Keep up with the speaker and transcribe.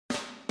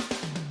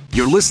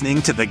You're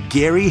listening to The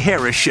Gary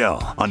Harris Show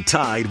on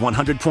Tide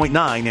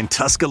 100.9 in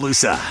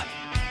Tuscaloosa.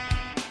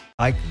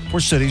 For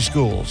city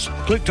schools.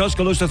 Click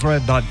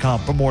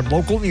TuscaloosaThread.com for more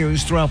local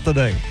news throughout the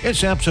day.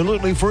 It's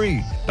absolutely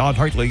free. Don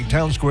Hartley,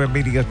 Town Square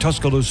Media,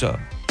 Tuscaloosa.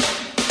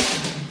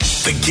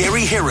 The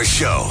Gary Harris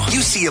Show.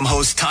 UCM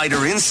host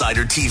Tider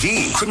Insider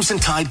TV. Crimson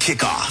Tide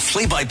Kickoff.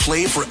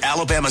 Play-by-play for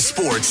Alabama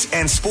sports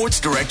and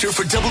sports director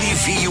for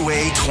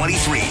WVUA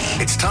 23.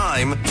 It's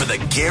time for the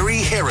Gary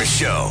Harris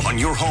Show on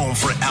your home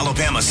for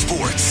Alabama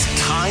sports.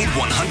 Tide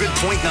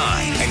 100.9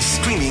 and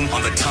streaming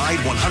on the Tide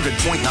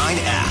 100.9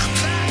 app.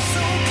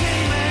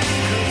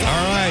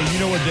 All right, you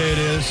know what day it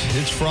is.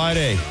 It's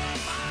Friday.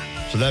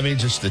 So that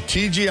means it's the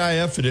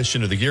TGIF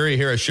edition of the Gary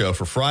Harris Show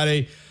for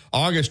Friday,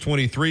 August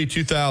 23,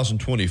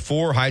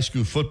 2024. High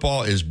school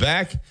football is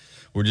back.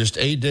 We're just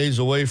 8 days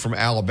away from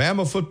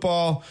Alabama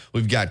football.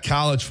 We've got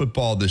college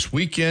football this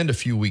weekend, a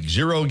few week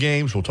zero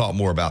games. We'll talk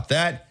more about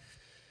that.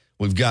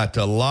 We've got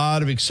a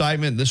lot of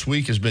excitement. This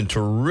week has been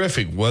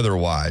terrific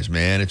weather-wise,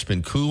 man. It's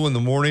been cool in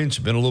the mornings.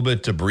 It's been a little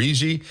bit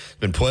breezy. It's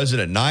been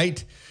pleasant at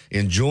night.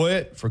 Enjoy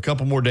it for a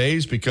couple more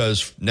days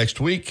because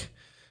next week,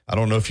 I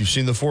don't know if you've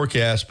seen the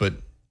forecast, but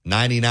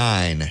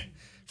 99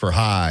 for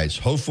highs.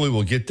 Hopefully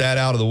we'll get that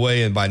out of the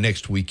way, and by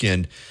next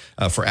weekend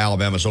for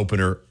Alabama's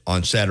opener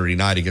on Saturday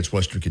night against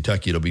Western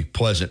Kentucky, it'll be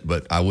pleasant,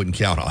 but I wouldn't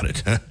count on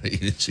it.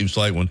 It seems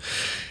like when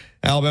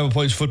Alabama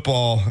plays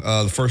football,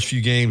 the first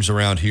few games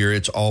around here,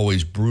 it's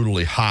always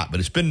brutally hot. But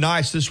it's been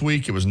nice this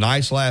week. It was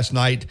nice last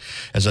night.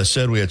 As I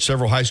said, we had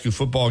several high school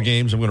football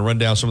games. I'm going to run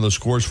down some of those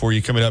scores for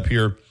you coming up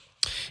here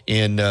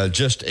in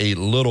just a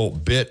little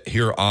bit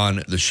here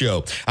on the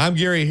show. I'm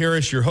Gary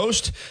Harris, your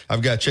host.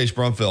 I've got Chase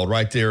Brumfeld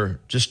right there,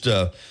 just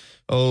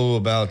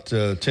about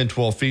 10,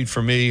 12 feet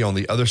from me on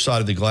the other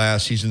side of the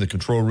glass. He's in the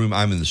control room.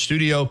 I'm in the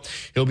studio.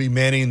 He'll be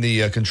manning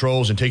the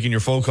controls and taking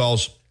your phone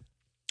calls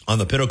on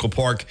the Pinnacle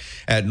Park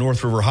at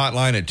North River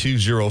Hotline at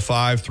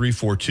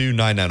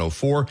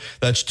 205-342-9904.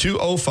 That's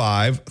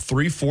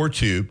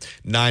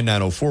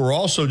 205-342-9904. We're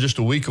also just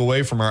a week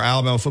away from our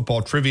Alabama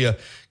football trivia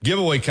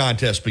giveaway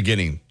contest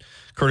beginning,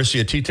 courtesy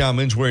of T-Town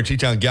Menswear and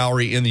T-Town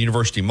Gallery in the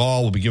University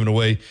Mall. We'll be giving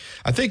away,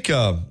 I think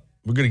we're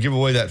going to give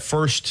away that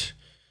first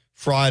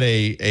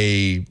Friday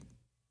a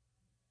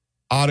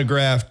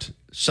autographed,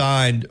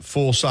 signed,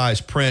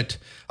 full-size print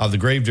of the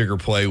Gravedigger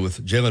play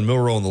with Jalen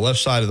Milroe on the left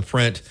side of the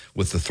print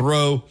with the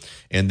throw,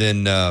 and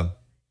then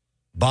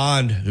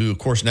Bond, who, of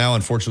course, now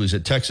unfortunately is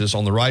at Texas,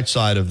 on the right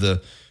side of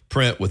the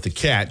print with the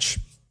catch.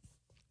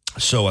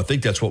 So I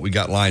think that's what we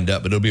got lined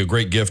up, but it'll be a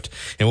great gift,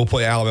 and we'll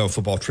play Alabama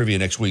football trivia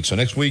next week. So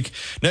next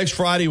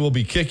Friday, we'll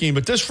be kicking,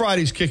 but this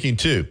Friday's kicking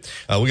too.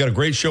 We got a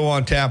great show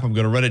on tap. I'm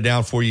going to run it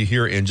down for you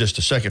here in just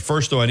a second.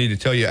 First, though, I need to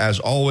tell you, as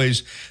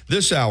always,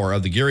 this hour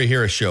of the Gary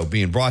Harris Show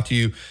being brought to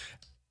you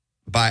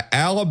by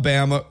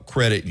Alabama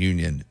Credit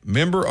Union.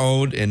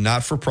 Member-owned and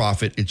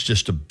not-for-profit. It's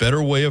just a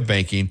better way of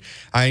banking.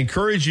 I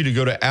encourage you to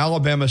go to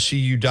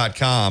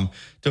alabamacu.com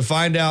to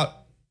find out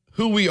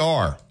who we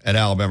are at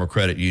Alabama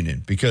Credit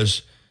Union,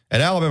 because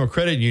at Alabama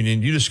Credit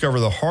Union, you discover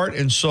the heart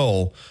and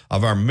soul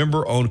of our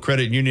member-owned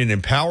credit union,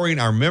 empowering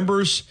our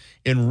members,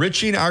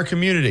 enriching our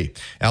community.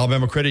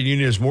 Alabama Credit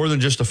Union is more than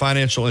just a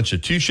financial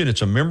institution.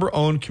 It's a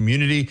member-owned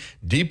community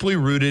deeply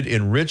rooted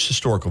in rich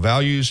historical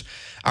values.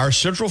 Our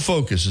central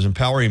focus is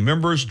empowering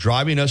members,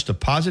 driving us to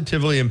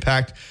positively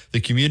impact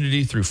the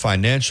community through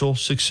financial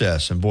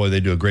success. And boy, they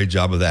do a great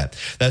job of that.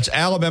 That's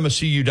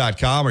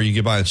alabamacu.com, or you can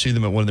get by and see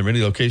them at one of their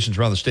many locations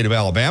around the state of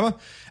Alabama.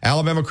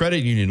 Alabama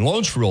Credit Union,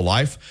 loans for real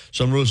life.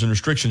 Some rules and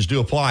restrictions do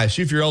apply.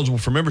 See if you're eligible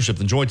for membership,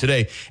 then join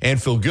today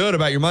and feel good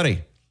about your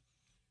money.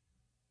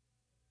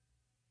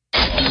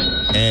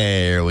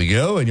 There we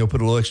go, and you'll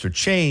put a little extra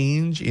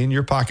change in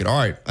your pocket. All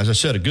right, as I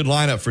said, a good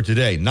lineup for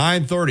today.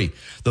 9:30,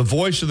 the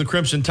voice of the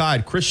Crimson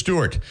Tide, Chris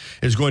Stewart,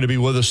 is going to be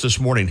with us this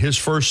morning. His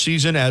first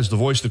season as the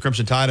voice of the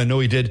Crimson Tide. I know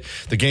he did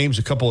the games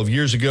a couple of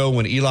years ago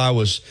when Eli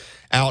was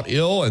out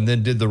ill, and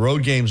then did the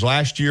road games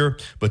last year.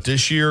 But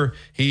this year,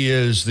 he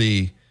is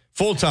the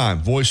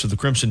full-time voice of the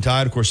Crimson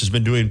Tide. Of course, has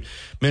been doing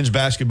men's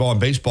basketball and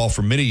baseball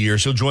for many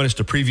years. He'll join us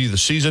to preview the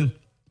season,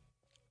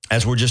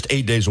 as we're just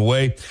 8 days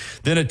away.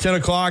 Then at 10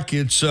 o'clock,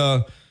 it's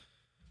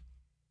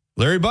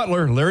Larry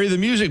Butler, Larry the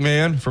Music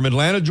Man from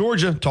Atlanta,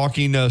 Georgia,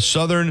 talking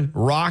Southern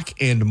rock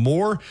and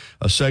more,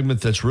 a segment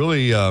that's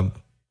really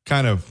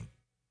kind of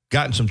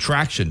gotten some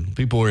traction.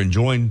 People are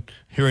enjoying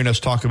hearing us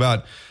talk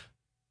about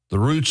the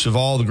roots of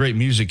all the great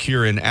music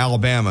here in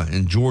Alabama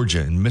and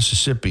Georgia and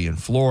Mississippi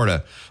and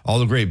Florida, all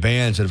the great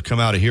bands that have come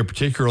out of here,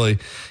 particularly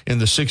in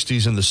the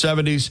 60s and the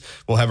 70s.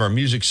 We'll have our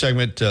music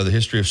segment, the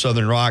history of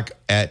Southern rock,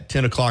 at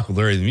 10 o'clock with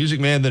Larry the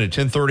Music Man. Then at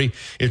 10:30,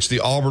 it's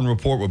the Auburn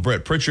Report with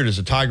Brett Pritchard, as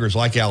the Tigers,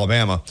 like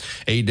Alabama,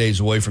 8 days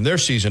away from their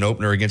season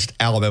opener against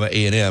Alabama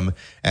A&M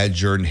at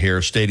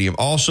Jordan-Hare Stadium.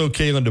 Also,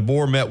 Kalen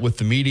DeBoer met with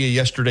the media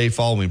yesterday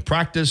following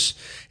practice,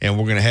 and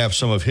we're going to have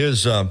some of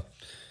his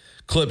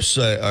clips.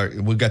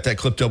 We've got that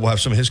clipped up. We'll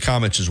have some of his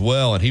comments as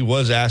well. And he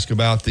was asked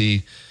about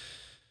the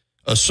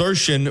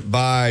assertion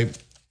by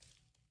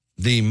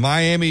the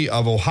Miami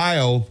of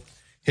Ohio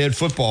head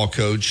football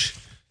coach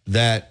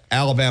that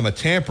Alabama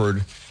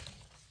tampered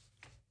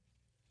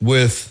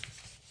with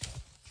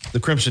the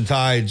Crimson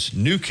Tide's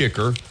new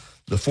kicker,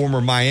 the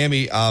former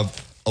Miami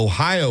of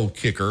Ohio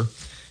kicker,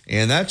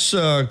 and that's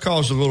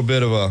caused a little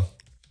bit of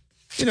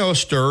a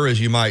stir, as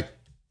you might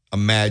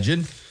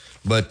imagine.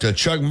 But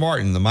Chuck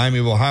Martin, the Miami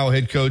of Ohio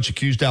head coach,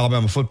 accused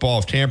Alabama football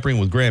of tampering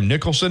with Graham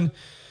Nicholson.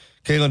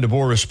 Kalen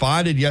DeBoer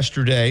responded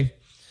yesterday.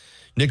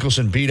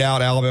 Nicholson beat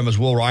out Alabama's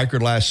Will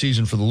Reichard last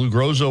season for the Lou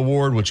Groza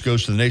Award, which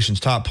goes to the nation's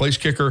top place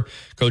kicker.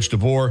 Coach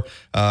DeBoer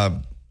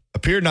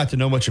appeared not to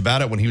know much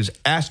about it when he was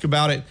asked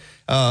about it.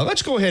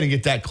 Let's go ahead and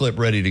get that clip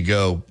ready to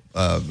go.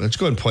 Let's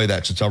go ahead and play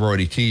that since I've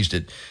already teased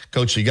it.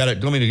 Coach, you got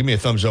it. Give me a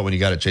thumbs up when you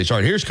got it, Chase. All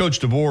right, here's Coach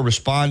DeBoer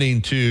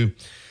responding to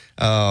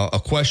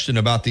a question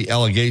about the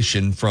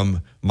allegation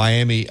from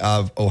Miami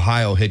of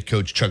Ohio head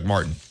coach Chuck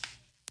Martin.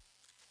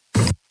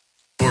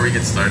 Before we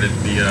get started,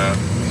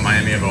 the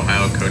Miami of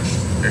Ohio coach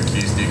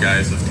accused you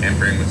guys of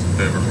tampering with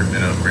the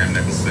recruitment of Graham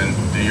Nicholson.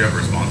 Do you have a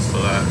response to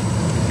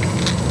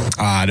that?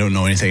 I don't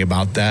know anything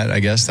about that,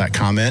 I guess, that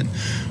comment.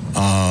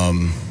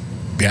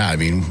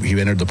 He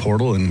entered the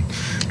portal and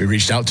we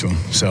reached out to him.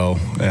 So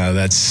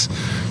that's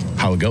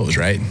how it goes,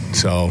 right?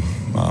 So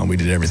we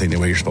did everything the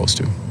way you're supposed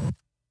to.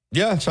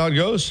 Yeah, that's how it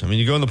goes. I mean,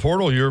 you go in the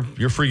portal,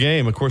 you're free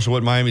game. Of course,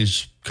 what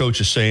Miami's coach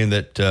is saying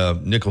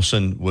that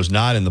Nicholson was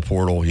not in the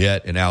portal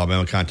yet, and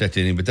Alabama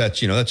contacted him. But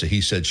that's a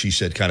he said, she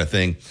said kind of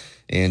thing,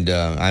 and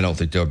I don't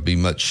think there'll be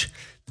much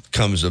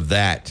comes of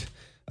that.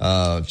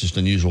 Just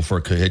unusual for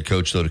a head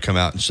coach, though, to come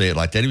out and say it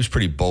like that. He was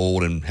pretty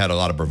bold and had a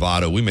lot of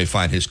bravado. We may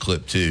find his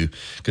clip, too,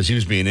 because he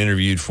was being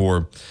interviewed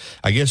for,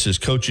 I guess, his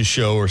coach's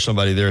show or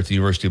somebody there at the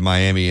University of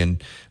Miami,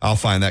 and I'll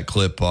find that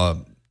clip.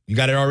 You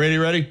got it already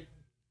ready?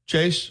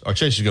 Chase? Or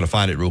Chase is going to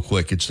find it real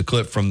quick. It's the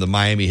clip from the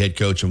Miami head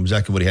coach and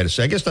exactly what he had to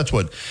say. I guess that's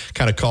what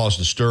kind of caused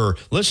the stir.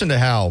 Listen to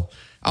how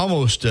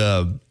almost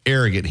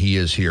arrogant he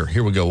is here.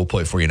 Here we go. We'll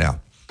play it for you now.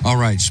 All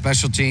right,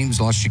 special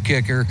teams, lost your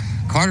kicker.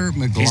 Carter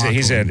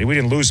McLaughlin. We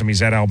didn't lose him.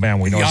 He's at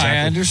Alabama. We know exactly.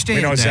 I understand.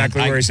 We know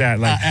exactly where he's at.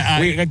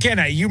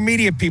 You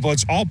media people,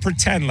 it's all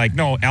pretend. Like,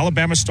 no,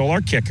 Alabama stole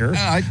our kicker.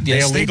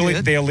 Yes,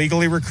 they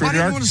illegally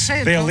recruited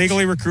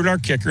our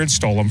kicker and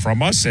stole him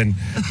from us. And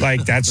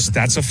like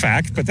that's a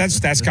fact. But that's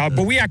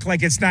but we act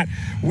like it's not.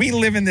 We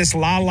live in this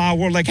la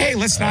world. Like, hey,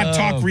 let's not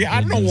talk.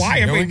 I don't know why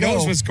everybody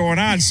knows what's going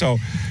on. So,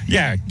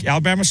 yeah,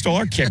 Alabama stole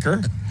our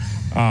kicker.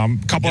 A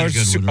couple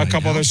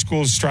other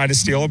schools tried to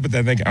steal it, but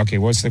then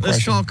what's the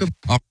question?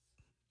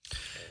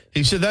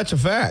 He said that's a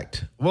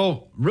fact.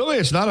 Well, really,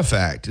 it's not a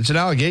fact. It's an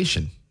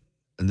allegation.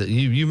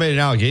 You made an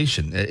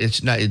allegation.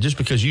 It's not just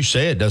because you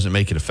say it doesn't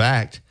make it a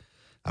fact.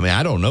 I mean,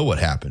 I don't know what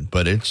happened,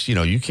 but it's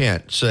you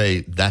can't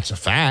say that's a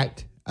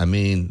fact. I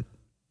mean,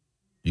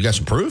 you got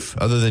some proof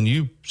other than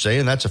you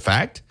saying that's a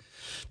fact.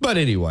 But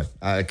anyway,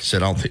 like I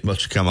said, I don't think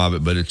much will come of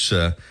it, but it's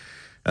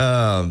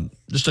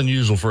just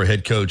unusual for a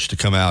head coach to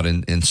come out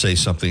and say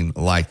something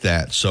like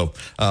that. So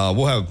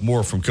we'll have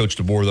more from Coach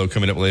DeBoer, though,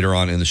 coming up later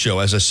on in the show.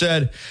 As I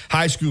said,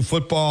 high school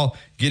football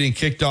getting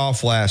kicked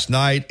off last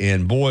night,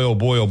 and boy, oh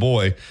boy, oh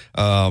boy,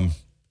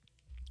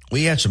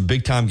 we had some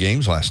big-time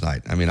games last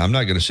night. I mean, I'm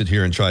not going to sit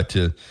here and try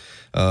to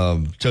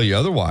tell you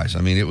otherwise.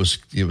 I mean,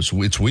 it's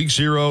week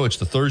 0. It's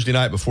the Thursday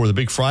night before the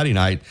big Friday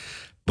night,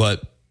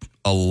 but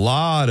a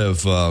lot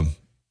of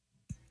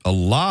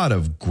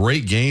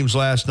great games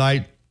last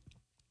night.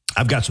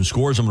 I've got some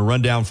scores I'm going to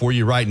run down for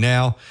you right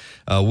now.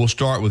 We'll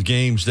start with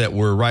games that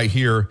were right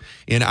here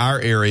in our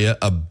area.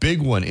 A big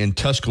one in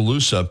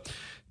Tuscaloosa.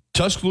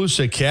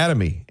 Tuscaloosa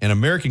Academy and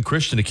American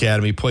Christian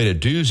Academy played a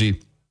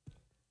doozy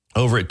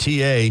over at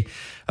TA.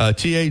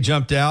 TA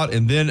jumped out,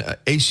 and then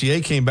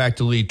ACA came back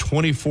to lead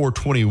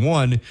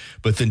 24-21,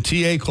 but then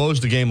TA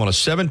closed the game on a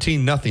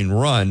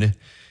 17-0 run,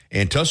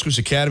 and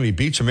Tuscaloosa Academy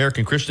beats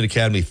American Christian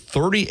Academy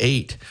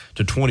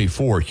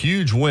 38-24.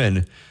 Huge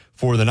win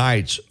for the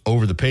Knights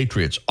over the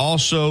Patriots.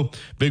 Also,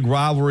 big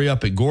rivalry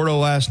up at Gordo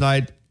last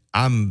night.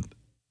 I'm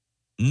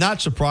not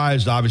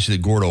surprised, obviously,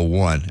 that Gordo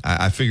won.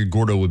 I figured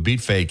Gordo would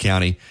beat Fayette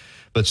County,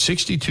 but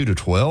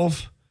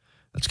 62-12,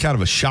 that's kind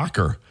of a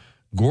shocker.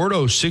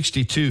 Gordo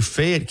 62,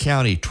 Fayette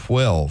County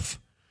 12.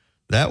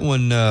 That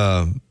one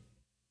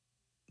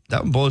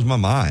blows my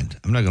mind.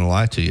 I'm not going to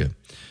lie to you.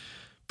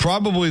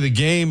 Probably the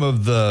game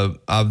of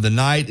the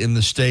night in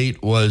the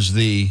state was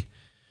the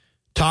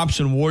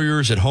Thompson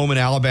Warriors at home in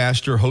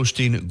Alabaster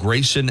hosting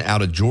Grayson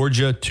out of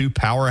Georgia, 2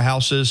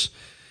 powerhouses.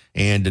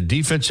 And the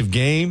defensive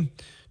game,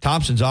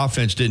 Thompson's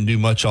offense didn't do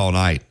much all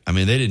night. I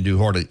mean, they didn't do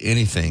hardly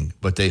anything,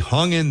 but they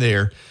hung in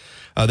there.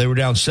 They were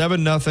down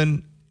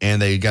 7-0,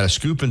 and they got a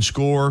scoop and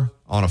score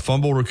on a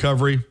fumble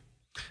recovery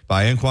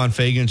by Anquan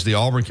Fagans, the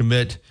Auburn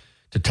commit,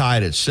 to tie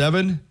it at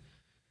 7.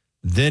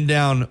 Then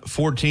down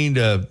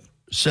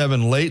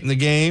 14-7 late in the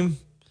game.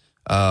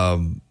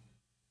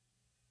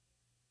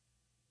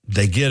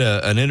 They get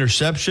an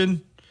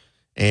interception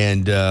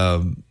and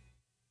get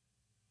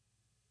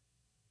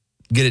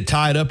it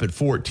tied up at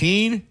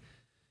 14.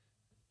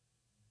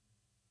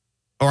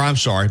 Or I'm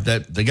sorry,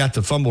 that they got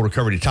the fumble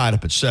recovery tied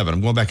up at 7.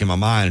 I'm going back in my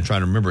mind and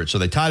trying to remember it. So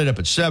they tied it up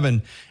at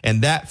 7,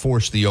 and that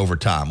forced the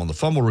overtime on the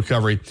fumble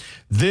recovery.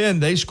 Then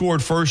they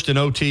scored first in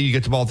OT. You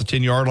get the ball at the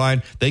 10-yard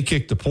line. They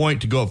kicked the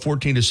point to go up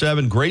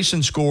 14-7.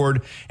 Grayson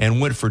scored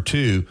and went for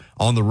 2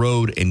 on the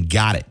road and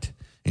got it.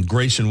 And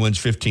Grayson wins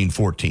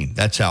 15-14.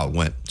 That's how it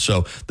went.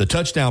 So the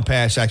touchdown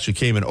pass actually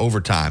came in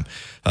overtime.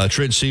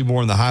 Trent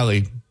Seaborn, the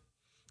highly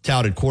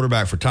touted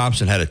quarterback for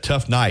Thompson, had a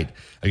tough night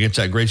against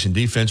that Grayson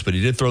defense, but he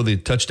did throw the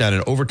touchdown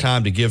in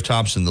overtime to give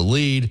Thompson the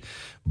lead,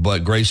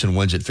 but Grayson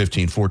wins at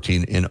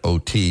 15-14 in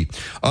OT.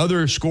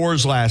 Other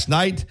scores last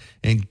night,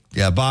 and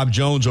Bob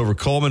Jones over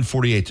Coleman,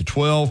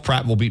 48-12.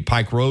 Prattville beat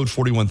Pike Road,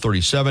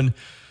 41-37.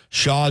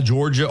 Shaw,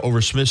 Georgia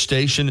over Smith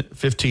Station,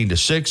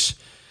 15-6.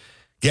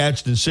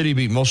 Gadsden City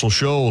beat Muscle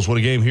Shoals. What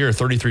a game here,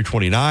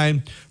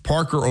 33-29.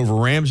 Parker over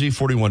Ramsey,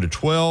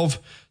 41-12.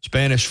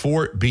 Spanish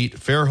Fort beat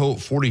Fairhope,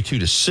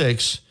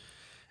 42-6.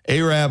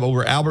 Arab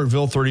over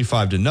Albertville,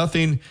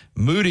 35-0.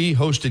 Moody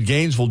hosted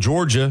Gainesville,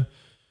 Georgia,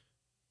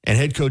 and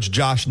head coach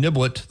Josh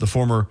Niblett, the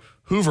former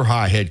Hoover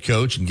High head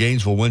coach, and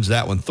Gainesville wins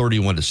that one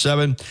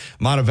 31-7.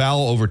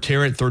 Montevallo over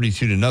Tarrant,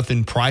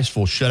 32-0.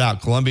 Priceville shut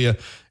out Columbia,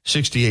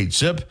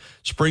 68-zip.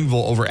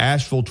 Springville over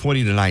Asheville,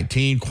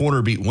 20-19.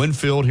 Corner beat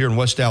Winfield here in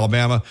West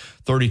Alabama,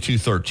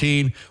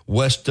 32-13.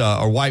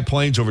 White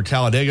Plains over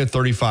Talladega,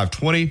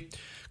 35-20.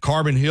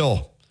 Carbon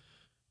Hill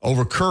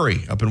over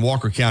Curry up in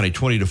Walker County,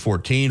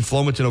 20-14.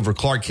 Flomaton over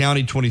Clark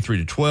County,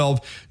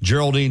 23-12.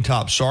 Geraldine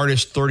top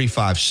Sardis,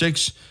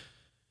 35-6.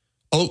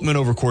 Oakman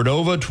over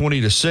Cordova,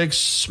 20-6.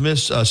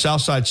 Smith's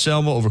Southside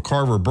Selma over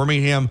Carver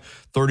Birmingham,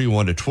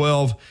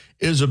 31-12.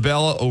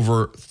 Isabella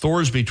over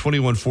Thorsby,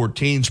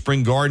 21-14.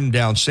 Spring Garden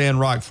down Sand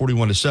Rock,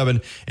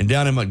 41-7. And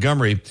down in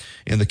Montgomery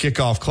in the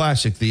Kickoff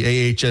Classic, the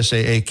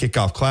AHSAA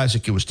Kickoff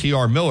Classic, it was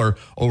T.R. Miller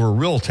over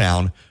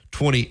Reeltown,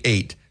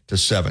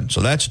 28-7.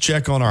 So that's a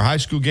check on our high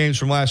school games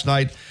from last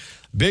night.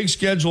 Big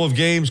schedule of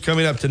games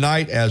coming up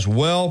tonight as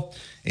well.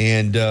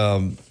 And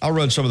I'll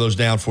run some of those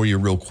down for you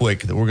real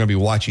quick that we're going to be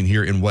watching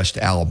here in West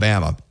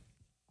Alabama.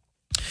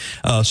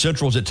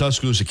 Central's at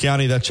Tuscaloosa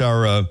County. That's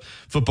our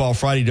Football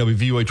Friday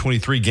WVUA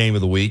 23 game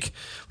of the week.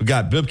 We've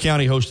got Bibb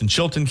County hosting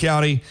Chilton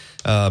County.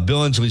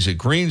 Billingsley's at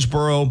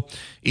Greensboro.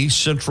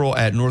 East Central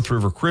at North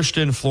River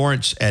Christian.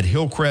 Florence at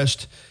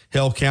Hillcrest.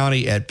 Hale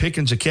County at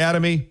Pickens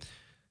Academy.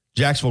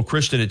 Jacksonville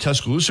Christian at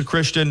Tuscaloosa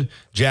Christian.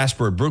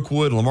 Jasper at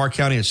Brookwood. Lamar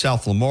County at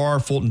South Lamar.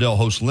 Fultondale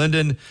hosts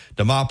Linden.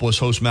 Demopolis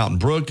hosts Mountain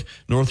Brook.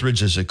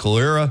 Northridge is at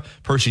Calera.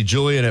 Percy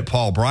Julian at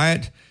Paul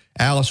Bryant.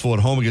 Aliceville at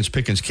home against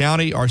Pickens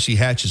County. R.C.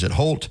 Hatch is at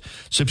Holt.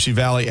 Sipsey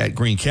Valley at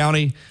Greene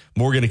County.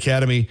 Morgan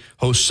Academy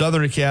hosts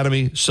Southern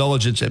Academy.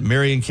 Sulligence at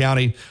Marion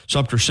County.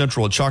 Sumter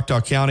Central at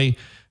Choctaw County.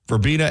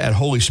 Verbena at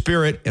Holy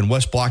Spirit, and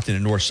West Blockton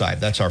at Northside.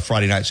 That's our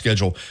Friday night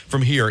schedule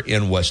from here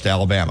in West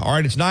Alabama. All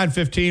right, it's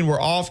 9:15.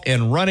 We're off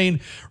and running,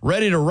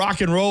 ready to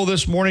rock and roll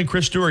this morning.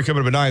 Chris Stewart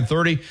coming up at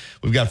 9:30.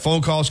 We've got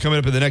phone calls coming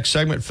up in the next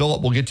segment.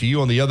 Philip, we'll get to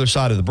you on the other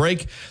side of the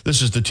break.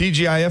 This is the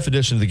TGIF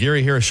edition of the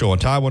Gary Harris Show on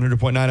Tide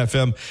 100.9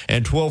 FM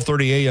and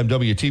 1230 AM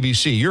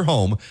WTBC, your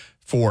home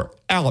for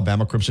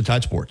Alabama Crimson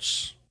Tide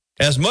Sports.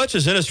 As much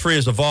as Innisfree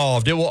has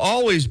evolved, it will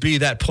always be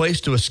that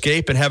place to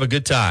escape and have a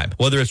good time.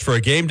 Whether it's for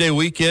a game day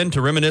weekend,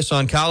 to reminisce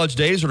on college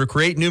days, or to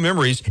create new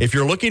memories, if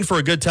you're looking for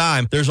a good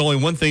time, there's only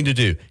one thing to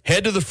do.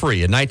 Head to the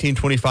Free at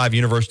 1925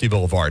 University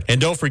Boulevard.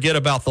 And don't forget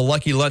about the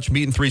Lucky Lunch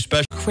Meat and 3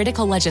 special.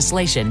 Critical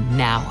legislation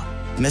now.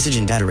 Message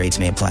and data rates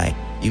may apply.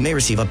 You may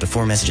receive up to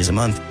 4 messages a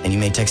month, and you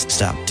may text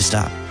STOP to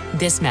stop.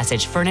 This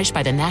message furnished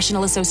by the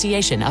National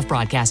Association of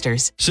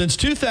Broadcasters. Since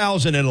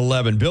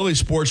 2011, Billy's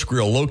Sports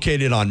Grill,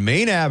 located on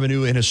Main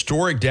Avenue in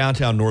historic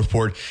downtown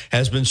Northport,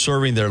 has been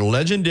serving their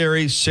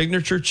legendary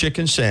signature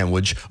chicken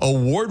sandwich,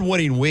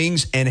 award-winning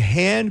wings, and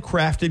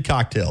handcrafted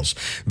cocktails.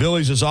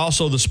 Billy's is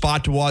also the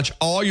spot to watch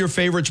all your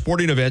favorite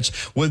sporting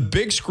events with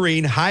big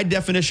screen,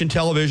 high-definition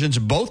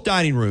televisions, both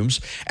dining rooms,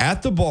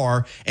 at the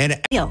bar,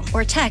 and... Deal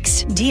or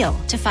text DEAL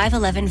to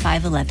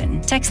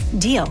 511-511. Text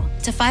DEAL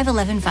to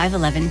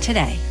 511-511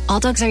 today. All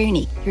dogs are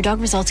unique. Your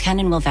dog results can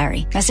and will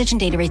vary. Message and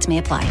data rates may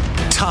apply.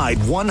 Tide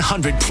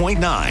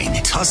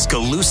 100.9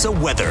 Tuscaloosa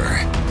weather.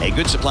 A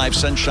good supply of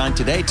sunshine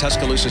today.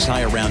 Tuscaloosa's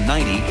high around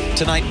 90.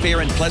 Tonight,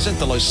 fair and pleasant,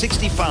 the low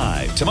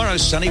 65. Tomorrow,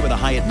 sunny with a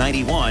high at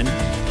 91.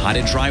 Hot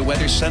and dry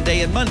weather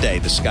Sunday and Monday.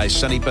 The sky's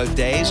sunny both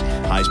days.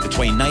 Highs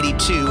between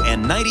 92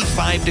 and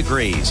 95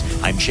 degrees.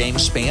 I'm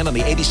James Spann on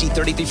the ABC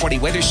 3340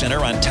 Weather Center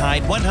on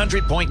Tide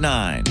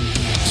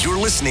 100.9. You're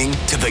listening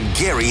to The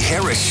Gary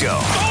Harris Show.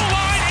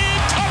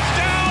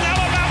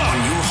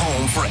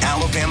 For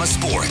Alabama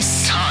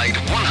sports. Tide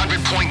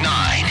 100.9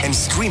 and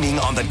streaming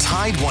on the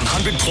Tide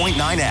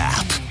 100.9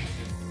 app.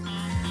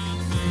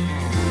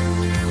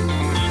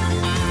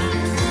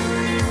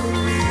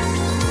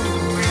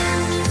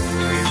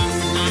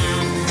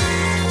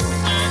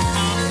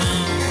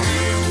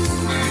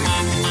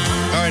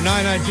 All right,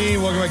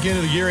 9:19. Welcome back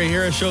into the Gary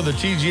Harris Show, the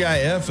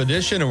TGIF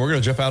edition, and we're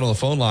going to jump out on the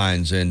phone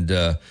lines and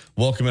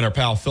welcome in our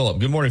pal Philip.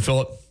 Good morning,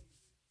 Philip.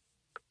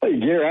 Hey,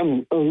 Gary,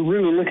 I'm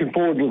really looking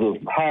forward to the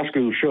high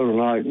school show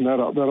tonight, and that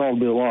ought to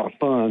be a lot of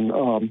fun.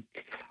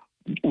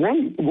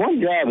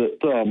 One guy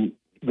that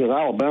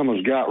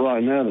Alabama's got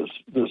right now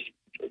that's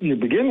you're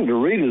beginning to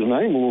read his name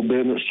a little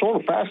bit, and it's sort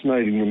of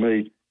fascinating to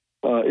me,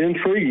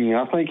 intriguing.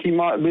 I think he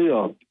might be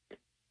a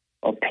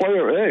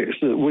player X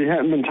that we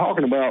hadn't been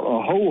talking about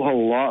a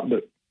whole lot,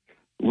 but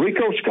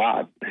Rico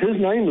Scott,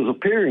 his name is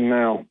appearing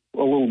now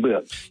a little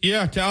bit.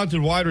 Yeah,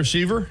 talented wide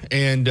receiver,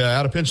 and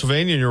out of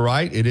Pennsylvania, and you're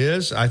right, it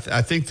is. I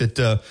think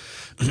that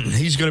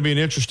he's going to be an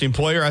interesting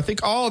player. I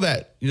think all of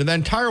that, that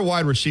entire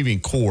wide receiving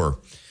core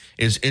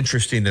is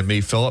interesting to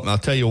me, Philip, and I'll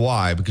tell you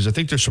why, because I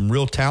think there's some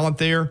real talent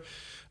there,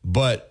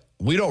 but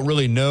we don't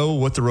really know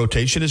what the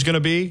rotation is going to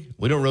be.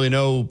 We don't really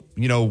know,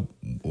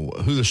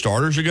 who the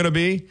starters are going to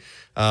be.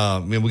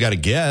 We got to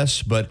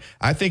guess, but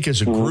I think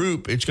as a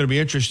group, it's going to be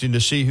interesting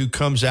to see who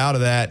comes out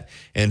of that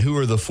and who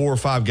are the 4 or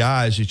 5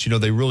 guys that,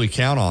 they really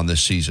count on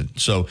this season.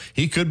 So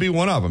he could be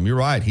one of them. You're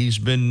right. He's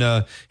been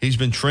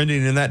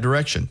trending in that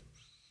direction.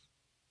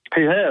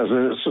 He has.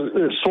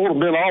 It's sort of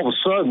been all of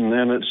a sudden,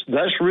 and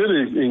that's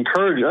really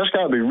encouraging. That's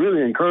got to be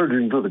really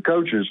encouraging to the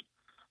coaches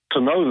to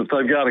know that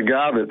they've got a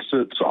guy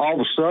that's all of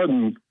a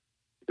sudden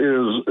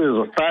is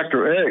a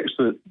factor X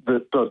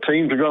that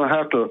teams are going to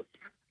have to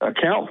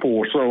account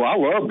for. So I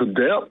love the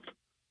depth.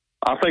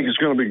 I think it's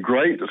going to be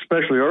great,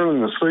 especially early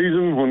in the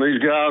season when these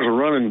guys are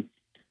running,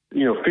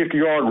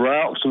 50-yard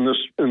routes in this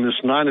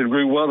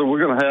 90-degree weather.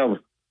 We're going to have,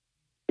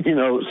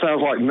 it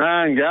sounds like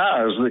 9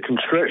 guys that can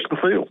stretch the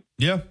field.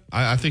 Yeah,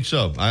 I think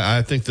so.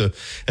 I think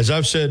as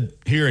I've said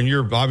here, and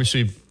you're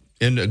obviously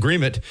in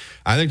agreement,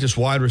 I think this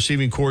wide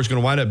receiving core is going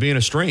to wind up being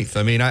a strength.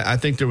 I mean, I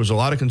think there was a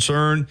lot of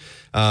concern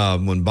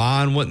when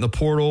Bond went in the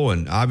portal,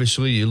 and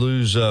obviously you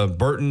lose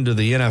Burton to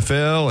the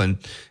NFL,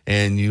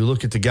 and you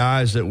look at the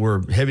guys that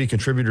were heavy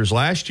contributors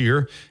last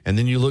year, and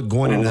then you look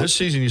going into this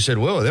season, you said,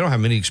 well, they don't have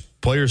many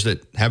players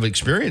that have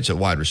experience at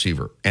wide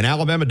receiver, and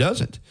Alabama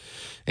doesn't.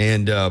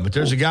 And but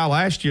there's a guy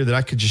last year that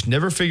I could just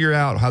never figure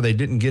out how they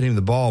didn't get him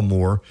the ball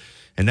more,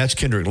 and that's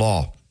Kendrick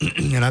Law.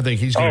 And I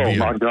think he's going to be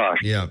my gosh.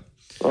 Yeah.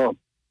 Oh,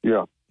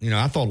 yeah.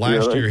 I thought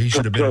last year he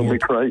should have been more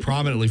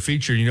prominently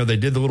featured. They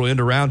did the little end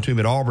around to him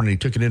at Auburn, and he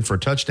took it in for a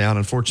touchdown.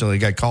 Unfortunately, he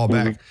got called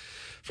back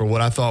for what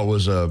I thought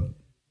was a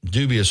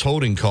dubious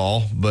holding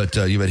call. But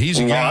he's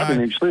a guy. I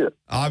didn't even see it.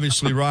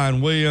 Obviously,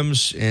 Ryan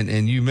Williams,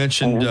 and you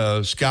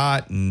mentioned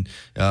Scott and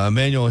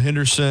Emmanuel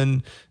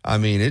Henderson. I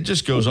mean, it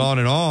just goes on.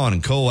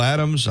 And Cole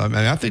Adams. I mean,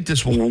 I think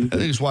this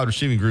wide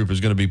receiving group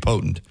is going to be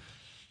potent.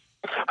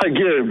 Hey,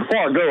 Gary, before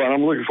I go, and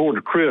I'm looking forward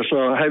to Chris,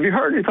 have you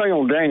heard anything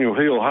on Daniel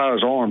Hill, how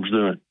his arm's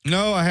doing?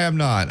 No, I have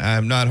not. I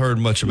have not heard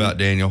much about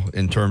Daniel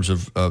in terms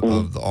of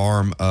the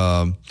arm.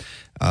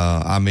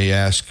 I may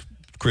ask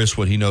Chris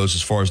what he knows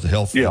as far as the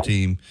health of the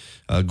team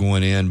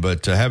going in,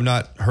 but I have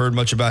not heard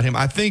much about him.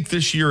 I think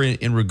this year,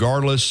 in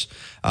regardless,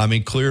 I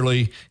mean,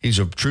 clearly he's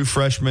a true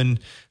freshman.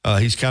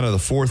 He's kind of the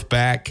fourth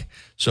back,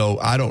 so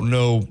I don't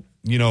know,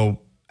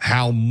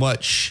 how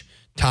much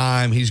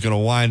time he's going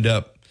to wind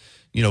up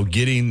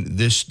getting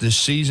this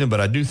season,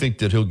 but I do think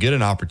that he'll get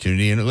an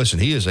opportunity. And listen,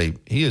 he is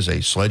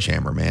a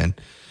sledgehammer, man.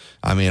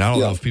 I mean, I don't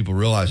know if people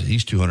realize that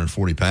he's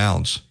 240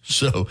 pounds,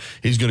 so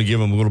he's going to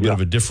give him a little bit of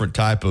a different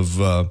type of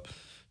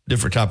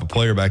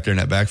player back there in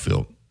that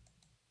backfield.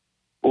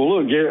 Well,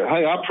 look, Gary,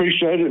 hey, I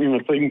appreciate it, and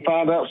if they can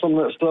find out some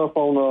of that stuff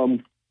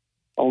on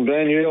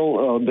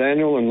Daniel, and a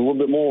little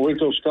bit more on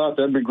Rico Scott,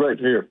 that'd be great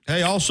to hear.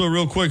 Hey, also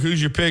real quick,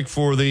 who's your pick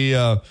for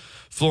the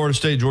Florida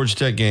State Georgia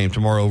Tech game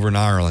tomorrow over in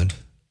Ireland?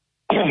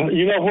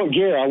 You know what,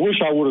 Gary? I wish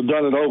I would have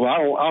done it over.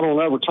 I don't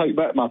ever take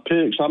back my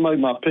picks. I made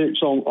my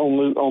picks on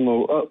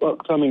the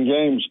upcoming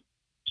games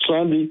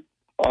Sunday.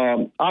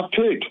 I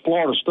picked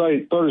Florida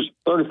State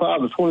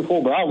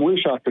 35-24, but I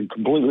wish I could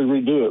completely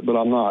redo it, but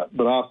I'm not.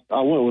 But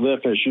I went with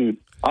FSU.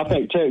 I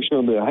think Tech's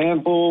going to be a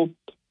handful.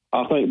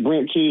 I think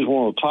Brent Key is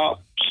one of the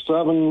top 6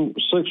 or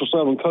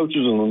 7 coaches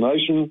in the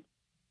nation.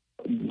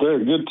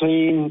 They're a good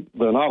team.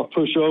 They're not a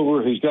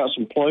pushover. He's got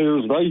some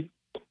players.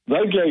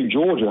 They gave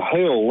Georgia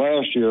hell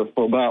last year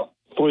for around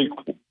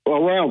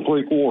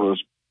 3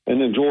 quarters,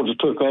 and then Georgia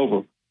took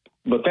over.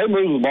 But they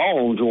moved the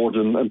ball on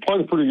Georgia and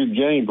played a pretty good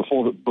game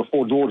before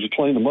Georgia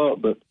cleaned them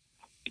up. But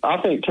I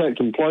think Tech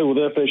can play with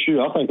FSU.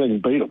 I think they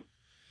can beat them.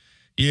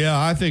 Yeah,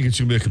 I think it's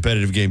going to be a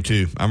competitive game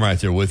too. I'm right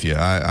there with you.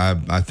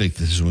 I think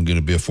this is going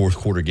to be a fourth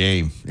quarter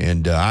game,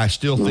 and I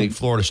still think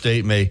Florida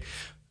State may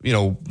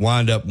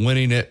wind up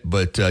winning it.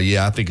 But,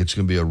 I think it's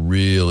going to be a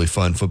really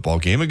fun football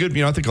game. A good,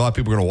 I think a lot of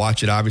people are going to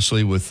watch it,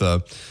 obviously, with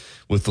the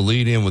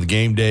lead-in, with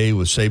game day,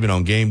 with Saban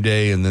on game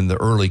day, and then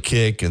the early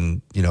kick.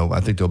 And,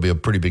 I think there'll be a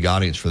pretty big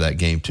audience for that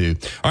game, too.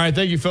 All right,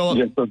 thank you, Philip.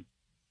 Yes, sir.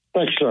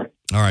 Thanks, sir.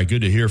 All right,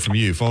 good to hear from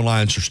you. Phone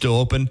lines are still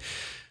open.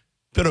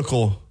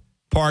 Pinnacle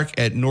Park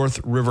at North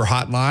River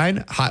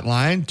Hotline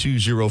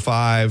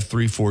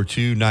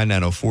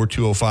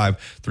 205-342-9904,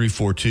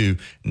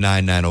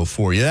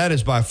 205-342-9904. Yeah, that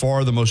is by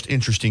far the most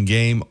interesting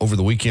game over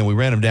the weekend. We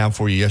ran them down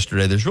for you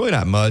yesterday. There's really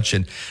not much,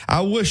 and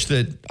I wish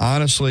that,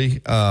 honestly,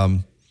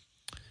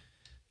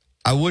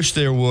 I wish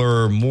there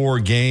were more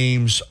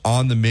games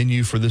on the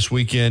menu for this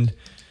weekend.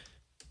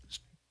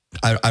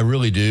 I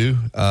really do.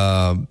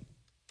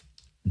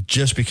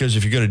 Just because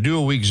if you're going to do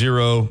a week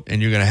 0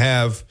 and you're going to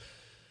have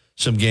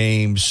some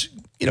games,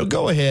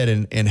 go ahead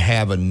and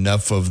have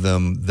enough of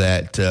them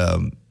that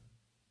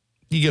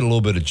you get a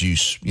little bit of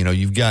juice.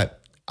 You've got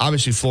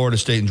obviously Florida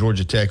State and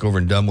Georgia Tech over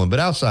in Dublin, but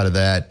outside of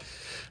that,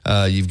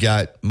 you've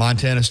got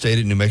Montana State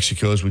at New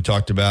Mexico, as we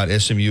talked about,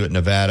 SMU at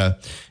Nevada,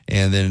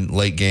 and then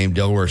late game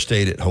Delaware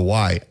State at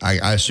Hawaii.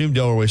 I assume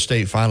Delaware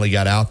State finally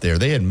got out there.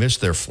 They had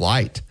missed their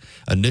flight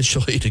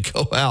initially to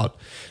go out.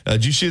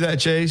 Did you see that,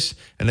 Chase?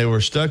 And they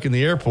were stuck in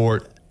the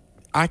airport.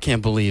 I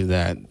can't believe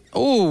that.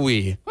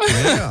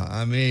 Yeah,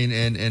 I mean,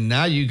 and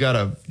now you got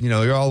to,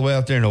 you're all the way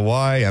out there in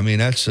Hawaii. I mean,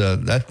 that's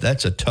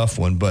a tough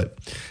one. But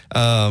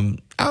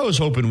I was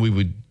hoping we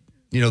would,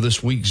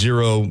 this week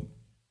 0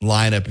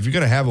 lineup. If you're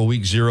going to have a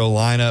week 0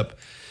 lineup,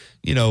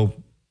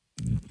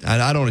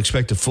 I don't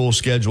expect a full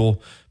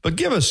schedule, but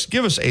give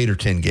us 8 or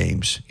 10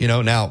 games.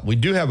 Now we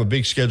do have a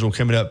big schedule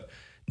coming up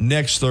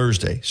next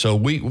Thursday. So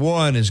week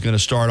 1 is going to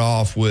start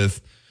off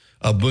with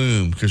a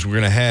boom because we're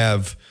going to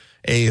have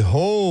a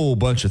whole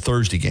bunch of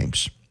Thursday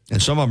games,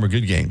 and some of them are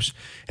good games.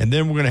 And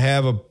then we're going to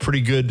have a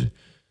pretty good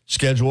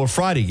schedule of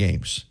Friday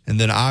games. And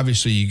then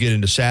obviously you get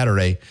into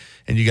Saturday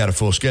and you got a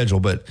full schedule.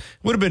 But it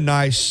would have been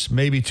nice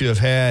maybe to have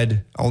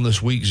had on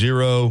this week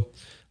 0,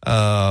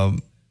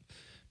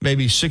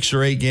 maybe 6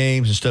 or 8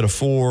 games instead of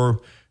 4.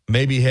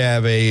 Maybe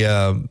have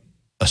a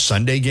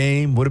Sunday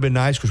game would have been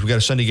nice because we got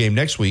a Sunday game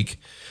next week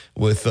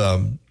with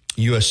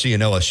USC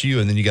and LSU,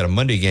 and then you got a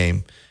Monday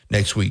game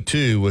next week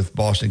too with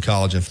Boston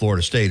College and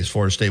Florida State, as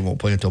Florida State won't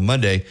play until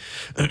Monday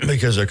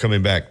because they're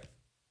coming back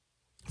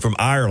from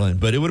Ireland.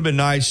 But it would have been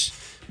nice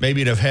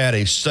maybe to have had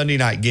a Sunday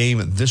night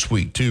game this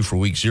week too for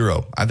week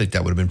 0. I think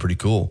that would have been pretty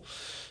cool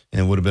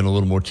and would have been a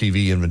little more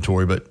TV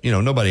inventory. But,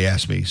 nobody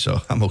asked me, so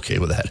I'm okay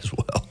with that as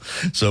well.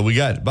 So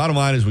bottom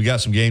line is we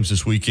got some games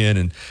this weekend,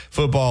 and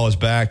football is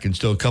back and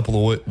still a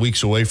couple of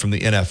weeks away from the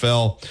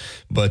NFL.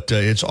 But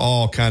it's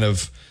all kind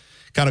of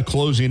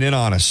closing in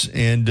on us.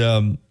 And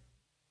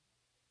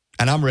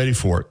I'm ready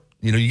for it.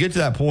 You get to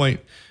that point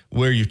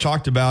where you've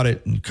talked about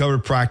it and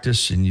covered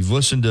practice and you've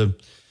listened to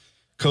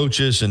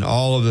coaches and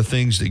all of the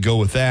things that go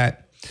with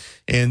that.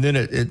 And then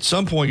at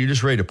some point you're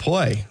just ready to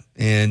play.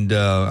 And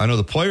I know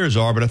the players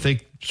are, but I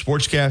think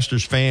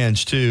sportscasters,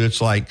 fans too,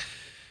 it's like,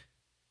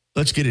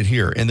 let's get it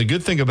here. And the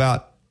good thing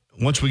about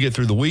once we get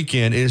through the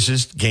weekend is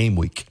just game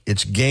week.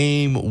 It's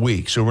game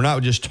week. So we're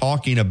not just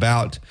talking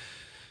about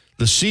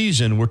the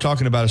season, we're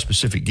talking about a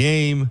specific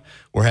game.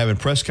 We're having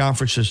press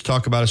conferences to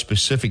talk about a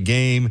specific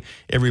game.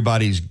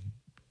 Everybody's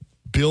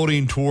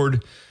building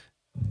toward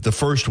the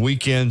first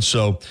weekend.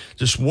 So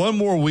just one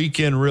more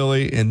weekend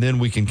really, and then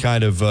we can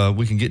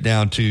we can get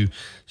down to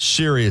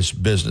serious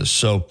business.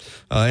 So,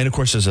 and of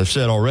course, as I've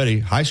said already,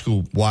 high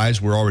school wise,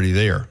 we're already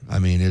there. I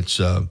mean, it's,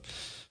 we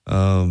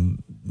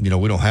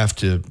don't have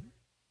to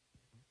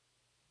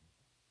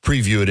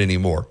preview it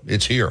anymore.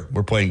 It's here.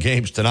 We're playing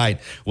games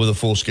tonight with a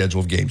full schedule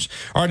of games.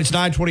 All right, it's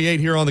 9:28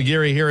 here on the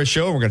Gary Harris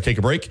Show. We're going to take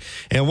a break.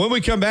 And when we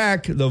come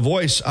back, the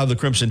voice of the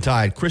Crimson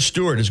Tide, Chris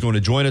Stewart, is going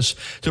to join us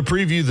to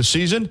preview the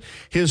season,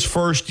 his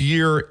first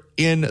year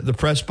in the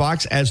press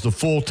box as the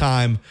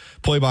full-time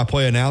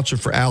play-by-play announcer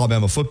for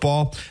Alabama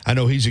football. I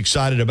know he's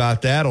excited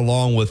about that,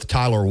 along with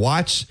Tyler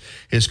Watts,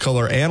 his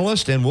color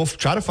analyst, and we'll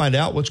try to find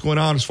out what's going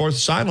on as far as the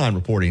sideline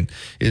reporting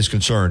is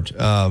concerned.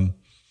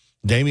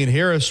 Damian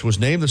Harris was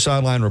named the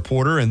sideline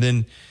reporter, and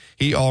then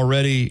he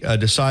already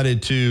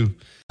decided to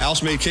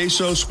house-made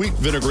queso, sweet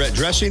vinaigrette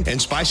dressing, and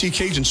spicy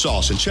Cajun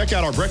sauce. And check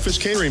out our breakfast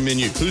catering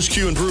menu. Blue's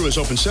Q and Brew is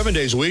open 7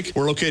 days a week.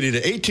 We're located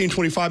at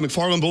 1825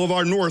 McFarland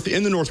Boulevard North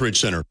in the Northridge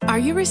Center. Are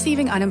you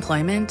receiving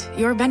unemployment?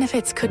 Your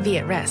benefits could be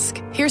at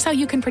risk. Here's how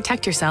you can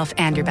protect yourself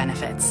and your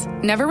benefits.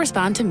 Never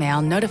respond to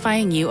mail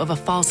notifying you of a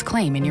false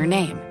claim in your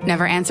name.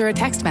 Never answer a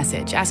text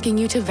message asking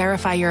you to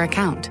verify your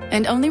account.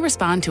 And only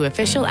respond to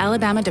official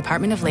Alabama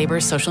Department of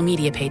Labor's social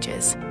media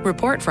pages.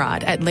 Report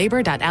fraud at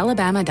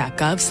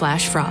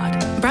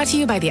labor.alabama.gov/fraud. Brought to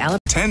you by the Alabama.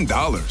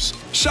 $10.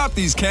 Shop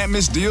these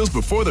can't-miss deals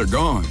before they're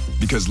gone.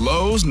 Because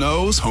Lowe's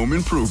knows home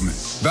improvement.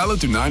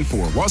 Valid through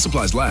 9/4 while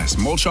supplies last.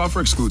 Mulch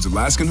offer excludes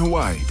Alaska and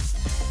Hawaii.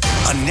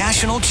 A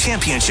national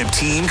championship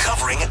team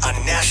covering a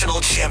national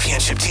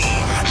championship team.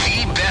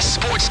 The best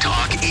sports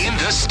talk in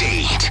the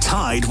state.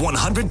 Tide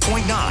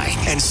 100.9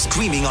 and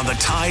streaming on the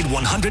Tide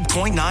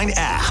 100.9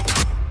 app.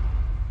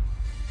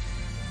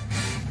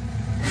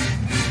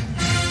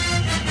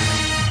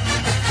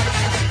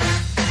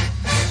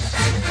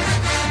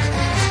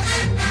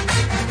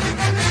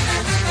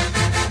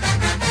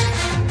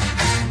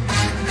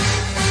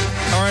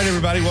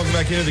 Everybody, welcome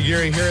back into the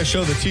Gary Harris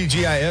Show, the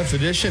TGIF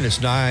edition. It's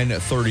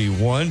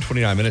 9:31,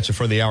 29 minutes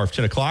before the hour of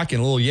 10 o'clock,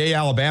 and a little Yay,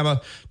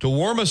 Alabama to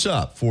warm us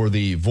up for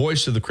the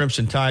voice of the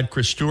Crimson Tide.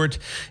 Chris Stewart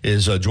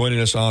is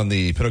joining us on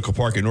the Pinnacle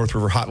Park at North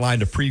River Hotline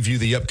to preview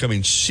the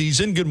upcoming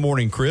season. Good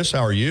morning, Chris.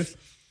 How are you?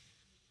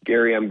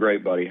 Gary, I'm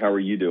great, buddy. How are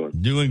you doing?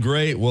 Doing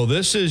great. Well,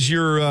 this is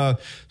your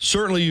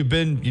certainly you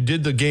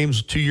did the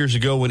games 2 years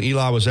ago when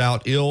Eli was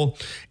out ill,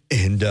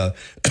 and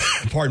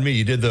pardon me,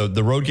 you did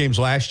the road games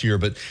last year,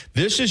 but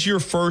this is your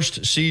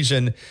first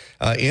season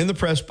in the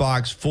press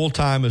box full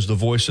time as the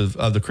voice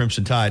of the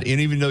Crimson Tide.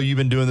 And even though you've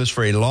been doing this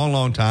for a long,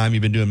 long time,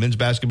 you've been doing men's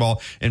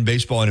basketball and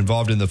baseball and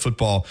involved in the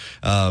football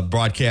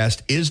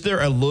broadcast. Is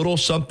there a little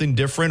something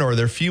different, or are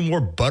there a few more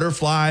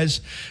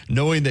butterflies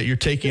knowing that you're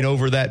taking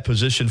over that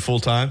position full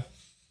time?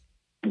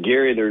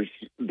 Gary,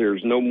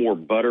 there's no more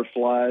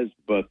butterflies,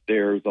 but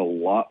there's a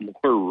lot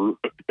more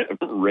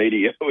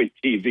radio and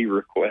TV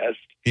requests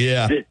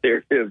that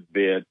there have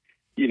been.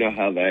 You know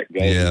how that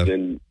goes. Yeah.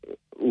 And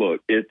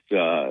look, it's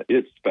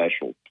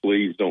special.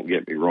 Please don't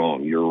get me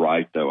wrong. You're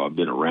right, though. I've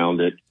been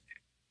around it.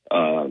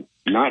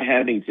 Not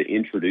having to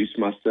introduce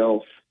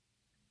myself,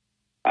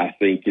 I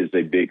think, is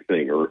a big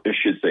thing, or I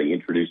should say,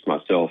 introduce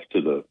myself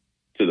to the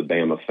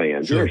Bama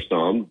fans. Sure. There are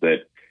some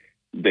that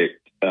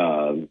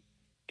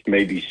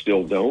maybe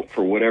still don't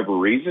for whatever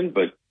reason,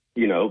 but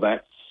you know,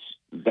 that's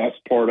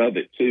part of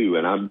it too.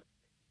 And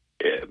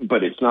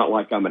but it's not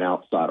like I'm an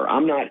outsider.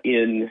 I'm not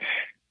I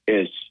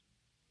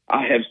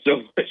have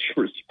so much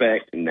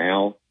respect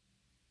now,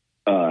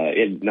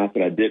 and not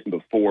that I didn't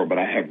before, but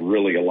I have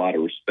really a lot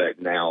of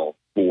respect now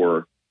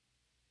for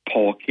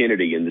Paul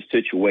Kennedy and the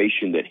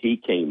situation that he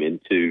came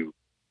into,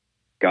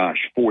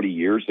 40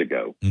 years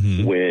ago,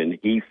 when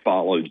he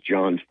followed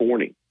John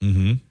Forney.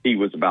 He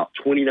was about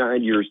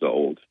 29 years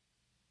old.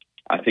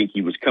 I think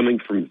he was coming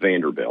from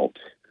Vanderbilt.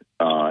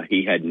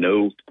 He had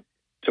to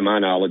my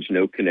knowledge,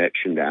 no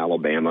connection to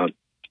Alabama.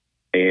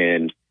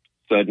 And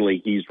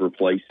suddenly he's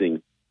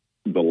replacing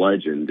the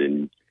legend.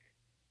 And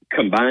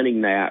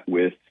combining that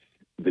with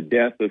the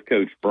death of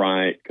Coach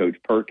Bryant, Coach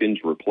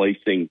Perkins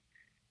replacing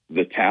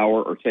the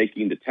tower, or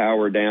taking the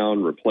tower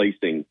down,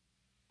 replacing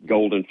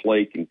Golden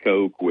Flake and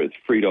Coke with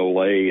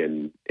Frito-Lay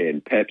and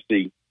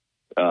Pepsi,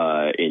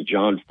 and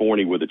John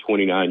Forney with a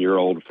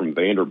 29-year-old from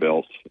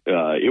Vanderbilt.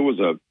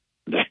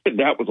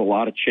 That was a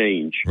lot of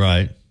change,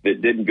 right?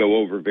 That didn't go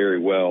over very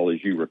well,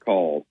 as you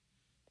recall.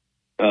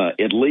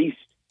 At least,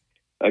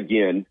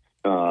 again,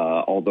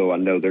 although I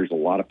know there's a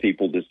lot of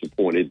people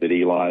disappointed that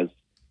Eli's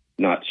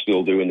not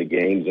still doing the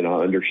games, and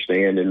I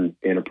understand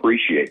and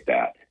appreciate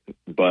that.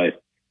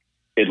 But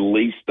at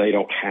least they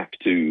don't have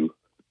to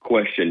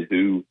question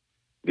who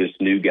this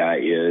new guy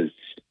is,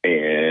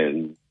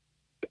 and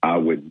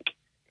I'd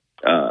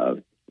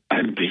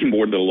be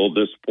more than a little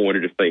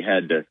disappointed if they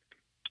had to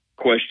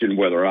question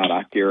whether or not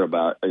I care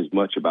about as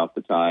much about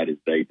the Tide as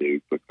they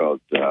do,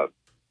 because I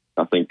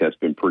think that's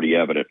been pretty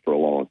evident for a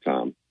long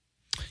time.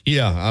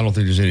 Yeah, I don't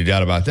think there's any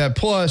doubt about that.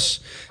 Plus,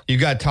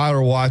 you've got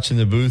Tyler Watts in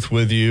the booth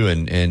with you,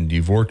 and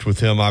you've worked with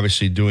him,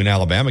 obviously, doing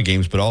Alabama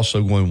games, but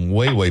also going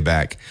way, way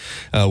back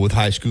with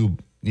high school,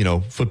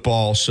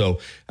 football. So,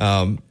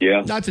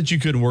 not that you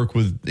couldn't work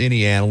with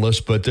any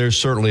analyst, but there's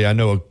certainly, I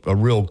know, a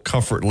real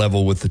comfort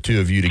level with the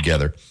two of you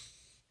together.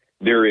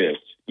 There is.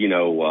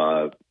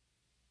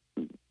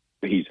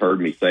 He's heard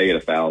me say it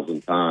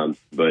 1,000 times,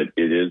 but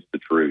it is the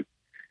truth.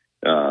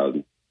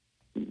 I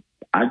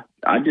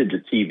did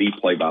the TV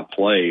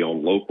play-by-play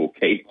on local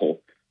cable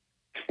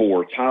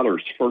for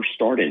Tyler's first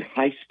start in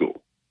high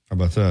school. How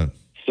about that?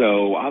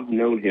 So I've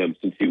known him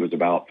since he was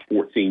about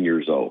 14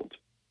 years old.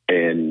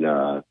 And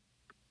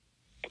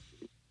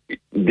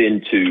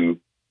then to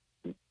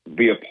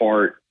be a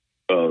part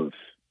of,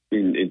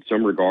 in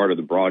some regard, of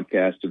the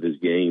broadcast of his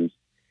games,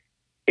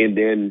 and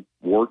then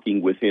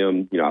working with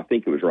him, I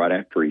think it was right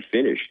after he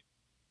finished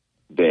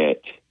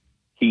that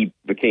he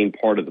became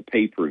part of the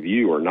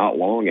pay-per-view, or not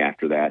long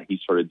after that, he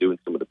started doing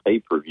some of the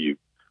pay-per-view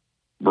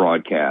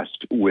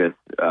broadcast with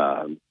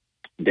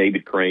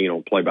David Crane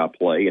on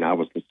play-by-play, and I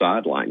was the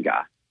sideline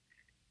guy.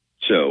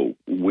 So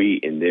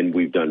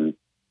we've done,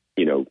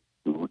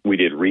 we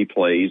did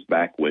replays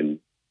back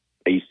when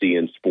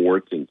ACN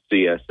Sports and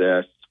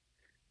CSS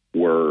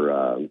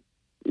were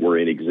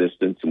in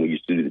existence, and we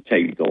used to do the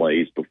tape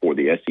delays before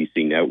the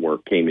SEC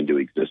network came into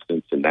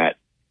existence, and that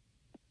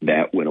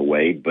went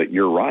away. But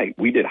you're right.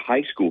 We did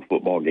high school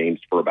football games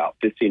for about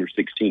 15 or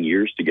 16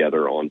 years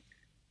together on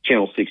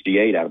Channel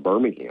 68 out of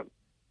Birmingham,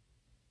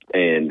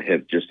 and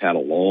have just had a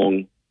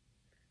long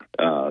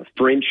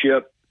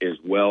friendship as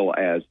well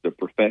as the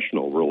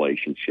professional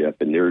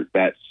relationship. And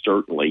that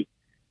certainly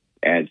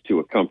adds to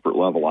a comfort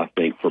level, I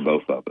think, for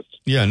both of us.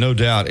 Yeah, no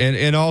doubt.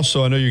 And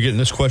also, I know you're getting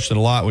this question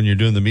a lot when you're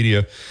doing the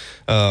media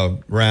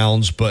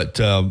rounds, but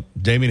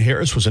Damian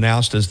Harris was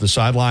announced as the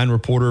sideline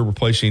reporter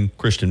replacing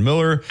Christian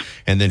Miller,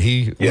 and then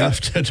he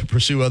left to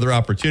pursue other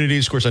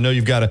opportunities. Of course, I know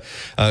you've got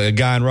a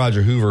guy in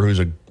Roger Hoover who's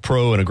a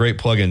pro and a great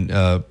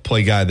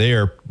plug-and-play guy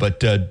there, but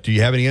do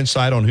you have any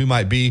insight on who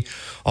might be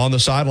on the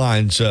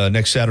sidelines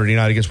next Saturday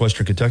night against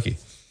Western Kentucky?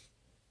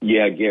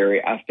 Yeah,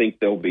 Gary, I think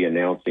they'll be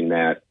announcing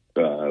that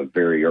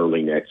very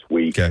early next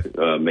week,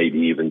 maybe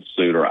even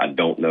sooner. I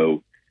don't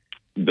know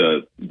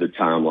the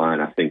timeline.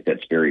 I think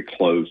that's very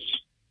close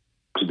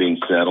to being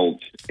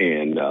settled.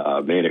 And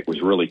man, it was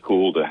really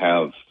cool to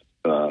have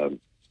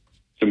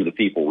some of the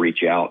people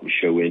reach out and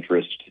show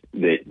interest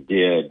that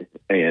did.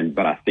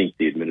 But I think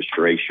the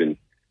administration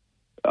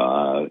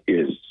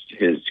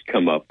has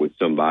come up with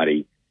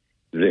somebody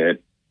that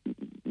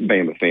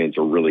Bama fans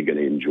are really going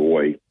to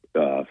enjoy,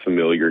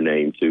 familiar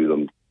name to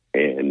them,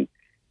 and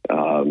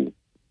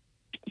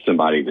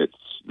somebody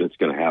that's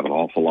going to have an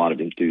awful lot of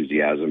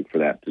enthusiasm for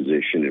that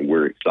position, and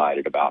we're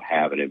excited about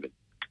having him.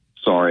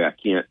 Sorry, I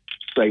can't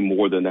say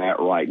more than that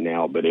right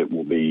now, but it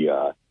will be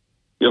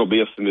it'll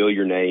be a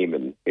familiar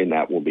name, and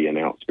that will be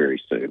announced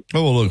very soon.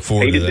 Oh, we'll look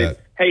forward to that.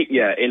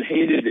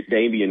 Hated that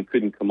Damian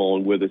couldn't come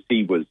on with us.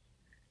 He was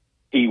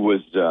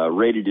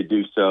ready to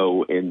do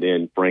so, and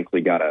then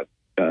frankly got a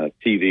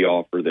TV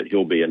offer that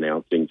he'll be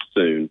announcing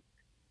soon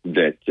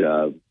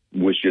that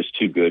was just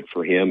too good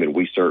for him. And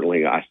we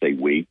certainly, I say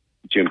we,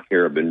 Jim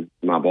Carabin,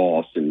 my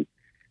boss, and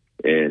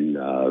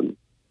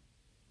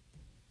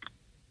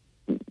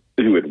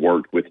who had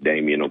worked with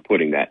Damian on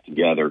putting that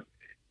together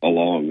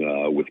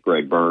along with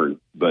Greg Byrne.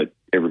 But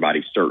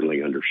everybody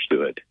certainly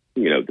understood,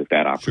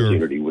 that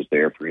opportunity was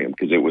there for him,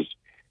 because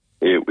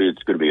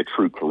it's going to be a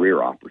true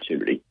career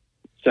opportunity,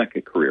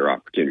 second career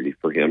opportunity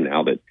for him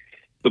now that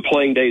the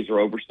playing days are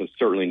over, so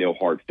certainly no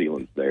hard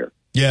feelings there.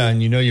 Yeah,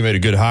 and you made a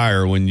good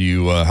hire when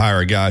you hire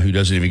a guy who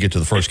doesn't even get to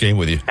the first game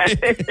with you.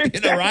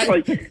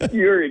 Exactly. Right?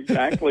 You're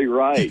exactly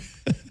right.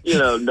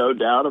 No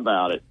doubt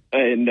about it.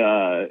 And,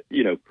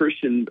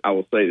 Christian, I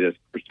will say this,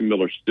 Christian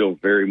Miller's still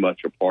very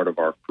much a part of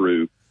our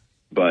crew,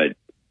 but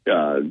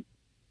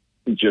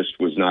just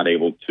was not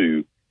able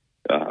to,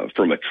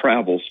 from a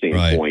travel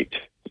standpoint,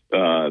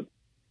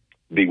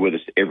 be with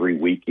us every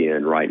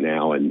weekend right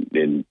now.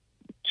 And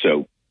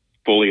so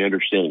fully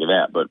understanding of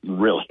that, but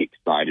really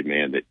excited,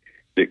 man, that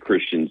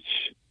Christian's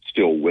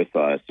still with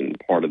us and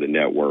part of the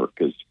network,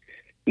 because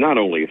not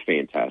only a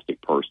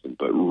fantastic person,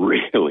 but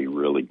really,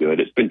 really good.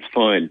 It's been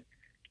fun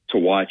to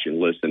watch and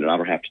listen, and I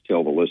don't have to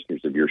tell the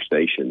listeners of your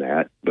station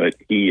that, but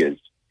he is,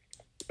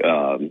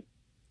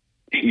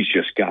 he's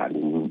just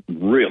gotten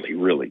really,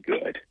 really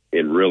good,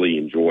 and really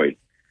enjoyed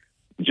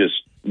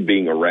just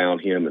being around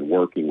him and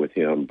working with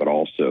him, but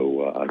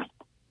also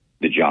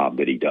the job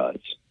that he does.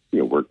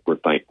 We're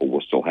thankful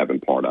we'll still have him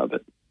part of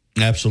it.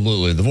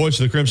 Absolutely. The voice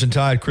of the Crimson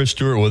Tide, Chris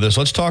Stewart, with us.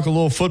 Let's talk a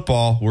little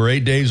football. We're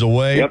 8 days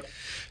away. Yep.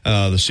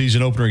 The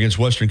season opener against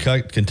Western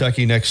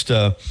Kentucky next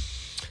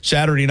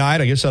Saturday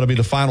night. I guess that'll be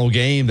the final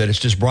game. That it's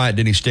just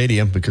Bryant-Denny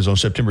Stadium, because on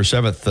September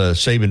 7th,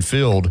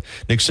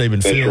 Nick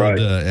Saban Field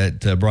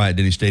at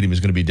Bryant-Denny Stadium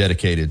is going to be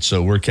dedicated.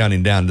 So we're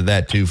counting down to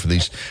that, too, for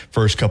these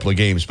first couple of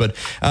games. But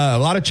a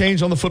lot of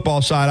change on the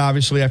football side,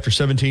 obviously, after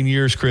 17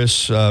 years,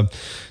 Chris.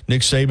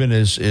 Nick Saban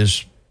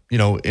is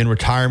in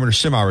retirement or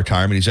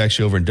semi-retirement. He's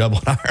actually over in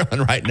Dublin,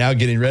 Ireland right now,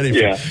 getting ready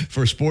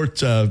for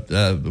sports, for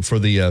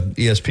the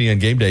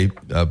ESPN Game Day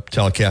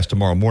telecast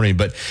tomorrow morning.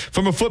 But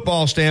from a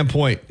football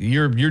standpoint,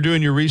 you're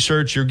doing your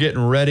research, you're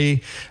getting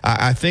ready.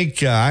 I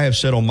think I have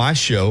said on my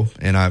show,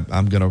 and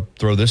I'm going to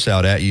throw this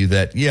out at you,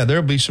 that,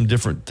 there'll be some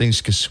different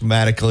things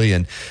schematically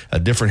and a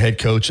different head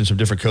coach and some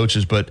different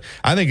coaches. But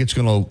I think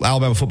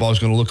Alabama football is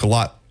going to look a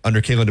lot under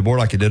Kalen DeBoer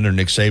like it did under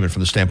Nick Saban, from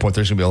the standpoint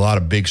there's going to be a lot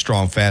of big,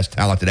 strong, fast,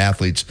 talented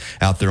athletes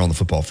out there on the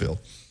football field.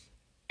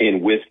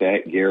 And with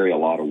that, Gary, a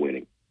lot of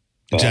winning.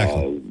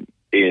 Exactly.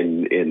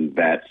 And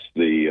that's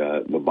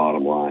the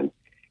bottom line.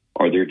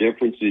 Are there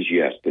differences?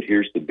 Yes, but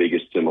here's the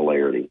biggest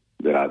similarity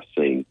that I've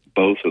seen.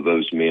 Both of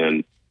those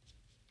men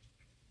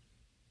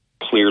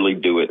clearly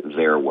do it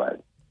their way.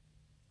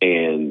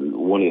 And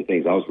one of the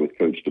things, I was with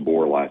Coach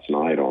DeBoer last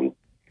night on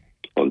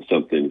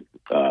something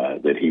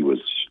that he was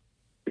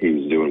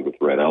doing with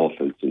Red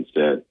Elephants, and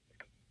said,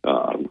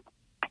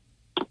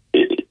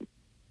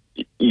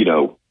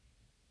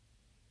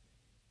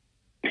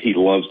 he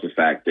loves the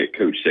fact that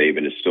Coach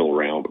Saban is still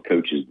around, but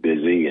Coach is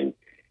busy. And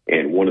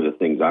one of the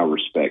things I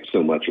respect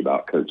so much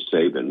about Coach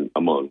Saban,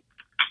 among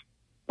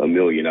a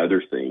million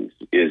other things,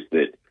 is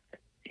that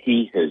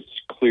he has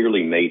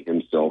clearly made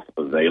himself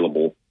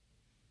available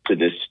to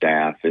this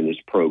staff and this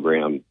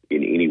program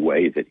in any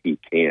way that he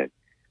can.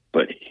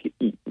 But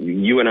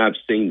you and I have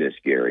seen this,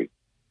 Gary.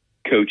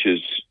 Coaches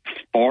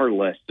far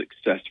less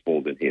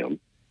successful than him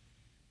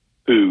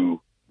who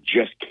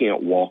just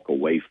can't walk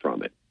away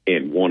from it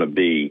and want to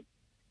be,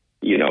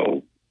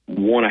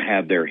 want to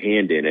have their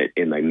hand in it,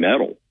 and they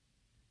meddle,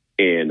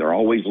 and they're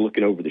always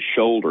looking over the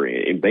shoulder,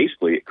 and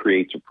basically it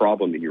creates a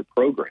problem in your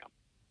program.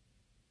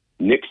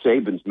 Nick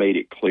Saban's made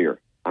it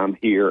clear, I'm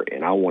here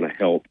and I want to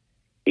help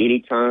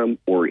anytime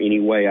or any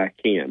way I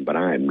can, but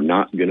I am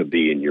not going to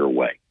be in your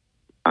way.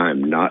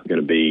 I'm not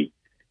going to be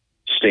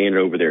standing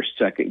over there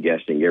second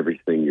guessing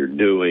everything you're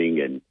doing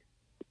and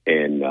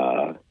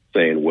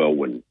saying, well,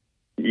 when,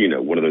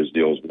 one of those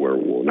deals where,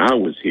 when I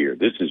was here,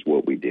 this is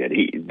what we did.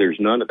 There's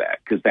none of that,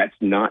 because that's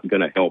not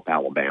going to help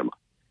Alabama.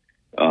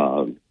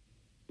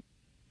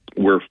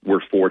 We're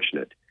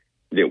fortunate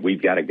that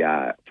we've got a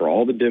guy, for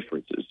all the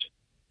differences,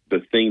 the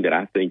thing that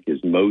I think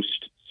is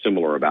most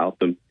similar about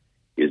them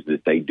is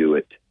that they do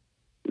it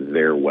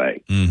their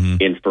way. Mm-hmm.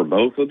 And for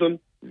both of them,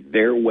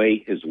 their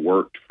way has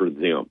worked for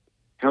them.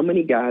 How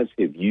many guys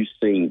have you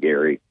seen,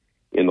 Gary,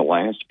 in the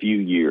last few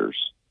years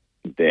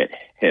that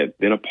have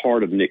been a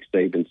part of Nick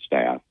Saban's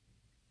staff,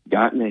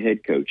 gotten a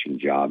head coaching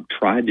job,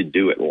 tried to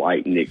do it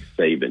like Nick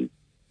Saban,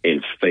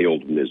 and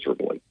failed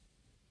miserably.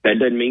 That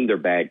doesn't mean they're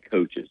bad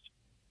coaches,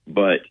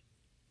 but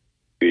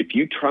if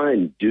you try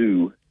and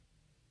do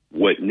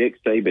what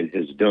Nick Saban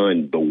has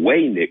done the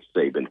way Nick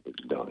Saban has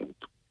done,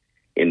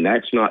 and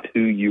that's not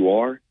who you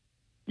are,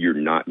 you're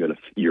not gonna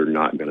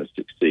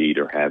succeed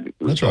or have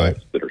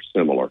results that are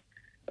similar.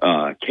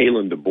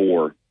 Kalen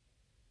DeBoer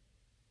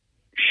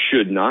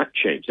should not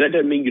change. That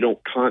doesn't mean you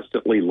don't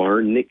constantly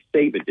learn. Nick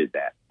Saban did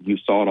that. You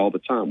saw it all the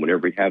time.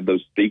 Whenever he had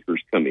those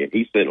speakers come in,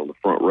 he sat on the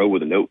front row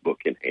with a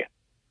notebook in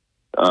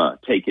hand,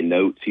 taking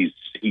notes.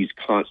 He's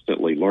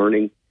constantly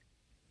learning.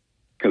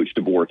 Coach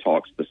DeBoer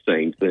talks the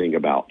same thing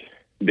about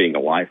being a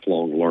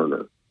lifelong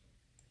learner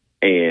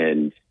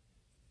and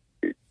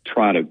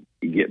try to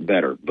get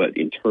better. But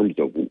in terms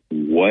of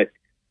what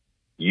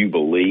you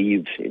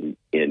believe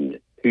in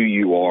who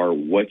you are,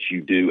 what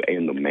you do,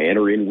 and the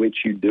manner in which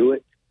you do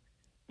it,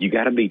 you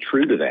got to be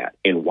true to that.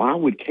 And why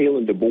would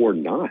Kalen DeBoer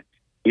not?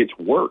 It's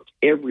worked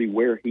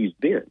everywhere he's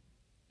been.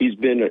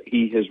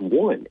 He has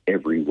won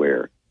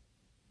everywhere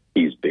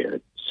he's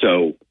been.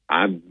 So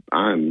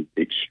I'm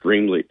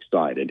extremely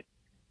excited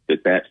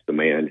that that's the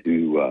man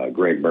who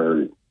Greg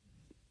Byrne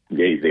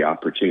gave the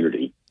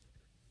opportunity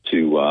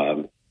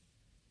to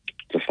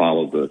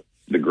follow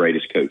the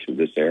greatest coach of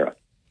this era.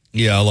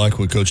 Yeah, I like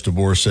what Coach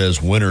DeBoer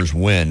says, winners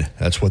win.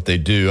 That's what they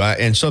do.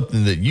 And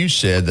something that you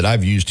said that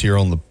I've used here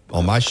on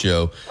my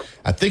show,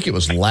 I think it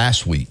was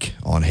last week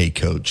on Hey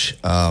Coach,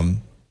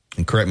 and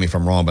correct me if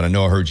I'm wrong, but I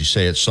know I heard you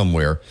say it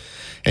somewhere,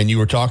 and you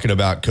were talking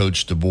about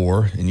Coach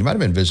DeBoer, and you might have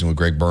been visiting with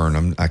Greg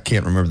Byrne. I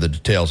can't remember the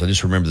details. I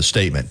just remember the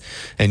statement.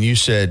 And you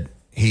said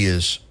he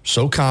is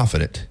so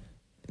confident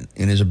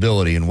in his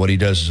ability and what he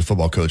does as a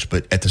football coach,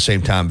 but at the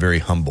same time, very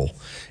humble.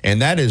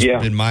 And that has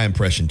been my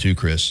impression too,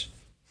 Chris.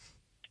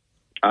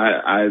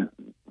 I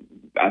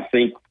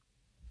think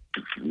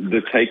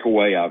the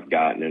takeaway I've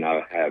gotten, and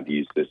I have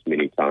used this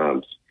many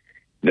times,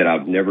 that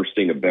I've never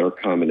seen a better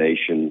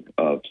combination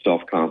of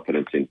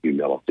self-confidence and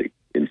humility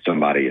in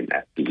somebody in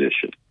that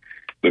position,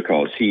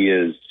 because he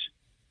is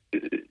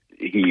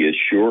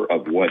sure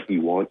of what he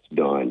wants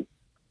done,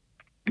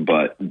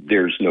 but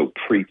there's no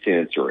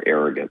pretense or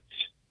arrogance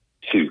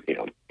to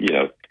him.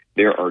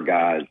 There are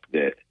guys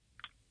that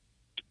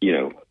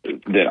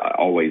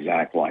always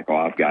act like, oh,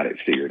 I've got it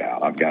figured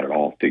out. I've got it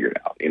all figured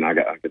out. And I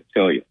can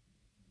tell you,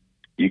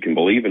 you can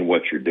believe in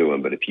what you're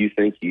doing, but if you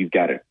think you've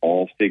got it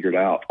all figured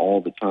out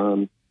all the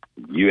time,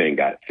 you ain't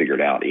got it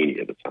figured out any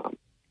of the time.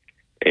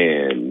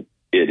 And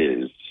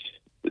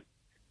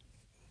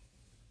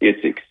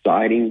it's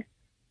exciting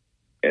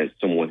as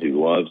someone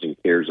who loves and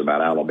cares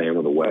about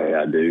Alabama the way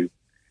I do.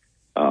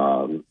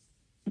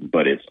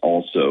 But it's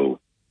also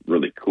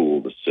really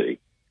cool to see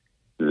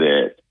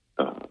that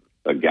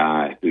a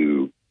guy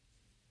who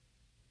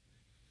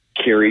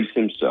carries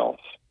himself,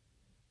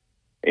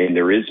 and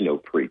there is no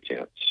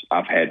pretense.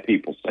 I've had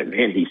people say,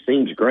 man, he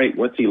seems great.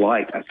 What's he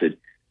like? I said,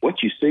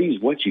 what you see is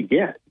what you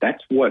get.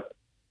 That's what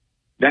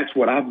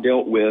I've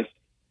dealt with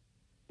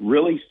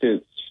really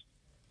since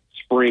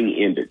spring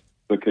ended,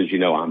 because,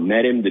 I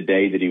met him the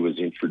day that he was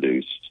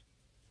introduced.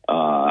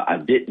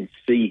 I didn't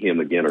see him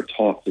again or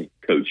talk to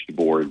Coach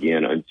DeBoer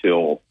again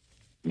until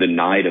the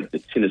night of the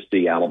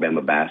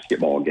Tennessee-Alabama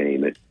basketball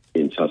game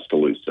in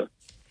Tuscaloosa.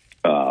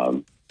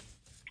 And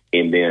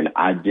then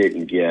I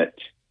didn't get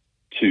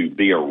to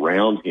be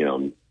around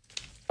him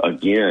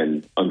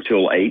again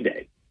until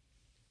A-Day,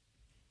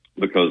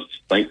 because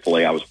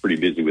thankfully I was pretty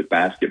busy with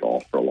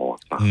basketball for a long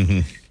time. Mm-hmm.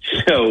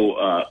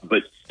 So,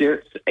 but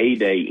since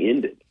A-Day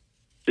ended,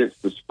 since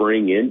the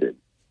spring ended,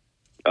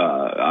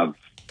 I've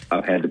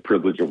had the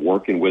privilege of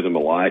working with him a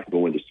lot,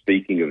 going to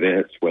speaking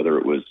events, whether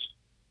it was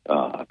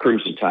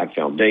Crimson Tide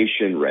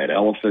Foundation, Red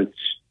Elephants,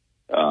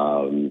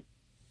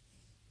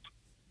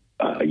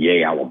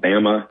 Yay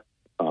Alabama,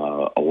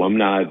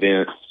 alumni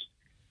events.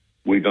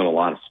 We've done a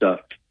lot of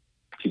stuff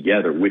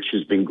together, which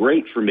has been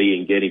great for me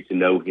in getting to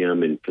know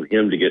him and for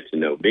him to get to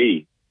know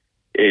me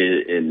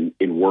in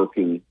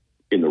working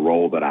in the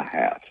role that I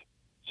have.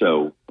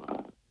 So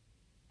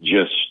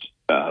just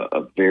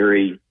a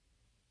very,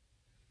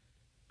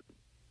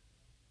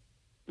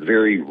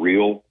 very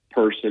real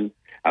person.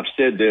 I've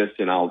said this,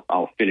 and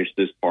I'll finish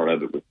this part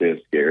of it with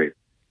this, Gary.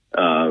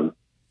 I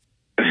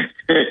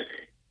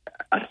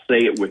say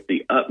it with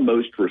the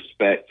utmost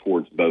respect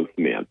towards both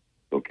men,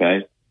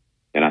 okay?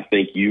 And I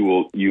think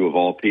you of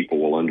all people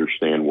will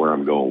understand where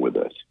I'm going with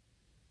this.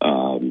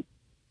 Kalen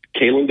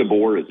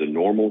DeBoer is a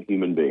normal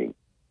human being.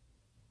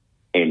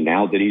 And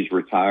now that he's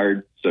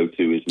retired, so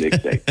too is Nick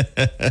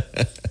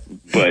Saban.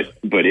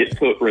 But it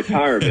took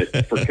retirement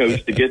for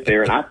Coach to get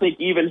there, and I think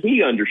even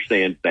he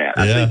understands that.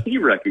 I think he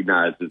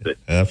recognizes it.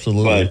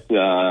 Absolutely.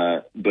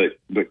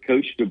 But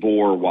Coach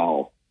DeBoer,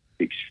 while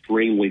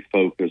extremely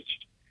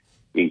focused,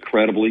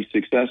 incredibly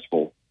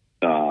successful,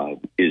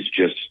 is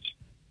just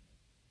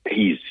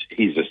he's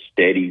a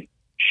steady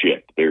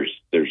ship.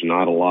 There's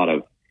not a lot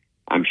of,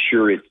 I'm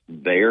sure it's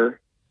there,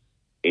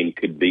 and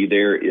could be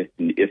there if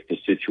the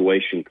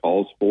situation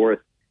calls for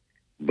it.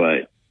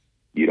 But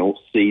you don't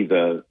see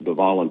the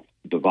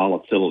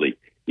volatility.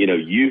 You know,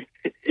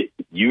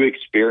 you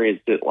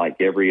experienced it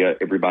like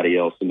everybody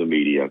else in the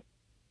media.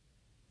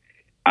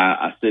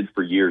 I said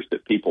for years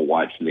that people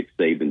watch Nick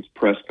Saban's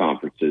press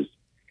conferences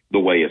the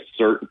way a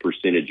certain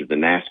percentage of the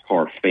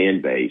NASCAR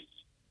fan base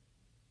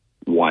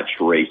watched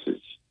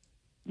races.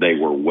 They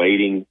were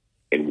waiting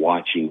and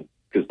watching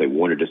because they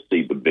wanted to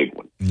see the big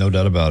one. No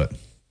doubt about it.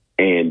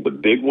 And the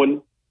big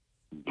one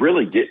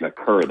really didn't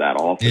occur that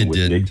often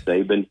with Nick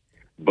Saban,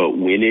 but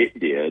when it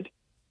did,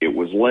 it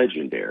was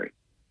legendary.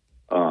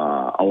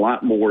 A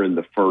lot more in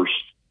the first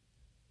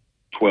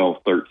 12,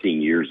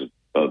 13 years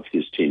of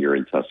his tenure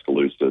in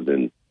Tuscaloosa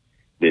than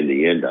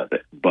the end of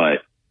it.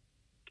 But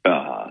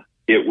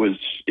it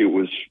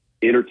was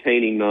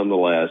entertaining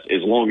nonetheless,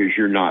 as long as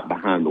you're not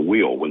behind the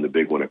wheel when the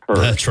big one occurs.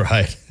 That's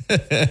right.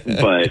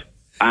 But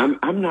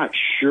I'm not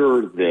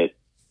sure that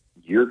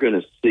you're going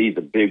to see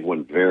the big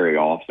one very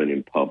often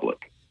in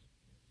public,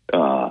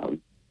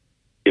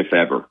 if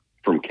ever,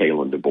 from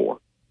Kalen DeBoer.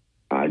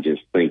 I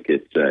just think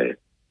it's a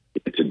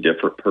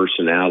different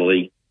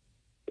personality.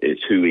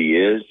 It's who he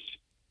is,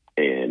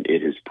 and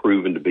it has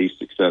proven to be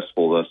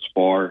successful thus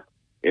far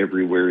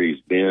everywhere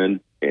he's been,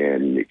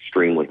 and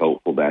extremely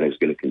hopeful that is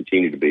going to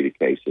continue to be the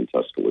case in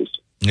Tuscaloosa.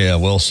 Yeah,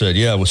 well said.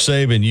 Yeah, with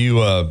Saban,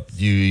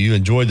 you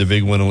enjoyed the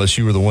big one unless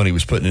you were the one he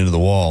was putting into the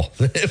wall.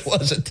 It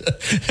wasn't,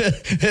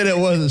 and it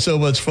wasn't so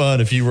much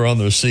fun if you were on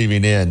the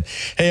receiving end.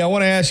 Hey, I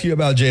want to ask you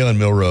about Jalen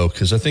Milroe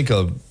because I think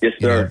yes,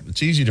 sir.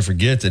 It's easy to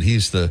forget that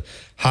he's the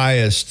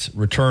highest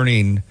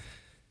returning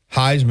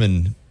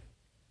Heisman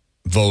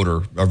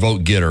voter or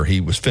vote getter.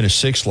 He was finished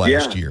sixth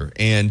last year,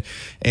 and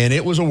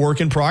it was a work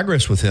in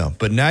progress with him.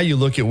 But now you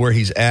look at where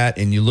he's at,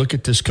 and you look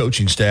at this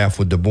coaching staff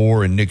with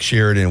DeBoer and Nick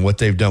Sheridan and what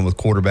they've done with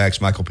quarterbacks,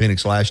 Michael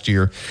Penix last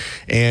year,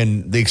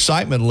 and the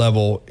excitement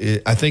level,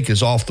 I think,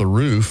 is off the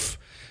roof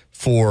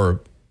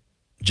for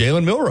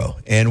Jalen Milroe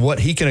and what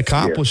he can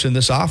accomplish in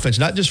this offense,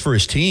 not just for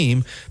his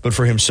team, but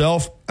for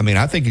himself. I mean,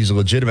 I think he's a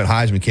legitimate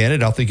Heisman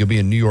candidate. I think he'll be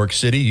in New York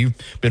City. You've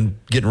been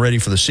getting ready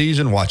for the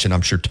season, watching,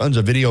 I'm sure, tons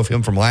of video of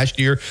him from last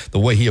year, the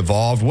way he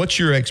evolved. What's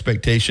your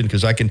expectation?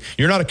 Because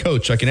you're not a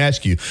coach. I can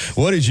ask you,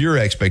 what is your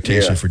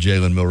expectation for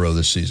Jalen Milroe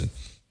this season?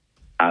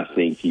 I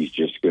think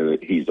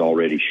he's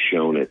already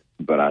shown it,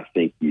 but I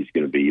think he's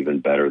going to be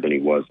even better than he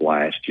was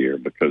last year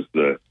because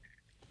the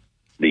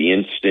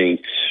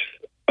instincts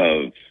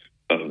of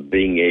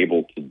being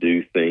able to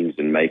do things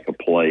and make a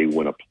play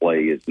when a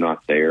play is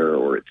not there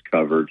or it's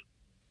covered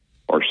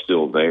are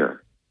still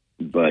there.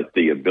 But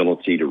the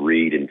ability to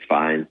read and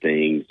find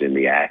things and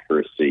the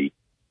accuracy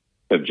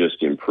have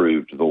just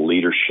improved. The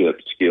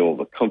leadership skill,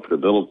 the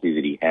comfortability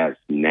that he has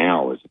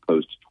now as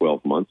opposed to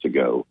 12 months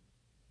ago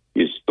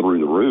is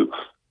through the roof.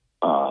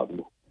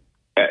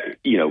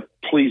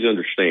 Please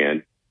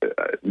understand,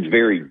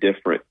 very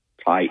different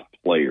type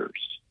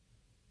players.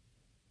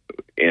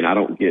 And I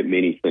don't get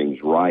many things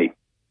right,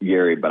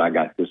 Gary, but I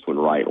got this one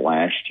right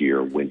last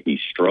year when he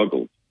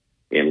struggled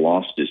and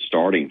lost his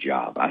starting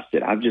job. I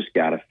said, I've just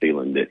got a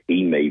feeling that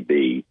he may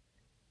be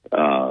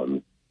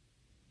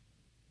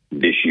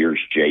this year's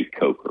Jake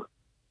Coker.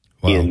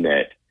 Wow. In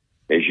that,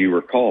 as you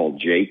recall,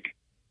 Jake,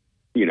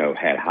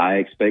 had high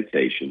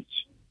expectations,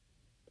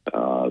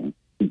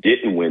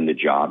 didn't win the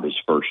job his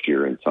first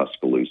year in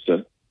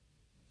Tuscaloosa,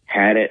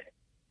 had it,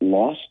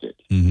 lost it.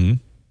 Mm-hmm.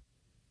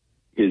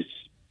 His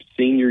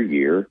senior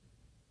year,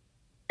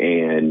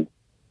 and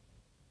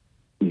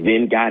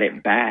then got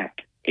it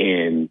back,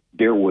 and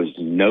there was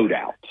no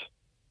doubt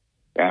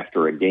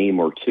after a game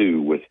or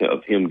two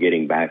of him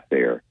getting back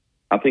there.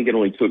 I think it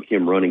only took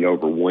him running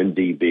over one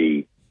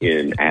DB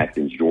in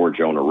Athens,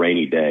 Georgia on a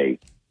rainy day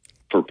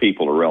for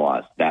people to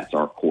realize that's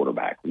our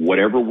quarterback.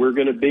 Whatever we're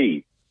going to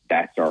be,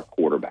 that's our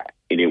quarterback.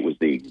 And it was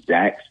the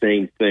exact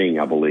same thing,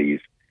 I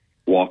believe,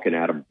 walking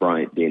out of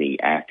Bryant-Denny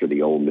after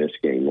the Ole Miss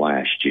game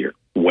last year.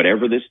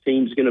 Whatever this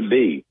team's going to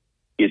be,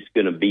 it's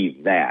going to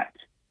be that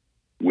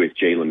with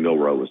Jalen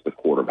Milroe as the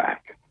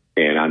quarterback.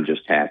 And I'm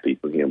just happy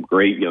for him.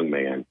 Great young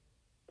man.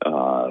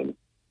 A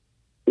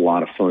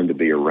lot of fun to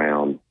be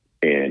around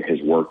and has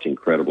worked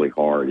incredibly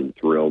hard, and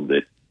thrilled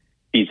that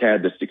he's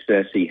had the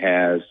success he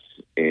has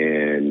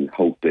and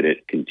hope that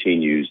it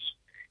continues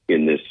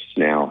in this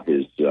now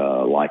his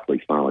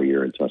likely final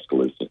year in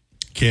Tuscaloosa.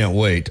 Can't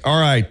wait. All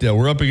right,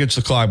 we're up against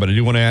the clock, but I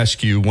do want to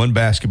ask you one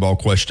basketball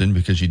question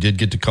because you did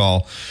get to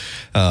call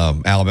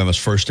Alabama's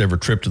first ever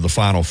trip to the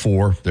Final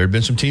Four. There had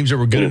been some teams that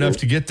were good enough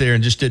to get there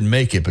and just didn't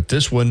make it, but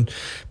this one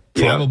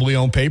probably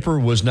on paper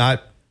was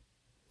not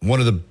one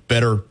of the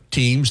better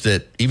teams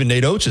that even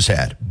Nate Oates has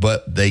had,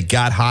 but they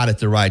got hot at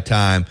the right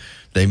time.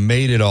 They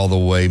made it all the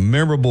way.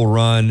 Memorable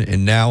run,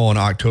 and now on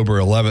October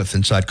 11th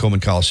inside Coleman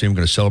Coliseum, we're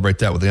going to celebrate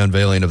that with the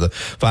unveiling of the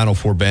Final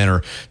Four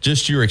banner.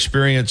 Just your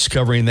experience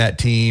covering that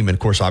team, and, of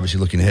course, obviously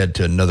looking ahead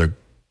to another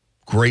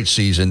great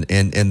season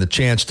and the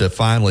chance to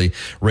finally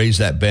raise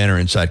that banner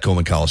inside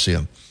Coleman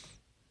Coliseum.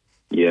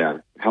 Yeah,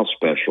 how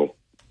special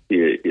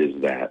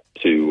is that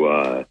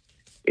to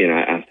And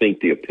I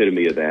think the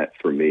epitome of that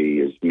for me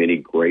is many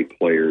great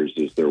players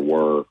as there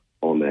were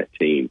on that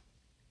team.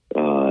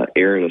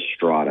 Aaron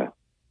Estrada,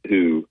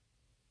 who,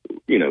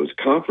 was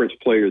Conference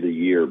Player of the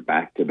Year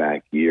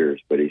back-to-back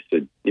years, but he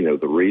said,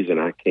 the reason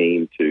I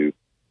came to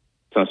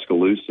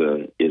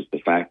Tuscaloosa is the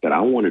fact that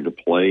I wanted to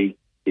play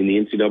in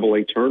the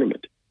NCAA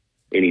tournament.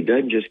 And he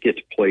doesn't just get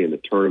to play in the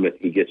tournament,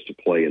 he gets to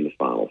play in the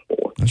Final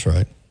Four. That's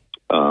right.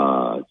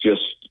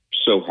 Just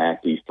so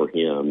happy for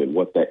him and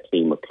what that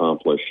team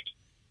accomplished.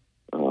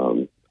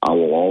 I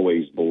will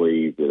always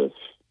believe that if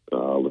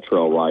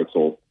Latrell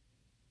Reitzel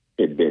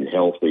had been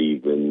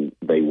healthy, then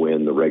they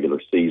win the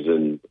regular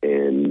season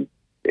and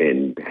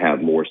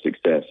have more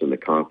success in the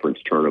conference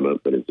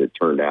tournament. But as it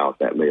turned out,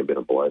 that may have been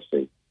a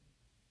blessing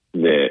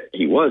that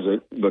he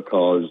wasn't,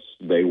 because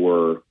they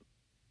were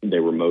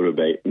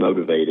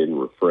motivated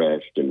and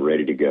refreshed and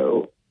ready to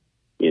go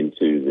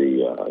into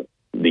the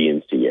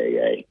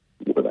NCAA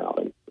without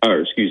him.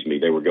 Or excuse me,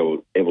 they were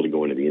able to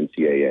go into the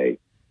NCAA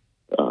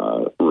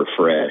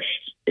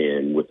refreshed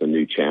and with a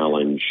new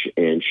challenge.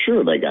 And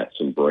sure, they got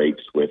some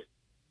breaks with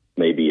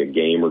maybe a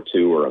game or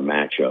two or a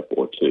matchup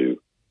or two,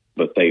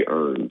 but they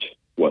earned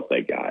what they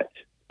got,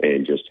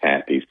 and just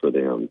happy for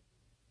them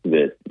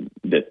that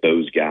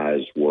those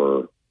guys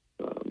were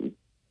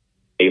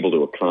able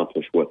to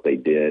accomplish what they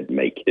did,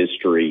 make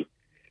history,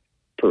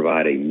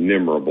 provide a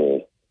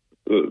memorable,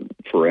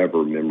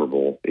 forever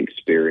memorable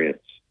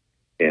experience.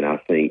 And I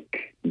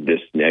think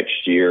this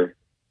next year,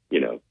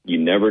 you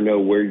never know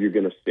where you're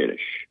going to finish,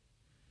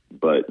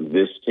 but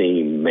this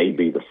team may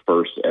be the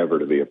first ever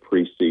to be a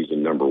preseason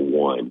number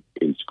one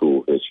in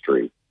school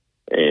history.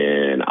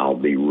 And I'll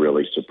be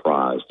really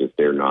surprised if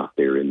they're not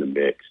there in the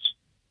mix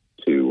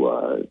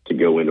to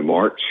go into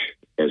March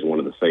as one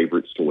of the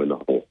favorites to win the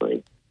whole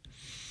thing.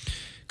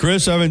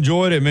 Chris, I've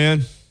enjoyed it,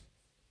 man.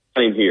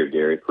 Same here,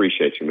 Gary.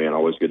 Appreciate you, man.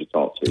 Always good to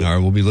talk to you. All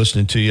right, we'll be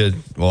listening to you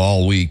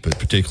all week, but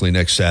particularly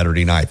next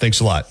Saturday night. Thanks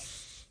a lot.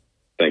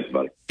 Thanks,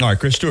 buddy. All right,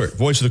 Chris Stewart,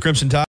 voice of the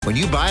Crimson Tide. When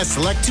you buy a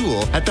select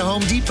tool at the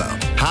Home Depot,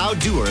 how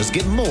doers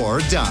get more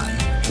done.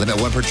 Limit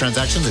 1 per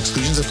transaction.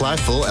 Exclusions apply.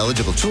 Full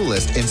eligible tool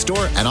list in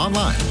store and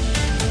online.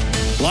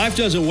 Life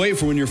doesn't wait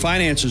for when your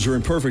finances are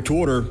in perfect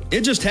order.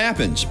 It just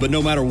happens. But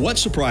no matter what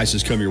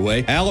surprises come your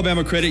way,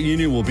 Alabama Credit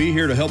Union will be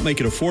here to help make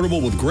it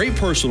affordable with great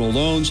personal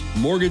loans,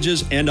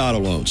 mortgages, and auto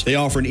loans. They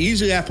offer an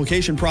easy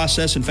application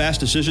process and fast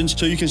decisions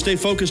so you can stay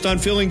focused on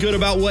feeling good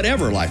about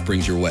whatever life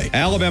brings your way.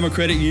 Alabama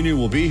Credit Union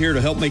will be here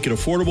to help make it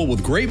affordable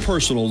with great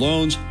personal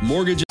loans,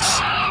 mortgages.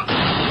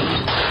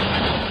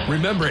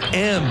 Remember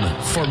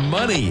M for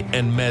money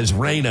and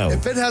Mesrano.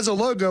 If it has a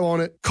logo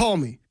on it, call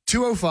me.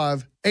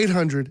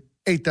 205-800-8000.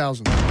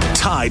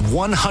 Tide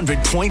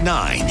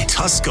 100.9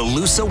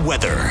 Tuscaloosa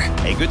weather.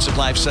 A good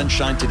supply of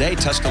sunshine today.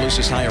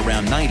 Tuscaloosa's high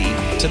around 90.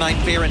 Tonight,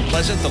 fair and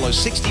pleasant, the low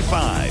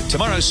 65.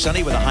 Tomorrow,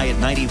 sunny with a high at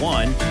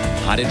 91.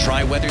 Hot and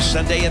dry weather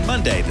Sunday and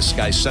Monday. The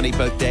sky's sunny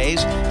both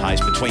days. Highs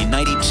between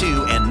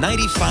 92 and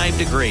 95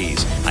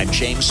 degrees. I'm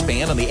James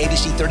Spann on the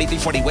ABC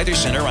 3340 Weather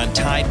Center on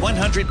Tide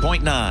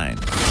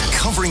 100.9.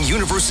 Covering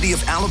University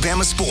of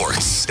Alabama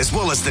sports, as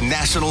well as the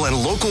national and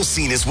local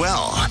scene as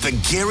well. The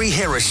Gary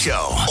Harris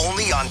Show,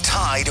 only on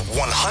Tide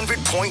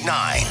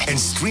 100.9 and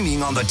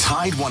streaming on the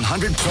Tide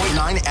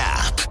 100.9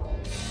 app.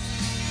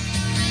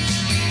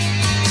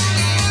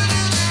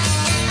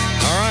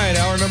 All right,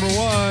 hour number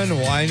one,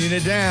 winding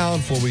it down.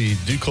 Before we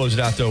do close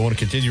it out, though, I want to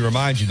continue to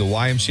remind you the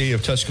YMCA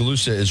of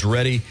Tuscaloosa is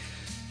ready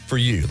for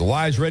you. The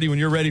Y is ready when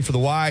you're ready for the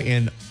Y,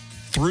 and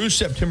through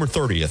September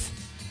 30th,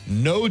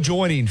 no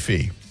joining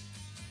fee.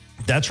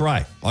 That's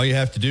right. All you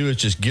have to do is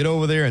just get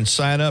over there and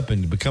sign up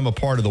and become a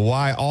part of the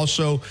Y.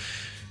 Also,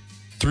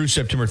 through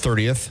September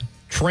 30th,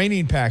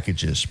 training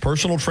packages,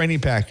 personal training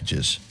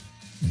packages,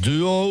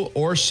 duo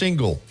or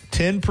single,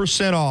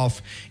 10%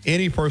 off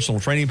any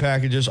personal training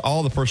packages.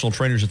 All the personal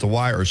trainers at the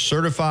Y are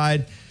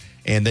certified,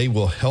 and they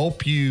will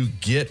help you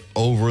get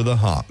over the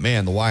hump.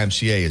 Man, the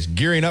YMCA is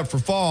gearing up for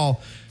fall.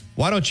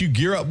 Why don't you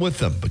gear up with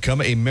them?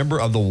 Become a member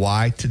of the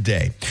Y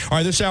today. All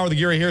right, this hour of the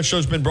Gary Harris Show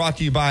has been brought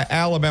to you by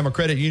Alabama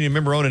Credit Union,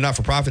 member-owned and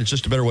not-for-profit. It's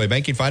just a better way of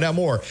banking. Find out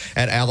more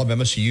at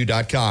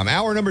alabamacu.com.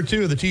 Hour number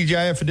two of the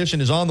TGIF edition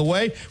is on the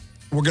way.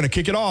 We're going to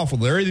kick it off with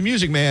Larry the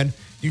Music Man.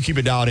 You keep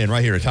it dialed in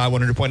right here at Tide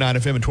 100.9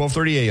 FM and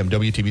 1230 AM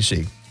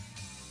WTBC.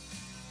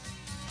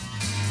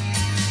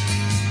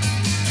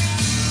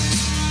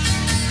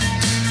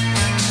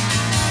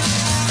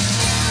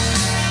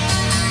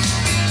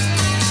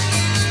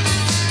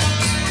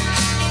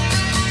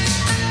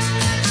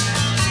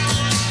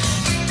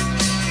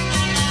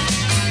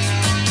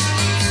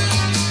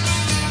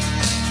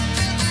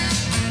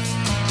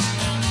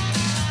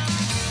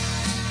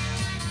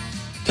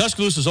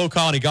 Tuscaloosa's Old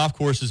Colony Golf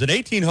Course is an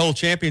 18-hole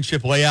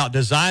championship layout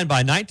designed by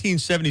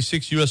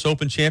 1976 U.S.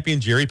 Open champion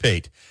Jerry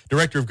Pate.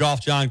 Director of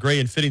Golf John Gray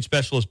and fitting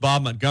specialist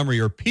Bob Montgomery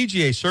are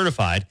PGA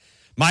certified.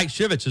 Mike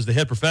Shivitz is the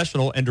head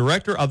professional and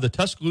director of the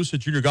Tuscaloosa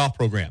Junior Golf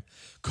Program.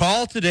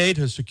 Call today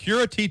to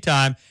secure a tee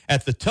time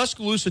at the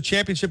Tuscaloosa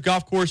Championship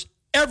Golf Course.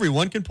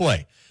 Everyone can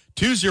play.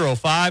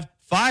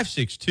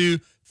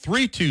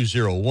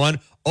 205-562-3201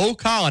 Old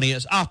Colony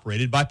is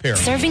operated by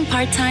parents. Serving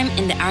part-time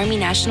in the Army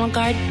National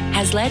Guard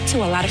has led to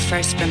a lot of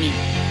firsts for me.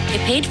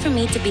 It paid for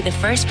me to be the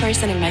first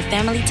person in my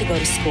family to go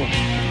to school.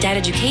 That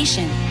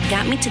education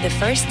got me to the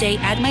first day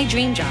at my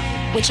dream job,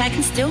 which I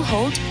can still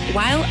hold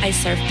while I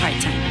serve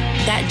part-time.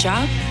 That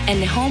job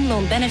and the home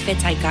loan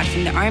benefits I got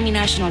from the Army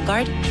National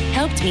Guard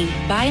helped me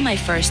buy my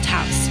first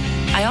house.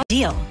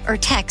 Deal or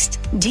text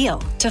DEAL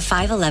to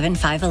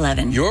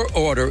 511-511. Your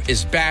order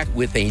is back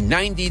with a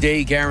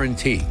 90-day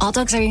guarantee. All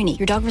dogs are unique.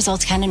 Your dog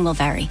results can and will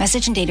vary.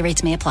 Message and data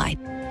rates may apply.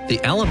 The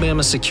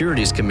Alabama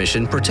Securities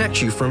Commission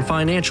protects you from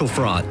financial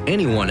fraud.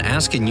 Anyone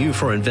asking you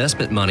for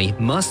investment money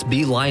must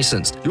be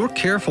licensed. You're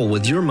careful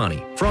with your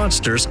money.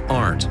 Fraudsters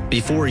aren't.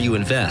 Before you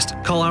invest,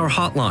 call our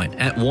hotline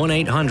at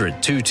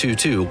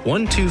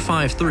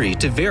 1-800-222-1253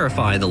 to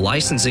verify the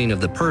licensing of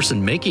the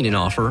person making an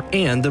offer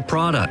and the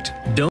product.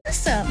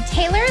 Awesome.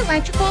 Taylor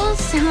Electrical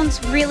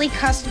sounds really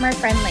customer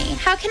friendly.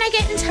 How can I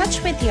get in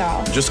touch with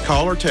y'all? Just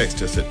call or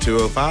text us at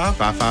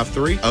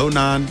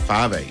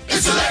 205-553-0958.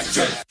 It's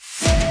electric.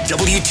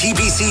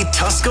 WTBC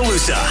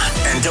Tuscaloosa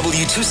and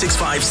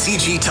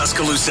W265CG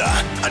Tuscaloosa,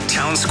 a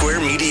Town Square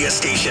media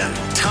station.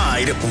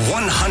 Tide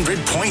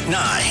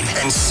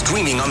 100.9 and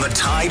streaming on the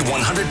Tide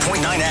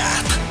 100.9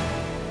 app.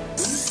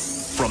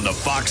 From the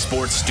Fox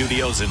Sports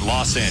Studios in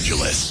Los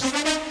Angeles,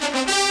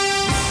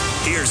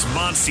 here's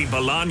Monty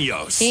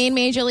Bolaños. In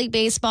Major League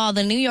Baseball,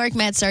 the New York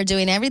Mets are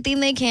doing everything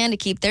they can to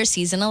keep their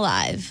season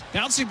alive.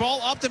 Bouncing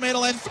ball up the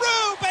middle and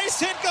through. Base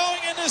hit going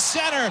into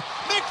center.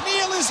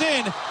 McNeil is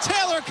in.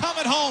 Taylor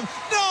coming home.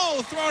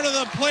 No throw to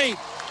the plate.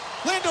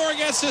 Lindor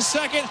gets the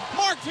second.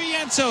 Mark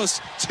Vientos,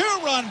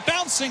 2-run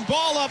bouncing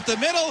ball up the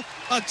middle.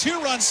 A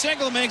 2-run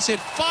single makes it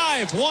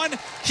 5-1.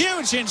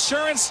 Huge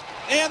insurance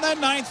in the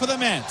ninth for the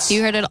Mets.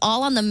 You heard it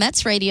all on the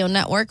Mets radio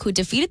network, who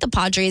defeated the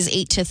Padres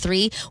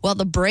 8-3, while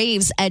the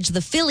Braves edged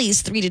the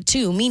Phillies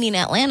 3-2, meaning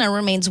Atlanta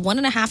remains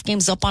 1.5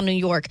 games up on New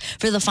York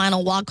for the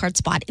final wildcard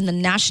spot in the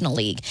National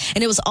League.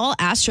 And it was all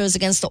Astros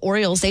against the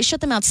Orioles. They shut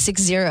them out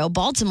 6-0.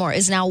 Baltimore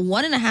is now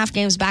 1.5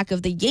 games back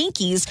of the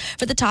Yankees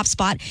for the top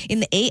spot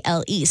in the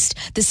AL East.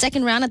 The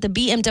second round at the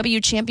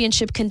BMW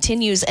Championship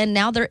continues, and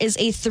now there is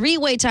a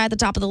 3-way tie at the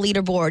top of the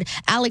leaderboard.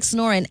 Alex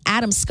Noren,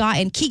 Adam Scott,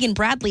 and Keegan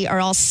Bradley are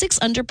all 6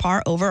 under par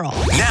overall.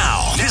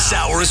 Now, this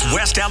hour's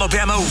West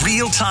Alabama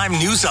real-time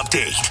news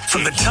update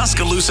from the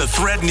Tuscaloosa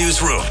Thread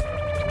Newsroom.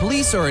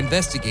 Police are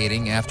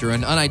investigating after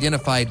an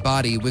unidentified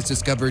body was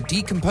discovered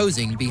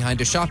decomposing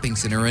behind a shopping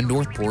center in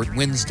Northport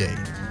Wednesday.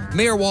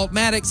 Mayor Walt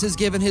Maddox has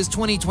given his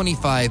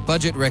 2025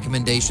 budget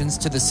recommendations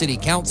to the City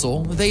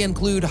Council. They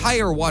include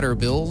higher water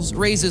bills,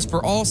 raises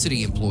for all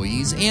city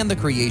employees, and the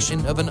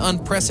creation of an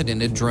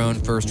unprecedented drone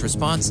first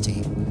response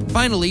team.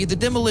 Finally, the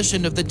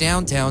demolition of the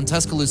downtown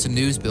Tuscaloosa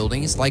News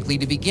building is likely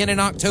to begin in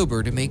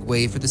October to make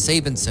way for the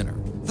Saban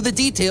Center. For the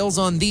details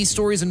on these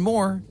stories and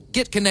more,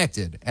 get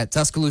connected at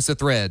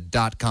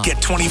TuscaloosaThread.com.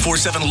 Get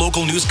 24/7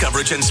 local news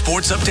coverage and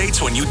sports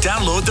updates when you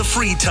download the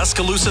free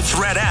Tuscaloosa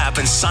Thread app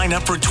and sign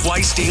up for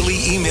twice daily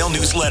email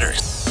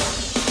newsletters.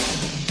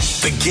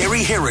 The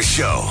Gary Harris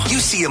Show.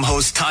 UCM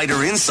host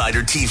Tider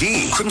Insider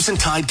TV. Crimson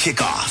Tide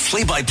Kickoff.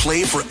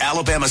 Play-by-play for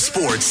Alabama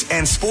sports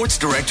and sports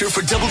director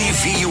for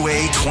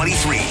WVUA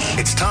 23.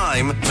 It's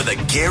time for the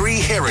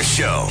Gary Harris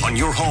Show on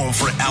your home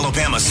for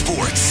Alabama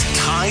sports.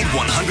 Tide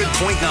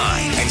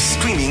 100.9 and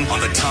streaming on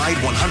the Tide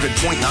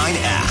 100.9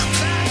 app.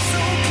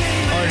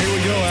 All right, here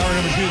we go. Hour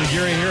number 2 of the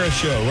Gary Harris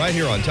Show right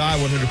here on Tide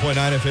 100.9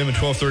 FM and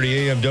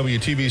 1230 AM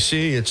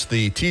WTBC. It's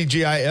the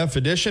TGIF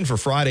edition for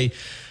Friday,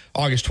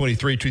 August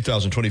 23,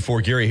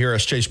 2024. Gary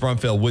Harris, Chase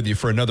Brumfield with you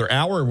for another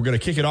hour. We're going to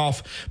kick it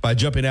off by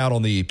jumping out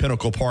on the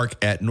Pinnacle Park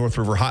at North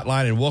River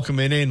Hotline and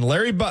welcoming in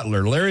Larry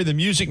Butler. Larry, the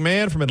music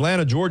man from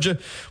Atlanta, Georgia.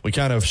 We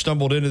kind of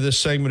stumbled into this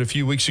segment a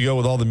few weeks ago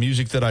with all the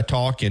music that I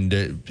talk, and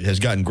has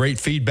gotten great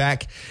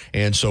feedback.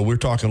 And so we're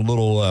talking a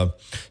little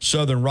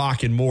Southern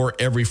rock and more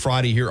every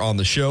Friday here on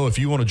the show. If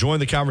you want to join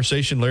the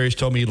conversation, Larry's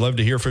told me he'd love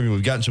to hear from you.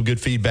 We've gotten some good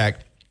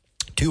feedback.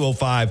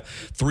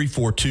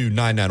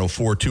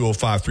 205-342-9904,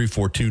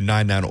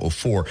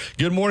 205-342-9904.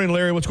 Good morning,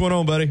 Larry. What's going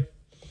on, buddy?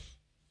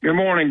 Good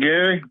morning,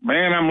 Gary.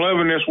 Man, I'm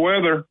loving this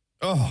weather.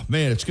 Oh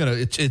man, it's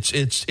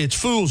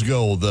fool's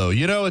gold though.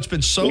 You know, it's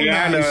been so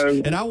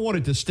nice, and I want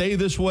it to stay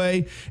this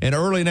way. And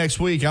early next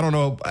week, I don't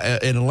know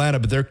in Atlanta,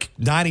 but they're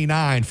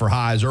 99 for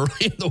highs early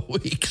in the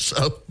week.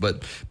 So,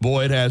 but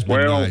boy, it has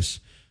been nice.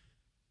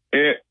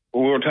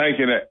 We'll take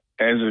it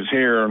as it's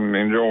here and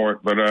enjoy it.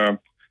 But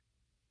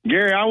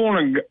Gary, I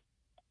want to.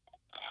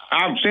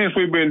 Since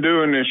we've been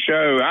doing this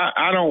show,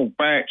 I don't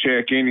fact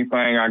check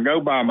anything. I go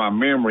by my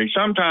memory.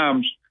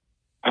 Sometimes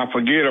I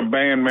forget a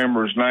band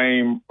member's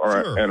name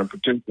or at a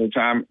particular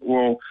time.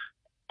 Well,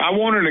 I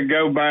wanted to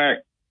go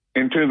back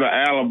into the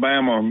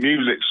Alabama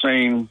music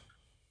scene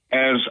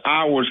as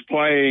I was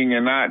playing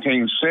in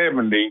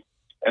 1970,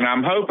 and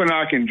I'm hoping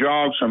I can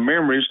jog some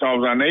memories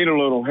because I need a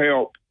little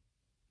help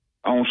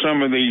on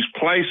some of these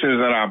places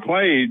that I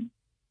played.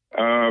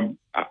 I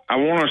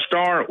want to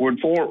start with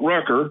Fort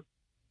Rucker.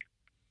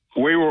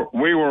 We were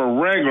a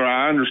regular.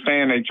 I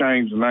understand they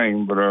changed the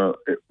name, but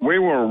we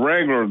were a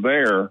regular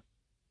there.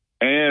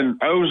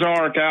 and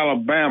Ozark,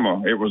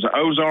 Alabama. It was the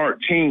Ozark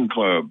Teen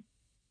Club.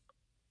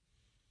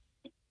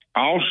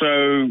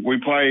 Also, we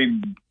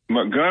played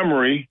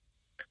Montgomery,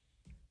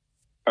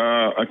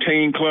 a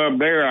teen club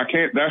there.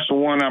 That's the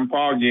one I'm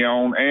foggy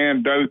on,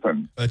 and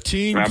Dothan. A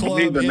teen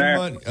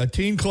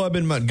club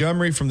in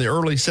Montgomery from the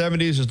early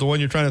 70s is the one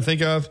you're trying to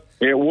think of?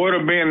 It would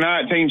have been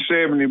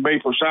 1970 to be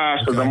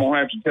precise, because I'm going to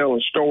have to tell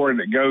a story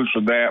that goes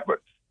with that. But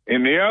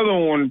in the other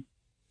one,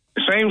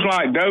 it seems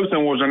like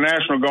Dothan was a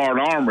National Guard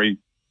armory.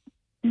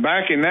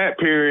 Back in that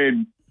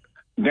period,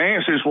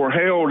 dances were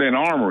held in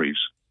armories.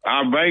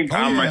 I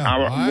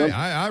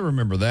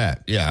remember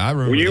that. Yeah, I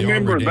remember. Well, you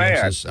remember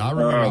that? Dances. I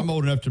remember. I'm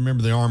old enough to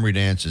remember the armory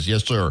dances.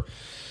 Yes, sir.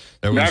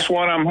 That's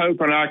what I'm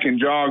hoping I can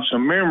jog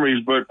some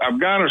memories. But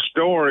I've got a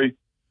story.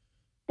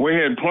 We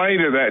had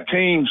played at that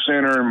teen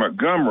center in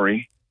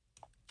Montgomery,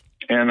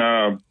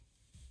 and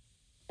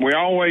we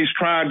always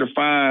tried to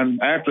find,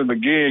 after the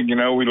gig, you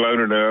know, we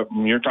loaded up,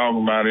 and you're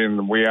talking about in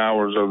the wee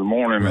hours of the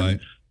morning. Right. And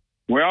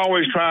we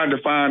always tried to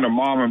find a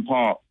mom and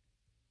pop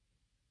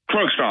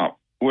truck stop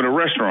with a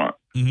restaurant.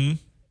 Mm-hmm.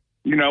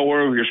 You know,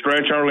 where we could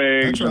stretch our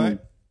legs. That's right.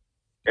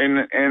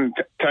 And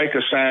take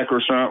a sack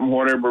or something,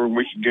 whatever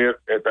we could get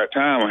at that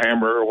time, a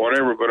hamburger or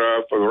whatever, but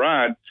for the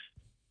ride.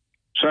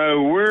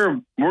 So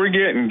we're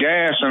getting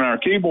gas, and our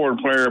keyboard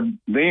player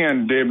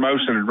then did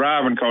most of the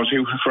driving because he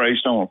was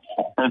raised on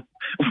a farm.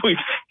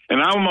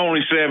 And I'm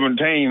only 17.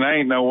 There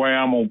ain't no way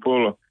I'm gonna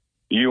pull a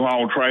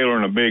U-Haul trailer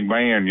and a big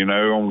van, you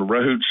know, on the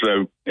road.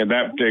 So at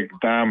that particular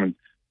time, and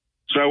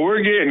so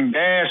we're getting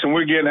gas and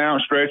we're getting out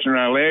and stretching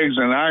our legs.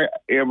 And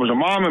it was a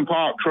mom and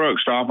pop truck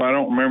stop. I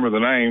don't remember the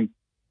name.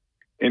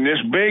 And this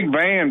big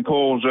van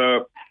pulls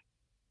up,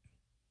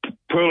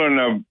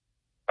 pulling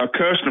a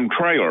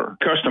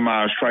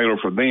customized trailer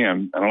for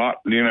them. And a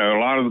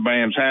lot of the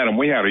bands had them.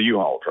 We had a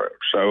U-Haul trailer.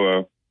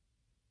 So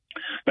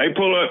they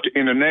pull up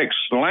in the next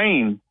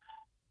lane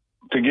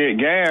to get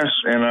gas,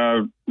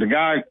 and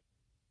the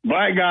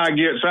black guy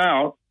gets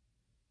out,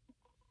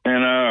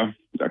 and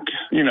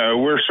you know,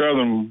 we're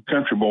Southern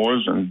country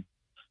boys, and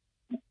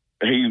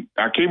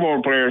our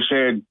keyboard player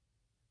said,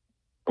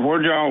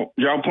 "Where'd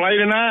y'all play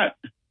tonight?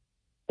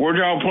 Where'd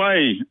y'all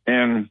play?"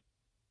 And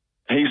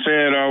he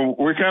said,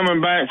 "We're coming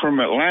back from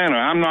Atlanta.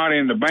 I'm not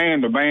in the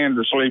band. The band's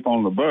asleep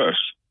on the bus."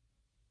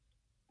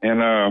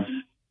 And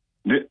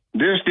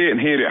this didn't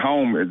hit it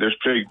home at this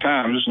particular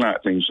time. This is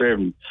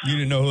 1970. You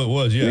didn't know who it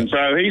was yet. And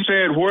so he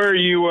said, where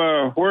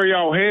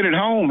y'all headed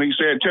home? He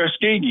said,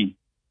 Tuskegee.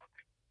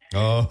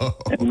 Oh.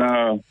 And,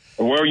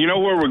 well, you know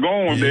where we're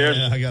going with this.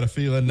 Yeah, I got a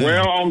feeling now.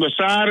 Well, on the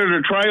side of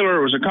the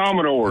trailer, it was a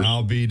Commodore's.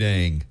 I'll be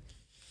dang.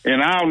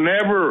 And I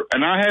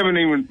haven't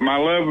even,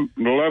 the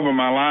love of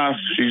my life,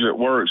 she's at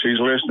work, she's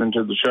listening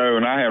to the show,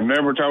 and I have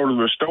never told her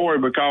the story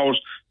because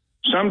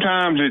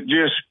sometimes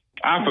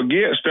I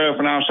forget stuff,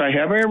 and I'll say,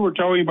 have I ever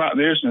told you about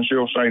this? And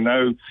she'll say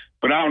no,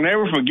 but I'll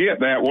never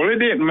forget that. Well, it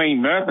didn't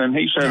mean nothing.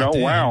 He said,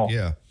 wow.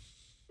 Yeah.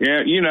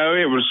 Yeah, you know,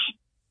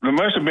 there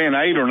must have been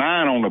 8 or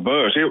 9 on the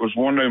bus. It was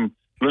one of them,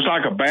 looks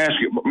like a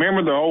basketball.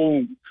 Remember the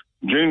old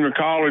junior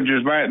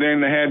colleges back then?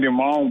 They had them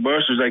long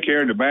buses. They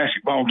carried the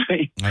basketball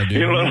team. I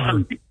do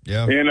remember.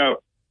 Yeah. You know,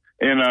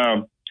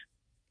 and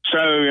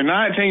so in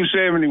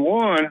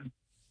 1971,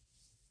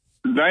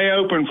 they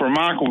opened for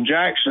Michael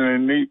Jackson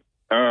in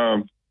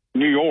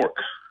New York,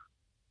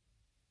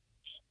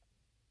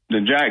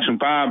 the Jackson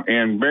 5,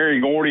 and Berry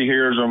Gordy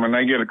hears them, and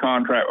they get a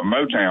contract with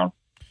Motown.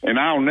 And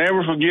I'll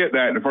never forget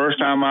that, the first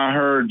time I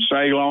heard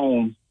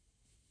Ceylon,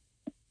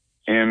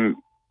 and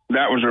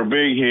that was their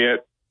big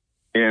hit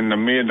in the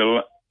mid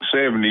to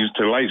 70s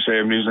to late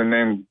 70s. And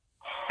then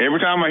every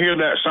time I hear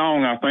that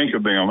song, I think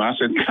of them. I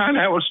said, God,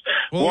 that was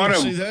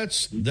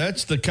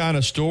that's the kind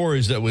of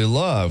stories that we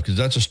love, because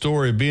that's a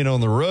story of being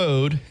on the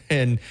road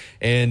and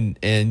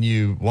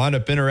you wind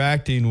up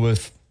interacting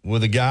with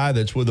a guy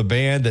that's with a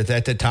band that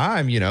at the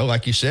time, you know,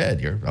 like you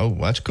said,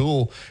 that's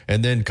cool.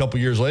 And then a couple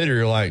years later,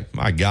 you're like,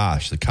 my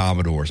gosh, the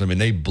Commodores. I mean,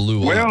 they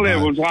blew up. Well, it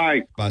was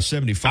like by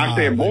 75. I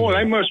said, boy,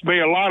 they must be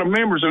a lot of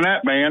members in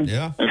that band.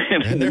 Yeah.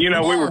 And you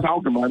know, we were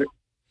talking about it.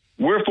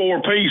 We're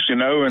 4-piece, you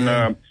know,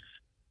 and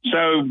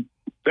so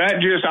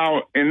that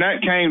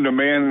that came to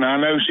me, and I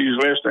know she's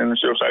listening, and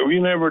she'll say, well,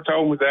 you never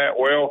told me that.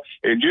 Well,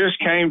 it just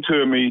came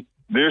to me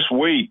this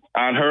week.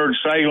 I'd heard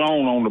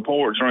Ceylon on the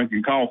porch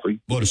drinking coffee.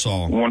 What a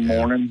song. One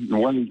morning. It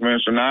wasn't been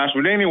so nice.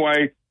 But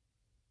anyway,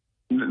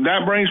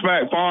 that brings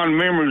back fond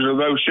memories of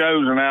those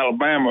shows in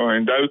Alabama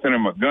and Dothan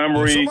and Montgomery.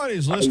 Well,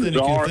 somebody's listening,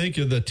 if you think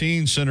of the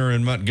teen center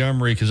in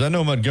Montgomery, because I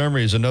know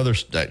Montgomery is another,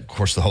 of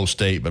course, the whole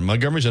state, but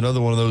Montgomery's another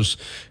one of those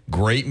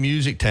great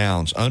music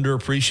towns,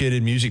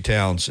 underappreciated music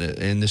towns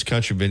in this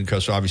country,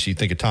 because obviously you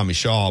think of Tommy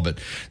Shaw, but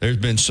there's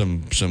been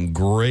some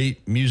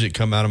great music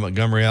come out of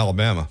Montgomery,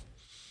 Alabama.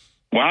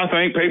 Well, I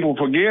think people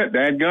forget,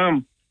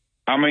 dadgum.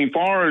 I mean,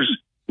 far as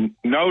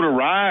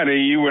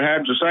notoriety, you would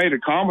have to say the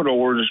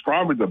Commodores is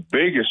probably the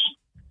biggest,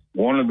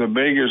 one of the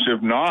biggest,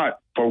 if not,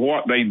 for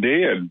what they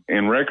did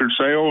in record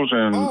sales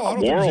and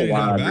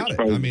worldwide.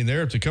 I mean,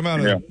 to come out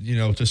of,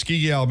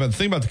 Tuskegee, Alabama. The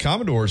thing about the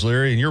Commodores,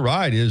 Larry, and you're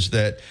right, is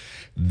that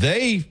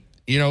they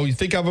you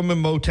think of them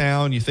in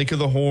Motown, you think of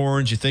the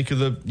horns, you think of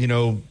the,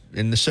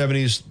 in the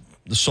 70s,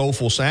 the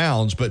soulful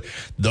sounds, but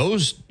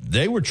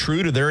they were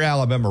true to their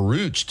Alabama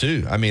roots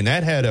too. I mean,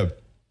 they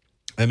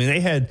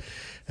had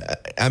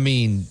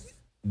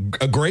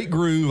a great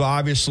groove,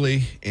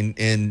 obviously,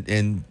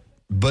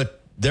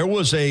 but there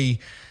was a,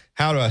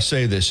 how do I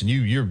say this? And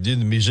you're the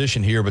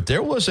musician here, but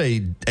there was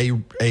a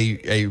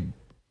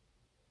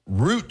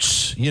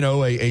roots,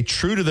 a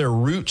true to their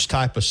roots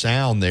type of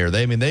sound there.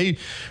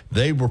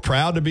 They were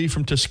proud to be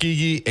from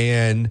Tuskegee,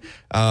 and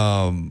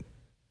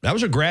that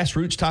was a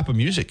grassroots type of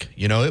music.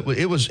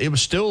 It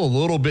was still a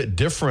little bit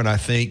different, I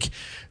think,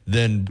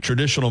 than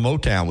traditional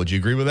Motown. Would you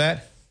agree with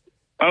that?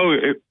 Oh,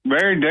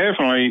 very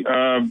definitely.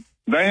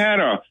 They had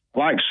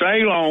like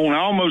Ceylon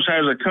almost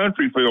has a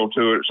country feel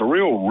to it. It's a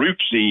real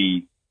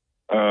rootsy.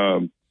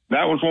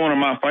 That was one of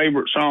my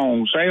favorite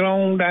songs. Sail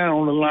on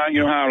down the line.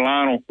 You know how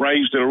Lionel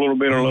phrased it a little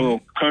bit, a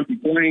little country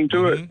twang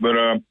to it. But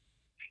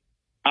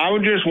I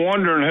was just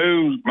wondering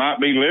who might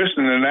be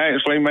listening and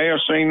actually may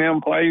have seen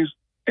them play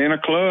in a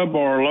club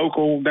or a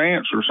local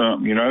dance or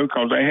something,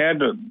 because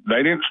they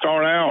didn't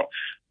start out.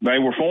 They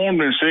were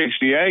formed in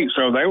 '68,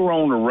 so they were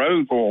on the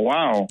road for a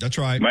while. That's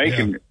right.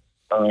 Making it.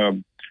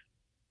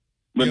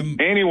 But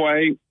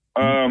anyway,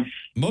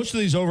 most of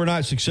these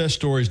overnight success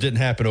stories didn't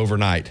happen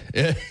overnight.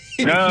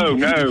 No.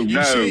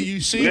 You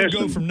see them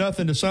go from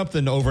nothing to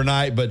something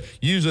overnight, but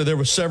usually there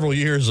was several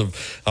years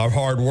of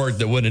hard work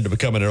that went into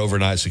becoming an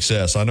overnight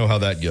success. I know how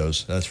that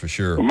goes. That's for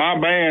sure. My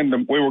band,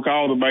 we were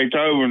called the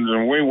Beethovens,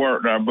 and we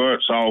worked our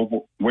butts off.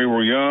 We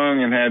were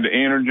young and had the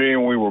energy,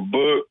 and we were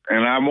booked.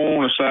 And I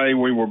want to say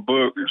we were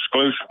booked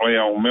exclusively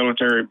on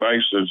military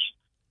bases.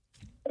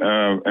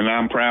 And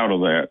I'm proud of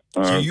that,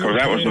 because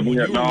that was the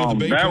Vietnam.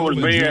 That was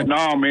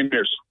Vietnam.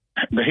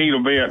 The heat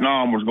of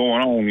Vietnam was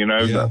going on,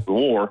 the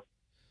war,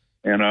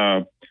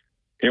 and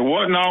it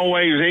wasn't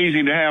always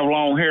easy to have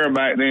long hair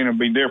back then and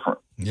be different.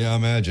 Yeah, I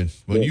imagine.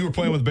 Well, you were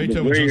playing with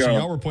Beethoven, so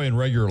y'all were playing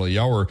regularly.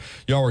 Y'all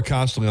were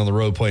constantly on the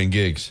road playing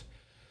gigs.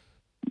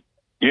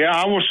 Yeah,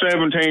 I was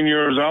 17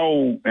 years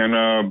old,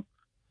 and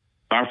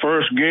our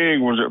first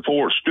gig was at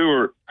Fort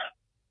Stewart,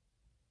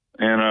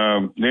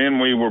 and then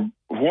we were.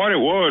 What it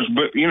was,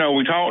 but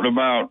we talked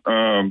about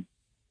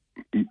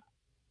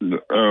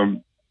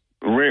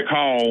Rick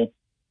Hall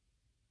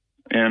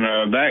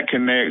and that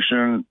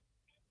connection,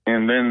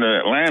 and then the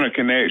Atlanta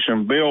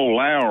connection. Bill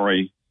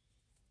Lowry,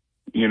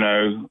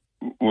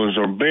 was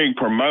a big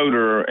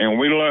promoter, and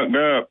we looked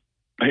up.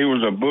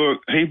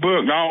 He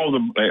booked all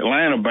the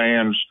Atlanta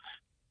bands.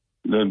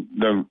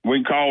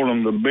 We called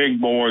them the big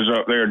boys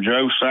up there: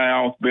 Joe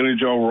South, Billy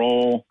Joe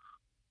Royal,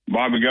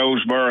 Bobby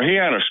Goldsboro. He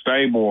had a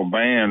stable of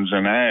bands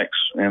and acts,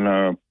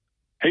 and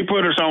he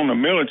put us on the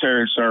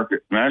military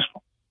circuit. And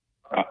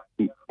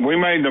we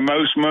made the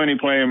most money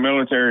playing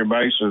military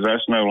bases.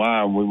 That's no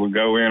lie. We would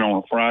go in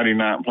on a Friday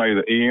night and play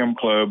the EM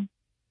Club,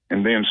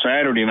 and then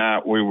Saturday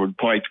night we would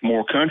play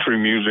more country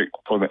music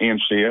for the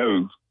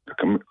NCO,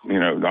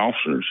 the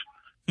officers.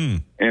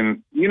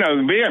 And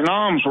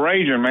Vietnam's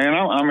raging, man.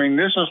 I mean,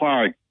 this is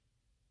like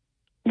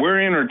we're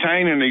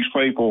entertaining these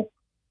people,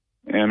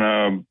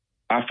 and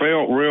I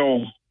felt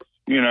real,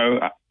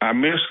 I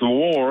missed the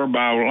war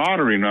by a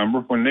lottery number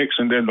when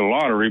Nixon did the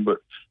lottery, but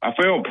I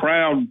felt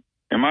proud.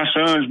 And my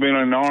son's been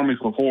in the Army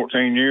for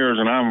 14 years,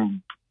 and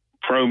I'm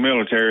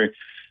pro-military.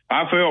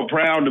 I felt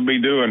proud to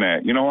be doing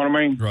that. You know what I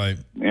mean? Right.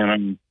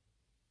 And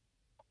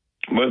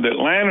but the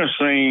Atlanta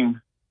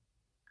scene,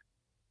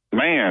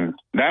 man,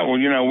 that was,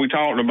 we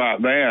talked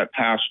about that,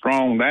 how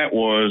strong that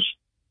was.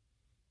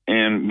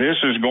 And this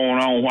is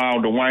going on while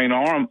Dwayne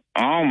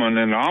Allman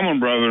and the Allman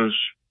Brothers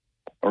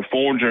are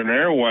forging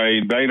their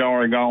way. They'd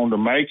already gone to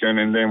Macon,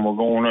 and then we're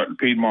going up to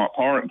Piedmont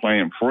Park and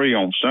playing free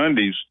on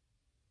Sundays.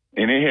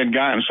 And it had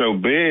gotten so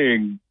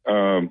big,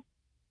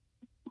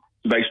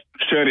 they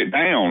shut it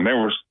down. There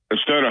was,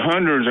 instead of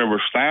hundreds, there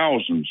was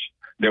thousands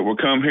that would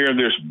come hear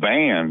this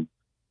band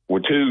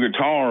with two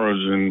guitars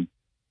and,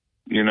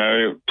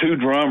 two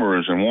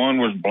drummers, and one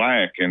was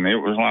black. And it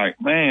was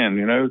like, man,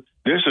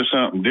 this is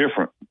something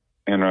different.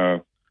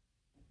 And,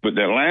 but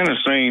the Atlanta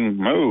scene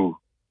moved.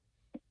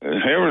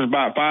 There was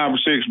about 5 or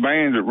 6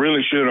 bands that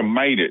really should have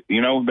made it.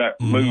 That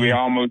movie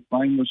Almost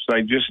Famous,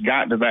 they just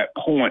got to that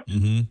point.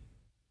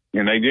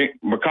 And they did,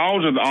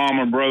 because of the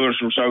Allman Brothers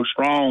were so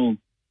strong,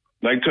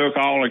 they took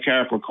all the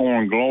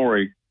Capricorn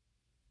glory,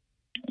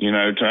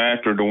 to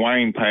after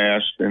Dwayne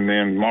passed, and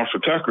then Marshall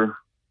Tucker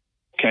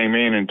came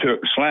in and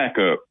took the slack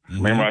up.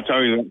 Remember, I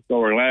told you that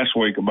story last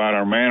week about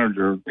our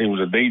manager. He was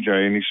a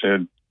DJ, and he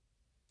said,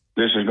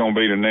 this is going to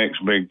be the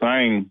next big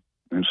thing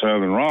in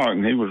Southern rock,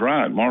 and he was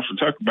right. Marshall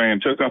Tucker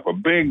Band took up a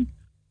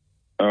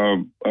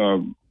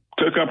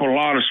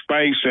lot of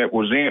space that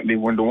was empty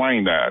when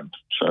Dwayne died.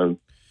 So,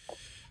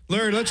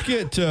 Larry, let's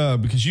get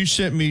because you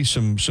sent me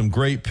some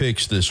great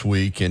picks this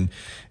week, and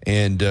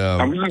I've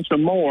got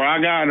some more.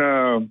 I got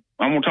I'm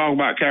gonna talk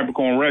about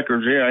Capricorn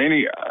Records. Yeah,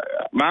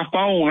 my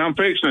phone. I'm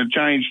fixing to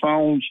change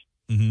phones.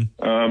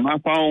 My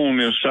phone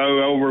is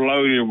so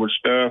overloaded with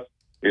stuff.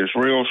 It's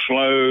real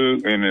slow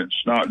and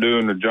it's not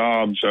doing the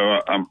job. So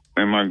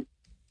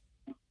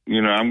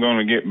I'm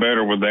going to get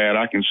better with that.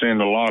 I can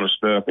send a lot of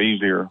stuff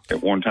easier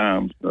at one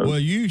time. So. Well,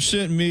 you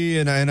sent me,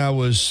 and I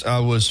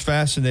was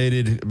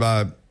fascinated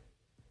by,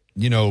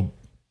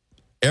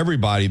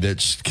 everybody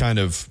that's kind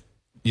of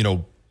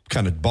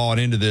bought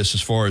into this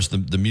as far as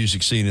the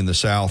music scene in the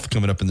South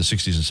coming up in the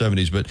 60s and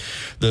 70s. But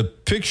the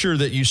picture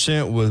that you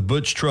sent with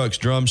Butch Trucks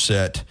drum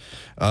set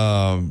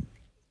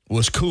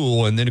was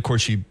cool. And then, of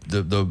course,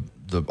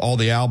 all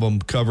the album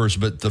covers.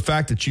 But the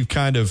fact that you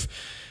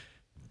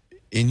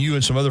you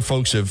and some other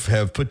folks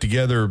have put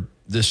together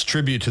this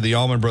tribute to the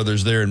Allman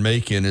Brothers there in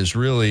Macon is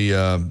really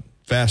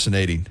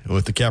fascinating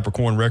with the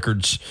Capricorn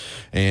Records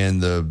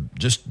and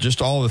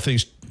just all the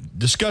things.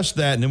 Discuss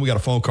that, and then we got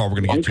a phone call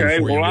we're going to get to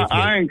for you. Well,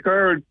 I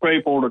encourage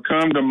people to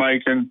come to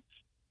Macon.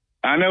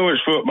 I know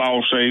it's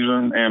football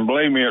season, and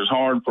believe me, it's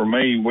hard for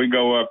me. We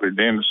go up at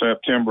the end of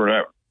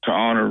September to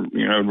honor,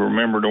 to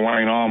remember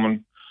Dwayne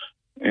Allman.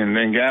 And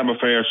then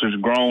GABAFest has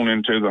grown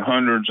into the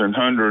hundreds and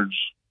hundreds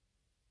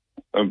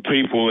of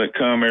people that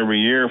come every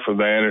year for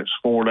that. It's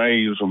 4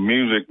 days of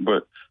music.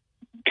 But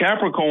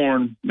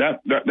Capricorn, that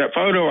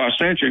photo I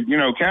sent you,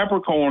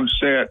 Capricorn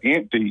sat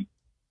empty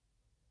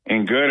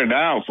and gutted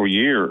out for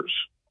years.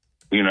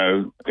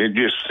 It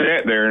just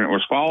sat there and it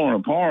was falling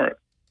apart.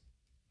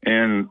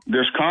 And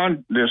this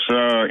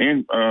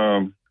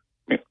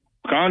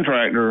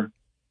contractor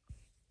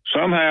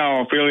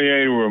somehow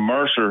affiliated with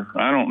Mercer.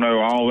 I don't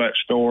know all that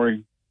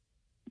story,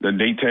 the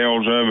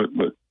details of it,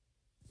 but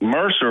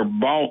Mercer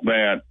bought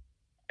that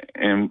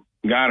and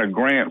got a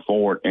grant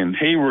for it, and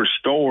he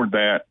restored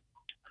that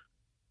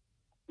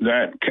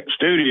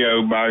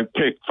studio by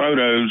picked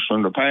photos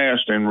from the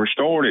past and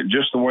restored it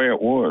just the way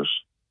it was.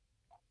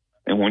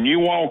 And when you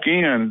walk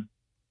in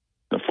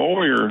the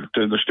foyer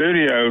to the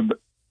studio,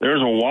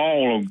 there's a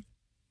wall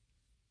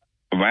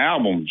of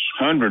albums,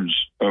 hundreds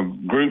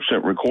of groups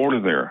that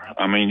recorded there.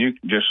 I mean, you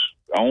just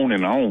on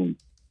and on.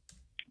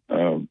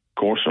 Of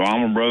course, the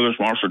Allman Brothers,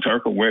 Marshall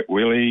Tucker, Wet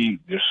Willie,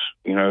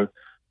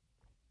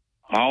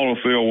 all of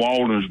Phil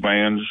Walden's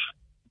bands,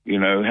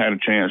 had a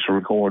chance to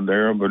record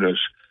there, but it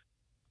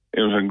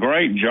was a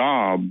great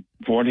job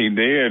what he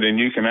did. And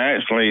you can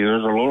there's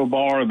a little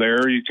bar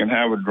there, you can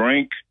have a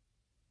drink.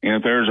 And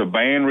if there's a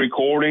band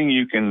recording,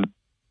 you can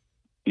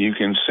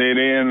sit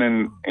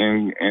in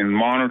and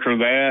monitor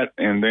that.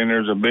 And then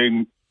there's a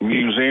big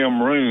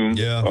museum room,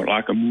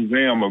 like a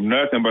museum of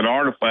nothing but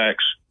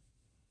artifacts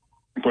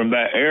from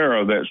that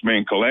era that's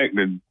been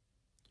collected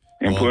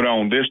and put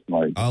on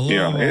display.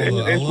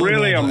 It's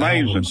really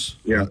amazing.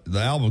 Yeah, the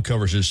album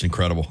cover is just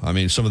incredible. I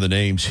mean, some of the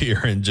names here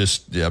and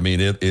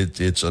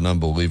it's an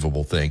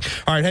unbelievable thing.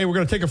 All right, hey, we're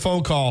going to take a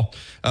phone call.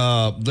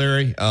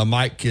 Larry,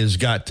 Mike has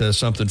got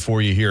something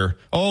for you here.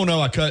 Oh no,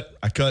 I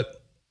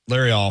cut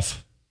Larry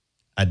off.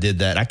 I did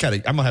that. I'm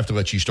going to have to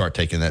let you start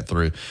taking that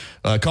through.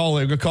 Call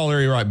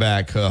Larry right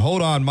back.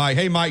 Hold on, Mike.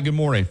 Hey, Mike, good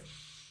morning.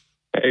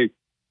 Hey,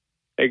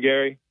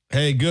 Gary.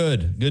 Hey,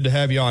 good to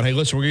have you on. Hey,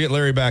 listen, we're going to get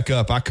Larry back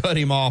up. I cut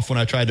him off when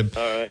I tried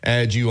to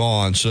add you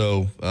on,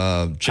 so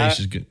Chase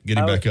is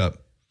getting back up.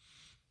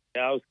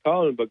 I was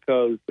calling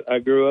because I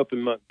grew up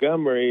in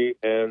Montgomery,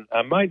 and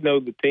I might know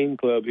the team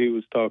club he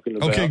was talking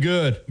about. Okay,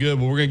 good. Well,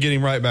 we're going to get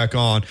him right back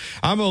on.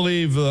 I'm going to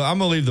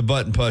leave the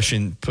button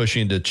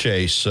pushing to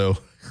Chase. So,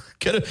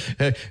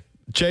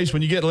 Chase,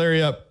 when you get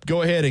Larry up,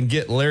 go ahead and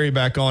get Larry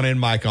back on and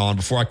Mike on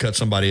before I cut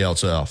somebody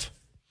else off.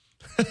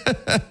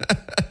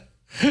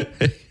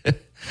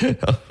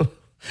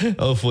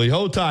 Hopefully.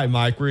 Hold tight,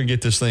 Mike. We're going to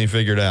get this thing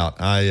figured out.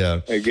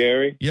 Hey,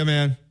 Gary? Yeah,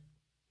 man?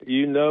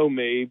 You know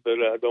me, but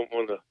I don't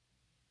want to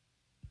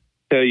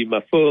tell you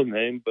my full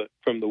name, but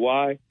from the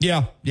Y?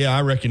 Yeah,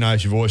 I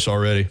recognize your voice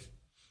already.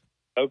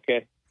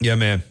 Okay. Yeah,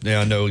 man. Yeah,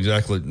 I know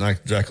exactly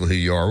who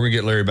you are. We're going to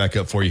get Larry back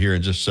up for you here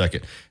in just a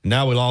second.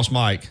 Now we lost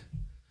Mike.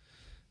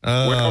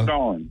 Well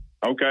done.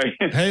 Okay.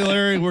 Hey,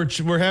 Larry,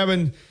 we're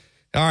having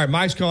 – all right,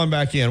 Mike's calling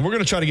back in. We're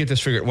going to try to get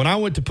this figured. When I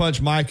went to punch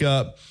Mike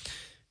up –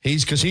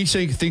 because he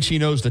thinks he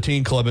knows the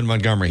teen club in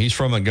Montgomery. He's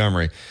from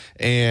Montgomery.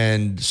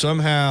 And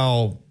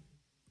somehow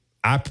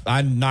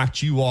I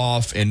knocked you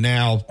off, and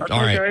now That's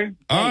all right. Okay.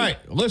 All right.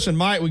 Listen,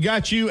 Mike, we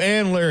got you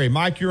and Larry.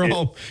 Mike, you're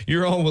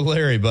on with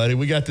Larry, buddy.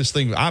 We got this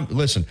thing. I'm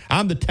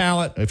the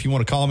talent, if you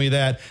want to call me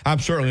that. I'm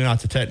certainly not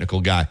the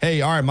technical guy.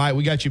 Hey, all right, Mike,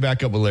 we got you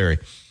back up with Larry.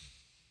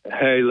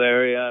 Hey,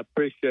 Larry, I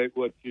appreciate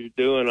what you're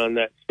doing on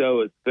that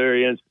show. It's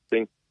very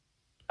interesting.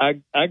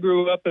 I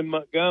grew up in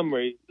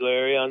Montgomery,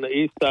 Larry, on the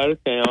east side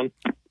of town.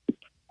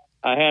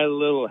 I had a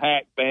little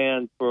hack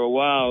band for a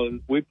while, and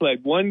we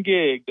played one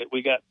gig that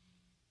we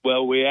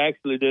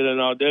actually did an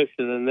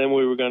audition, and then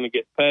we were going to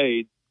get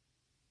paid.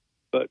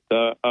 But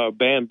our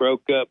band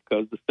broke up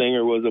because the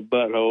singer was a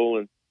butthole,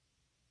 and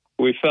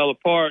we fell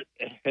apart,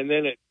 and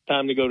then it's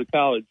time to go to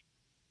college.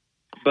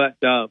 But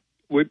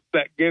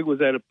that gig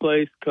was at a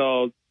place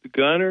called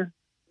Gunner,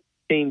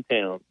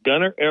 Teamtown,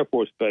 Gunner Air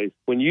Force Base.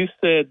 When you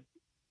said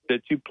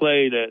that you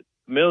played at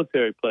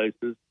military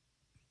places,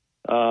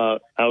 I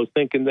was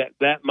thinking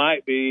that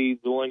might be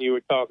the one you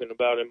were talking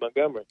about in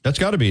Montgomery. That's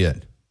got to be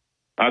it.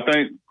 I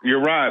think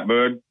you're right,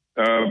 bud.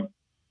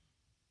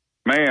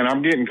 man,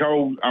 I'm getting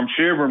cold. I'm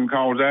shivering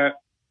because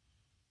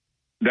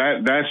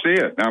that's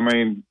it. I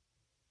mean,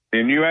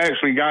 and you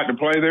actually got to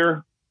play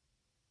there?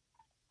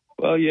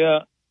 Well,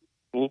 yeah.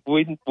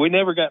 We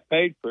never got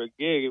paid for a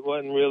gig. It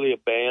wasn't really a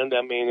band.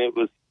 I mean,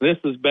 this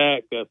was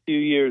back a few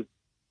years,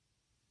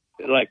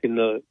 like in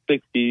the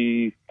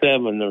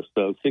 67 or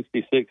so,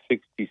 66,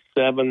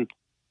 67,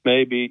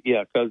 maybe.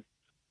 Yeah, because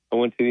I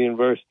went to the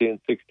university in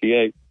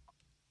 68.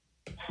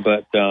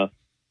 But,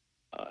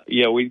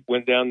 yeah, we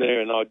went down there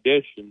and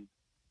auditioned,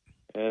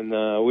 and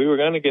we were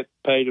going to get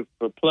paid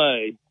for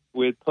play.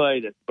 We had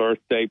played at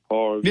birthday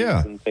parties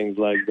and things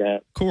like that.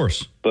 Of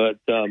course. But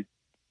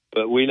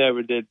we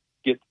never did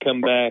get to come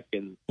back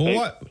and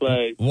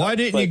play. Why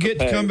didn't you get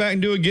to come back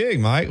and do a gig,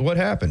 Mike? What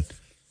happened?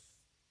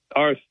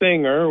 Our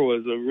singer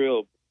was a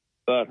real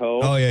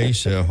butthole. Oh, yeah, you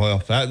said. Well,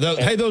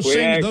 hey, those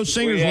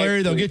singers,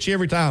 Larry, they'll get you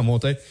every time,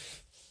 won't they?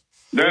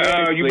 You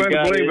better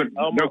believe it.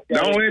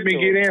 Don't let me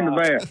get into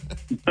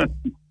that.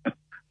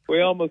 We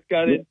almost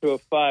got into a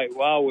fight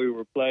while we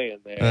were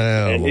playing there.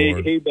 Oh, and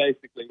Lord. he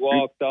basically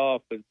walked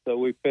off, and so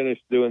we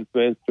finished doing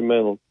some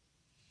instrumentals.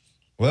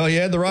 Well,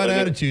 you had the right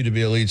attitude to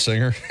be a lead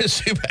singer.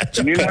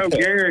 You know,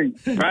 Gary,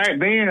 back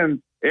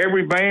then,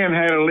 every band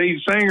had a lead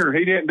singer.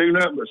 He didn't do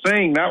nothing but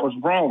sing. That was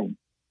the problem.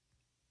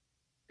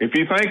 If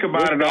you think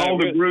about it, all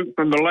the groups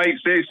from the late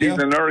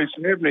 60s and early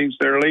 70s,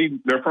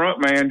 their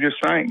front man just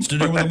sang. Stood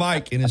there with a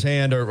mic in his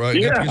hand, or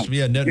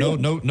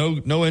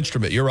no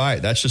instrument. You're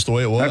right. That's just the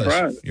way it was.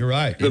 That's right. You're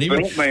right. The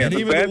front man.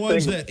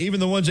 Even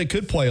the ones that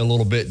could play a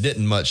little bit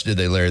didn't much, did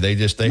they, Larry? It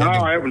was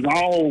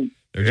all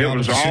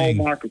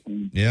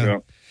microphone. Yeah.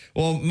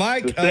 Well,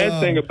 Mike, the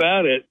sad thing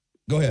about it.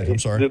 Go ahead. I'm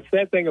sorry. The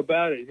sad thing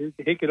about it,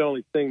 he could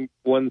only sing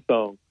one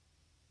song,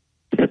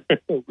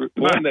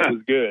 one that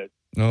was good.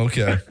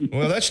 Okay.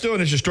 Well, that's still an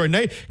interesting story.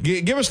 Nate,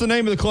 give us the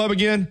name of the club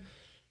again.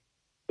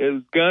 It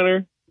was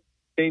Gunner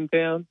Teen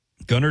Town.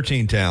 Gunner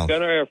Teen Town.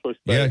 Gunner Air Force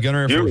Base. Yeah, Gunner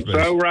Air Force Base.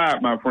 You're so right,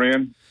 my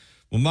friend.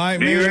 Well, Mike,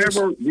 Go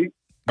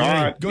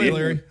ahead,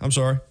 Larry. I'm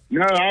sorry.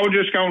 No, I was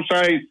just going to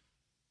say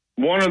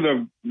one of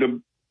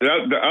the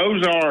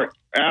Ozark,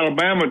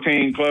 Alabama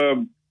Teen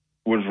Club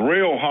was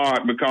real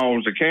hot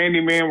because the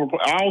Candymen were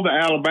all the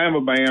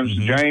Alabama bands,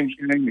 the James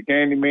King, the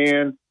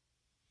Candymen,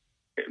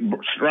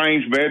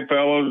 Strange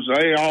Bedfellows,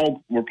 they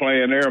all were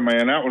playing there,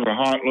 man. That was a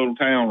hot little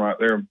town right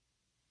there.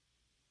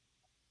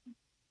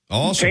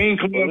 Awesome. Teen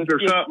clubs are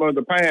something of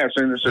the past,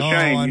 and it's a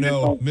shame. I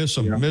know. Miss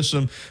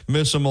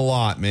them a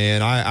lot,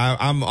 man.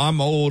 I'm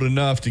old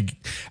enough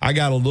I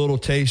got a little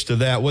taste of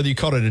that, whether you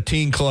call it a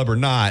teen club or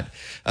not.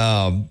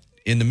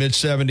 In the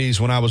mid-'70s,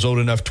 when I was old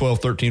enough,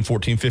 12, 13,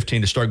 14,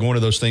 15, to start going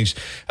to those things,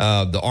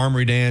 the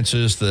armory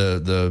dances,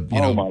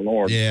 my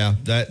Lord. Yeah,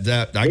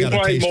 that I got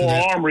a taste of that. We played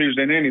more armories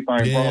than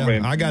anything, yeah, probably.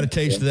 I got a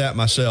taste of that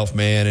myself,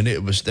 man, and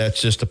that's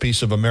just a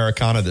piece of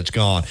Americana that's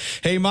gone.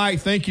 Hey,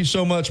 Mike, thank you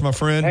so much, my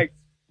friend. Hey,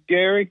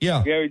 Gary.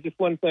 Yeah. Gary, just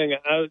one thing.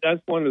 I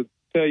just wanted to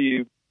tell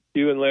you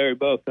and Larry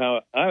both,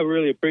 how I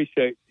really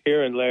appreciate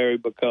hearing Larry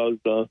because,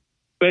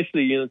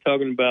 especially,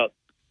 talking about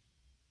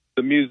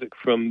the music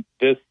from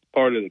this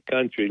part of the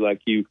country,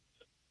 like you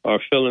are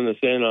filling us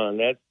in on.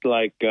 That's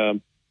like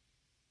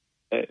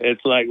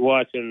it's like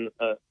watching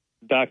a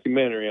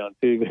documentary on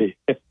TV.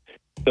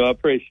 So I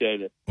appreciate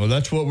it. Well,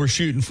 that's what we're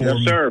shooting for.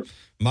 Yes, sir.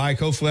 Mike,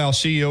 hopefully I'll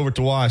see you over at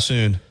the Y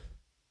soon.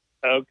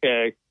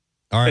 Okay.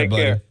 All right, Take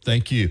buddy. care.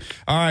 Thank you.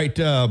 All right,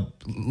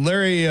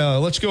 Larry,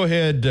 let's go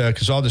ahead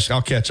because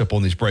I'll catch up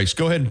on these breaks.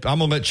 Go ahead. I'm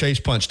gonna let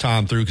Chase punch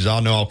Tom through because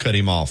I'll know I'll cut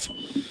him off.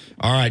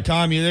 All right,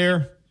 Tom, you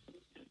there?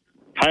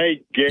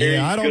 Hey, Gary.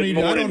 Yeah, I don't need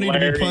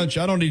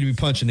to be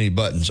punching any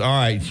buttons. All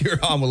right,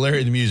 you're on with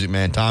Larry the Music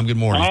Man. Tom, good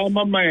morning. Tom,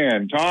 my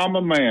man.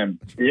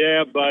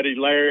 Yeah, buddy,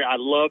 Larry. I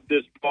love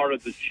this part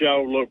of the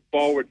show. Look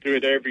forward to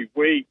it every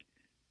week.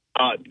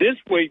 This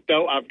week,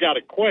 though, I've got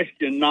a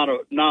question, not a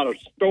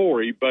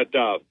story, but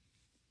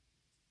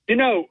in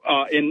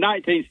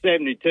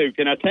 1972,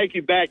 can I take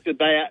you back to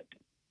that?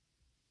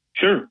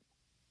 Sure.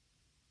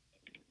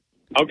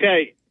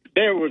 Okay,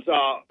 there was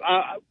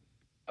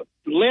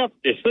left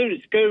as soon as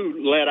school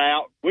let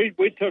out. We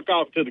took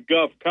off to the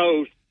Gulf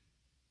Coast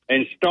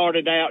and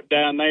started out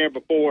down there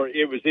before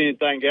it was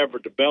anything ever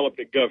developed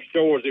at Gulf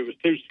Shores. It was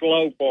too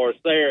slow for us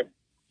there,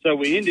 so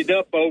we ended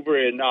up over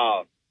in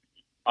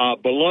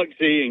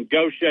Biloxi and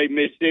Goshen,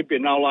 Mississippi,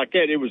 and all like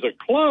that. It was a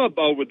club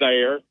over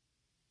there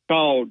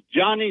called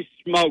Johnny's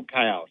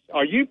Smokehouse.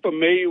 Are you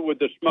familiar with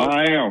the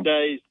Smokehouse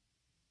days?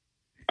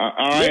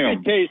 I am. Let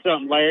me tell you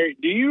something, Larry.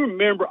 Do you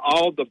remember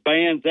all the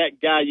bands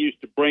that guy used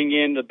to bring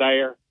into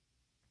there?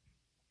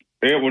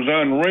 It was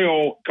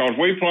unreal because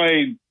we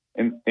played,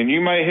 and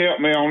you may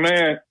help me on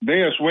that.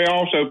 We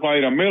also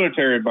played a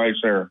military base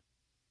there.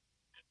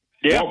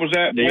 Yeah. What was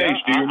that base?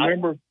 Do you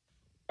remember?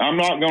 I'm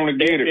not going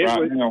to get it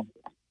right now.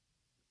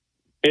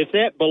 It's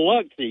at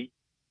Biloxi,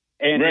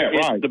 and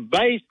it's the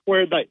base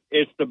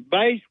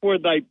where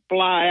they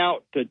fly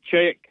out to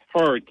check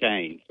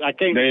hurricanes. I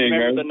can't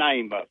remember the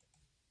name of it.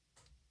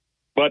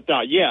 But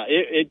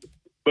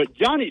but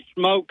Johnny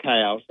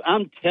Smokehouse,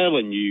 I'm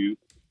telling you,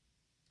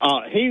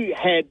 he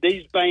had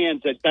these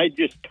bands that they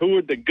just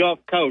toured the Gulf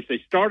Coast. They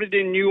started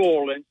in New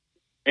Orleans,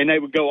 and they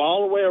would go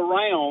all the way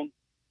around,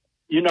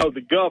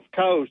 the Gulf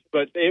Coast.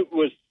 But it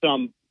was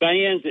some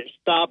bands that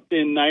stopped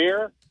in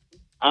there.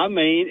 I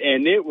mean,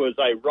 and it was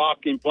a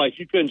rocking place.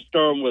 You couldn't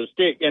stir them with a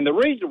stick. And the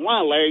reason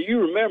why, Larry,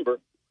 you remember,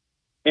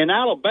 in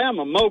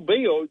Alabama,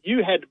 Mobile,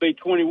 you had to be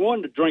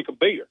 21 to drink a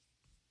beer.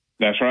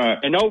 That's right.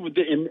 And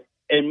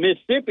in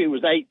Mississippi, it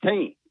was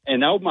 18.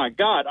 And, oh, my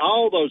God,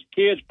 all those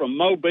kids from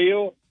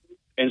Mobile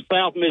and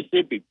South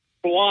Mississippi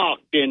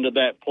flocked into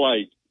that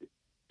place.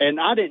 And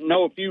I didn't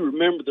know if you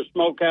remember the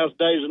Smokehouse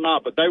days or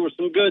not, but they were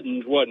some good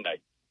ones, wasn't they?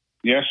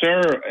 Yes,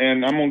 sir.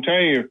 And I'm going to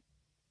tell you,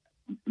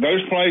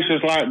 those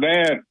places like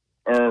that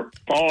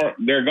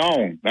they're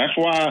gone. That's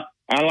why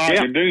I like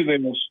to do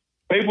this.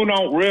 People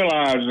don't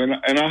realize,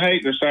 and I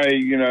hate to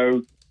say,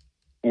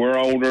 we're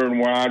older and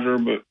wiser,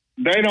 but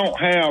they don't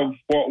have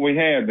what we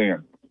had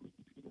then.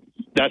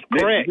 That's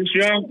correct.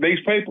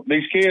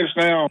 These kids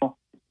now,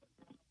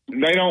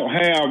 they don't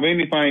have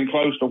anything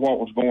close to what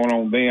was going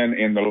on then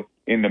in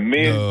the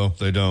mid. No,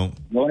 they don't.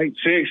 Late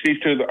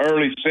 60s to the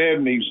early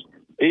 70s,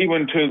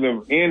 even to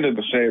the end of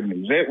the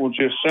 70s. It was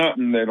just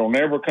something that'll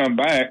never come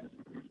back.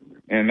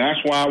 And that's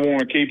why I want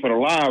to keep it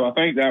alive. I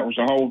think that was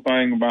the whole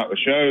thing about the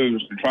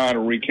shows, to try to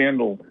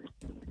rekindle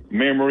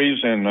memories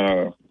and,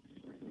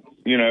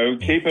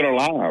 keep it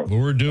alive.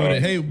 Well, we're doing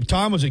it. Hey,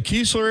 Tom, was it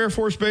Keesler Air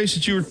Force Base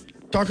that you were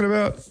talking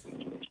about?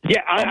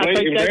 Yeah, I think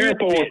it was that's Air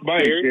Force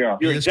Base, yeah.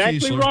 You're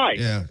exactly Keesler. right.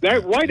 Yeah.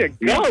 Way to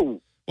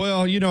go.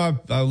 Well,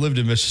 I lived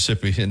in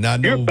Mississippi, and I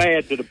know you're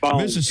bad to the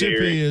bone. Mississippi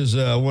Gary. is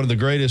one of the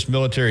greatest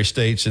military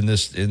states in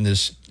this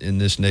nation.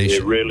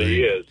 It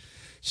really is.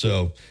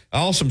 So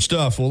awesome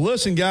stuff. Well,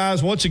 listen,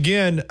 guys. Once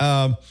again,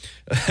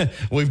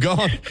 we've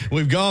gone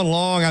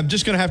long. I'm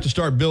just going to have to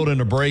start building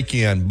a break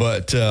in,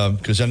 but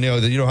because I know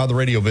that you know how the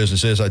radio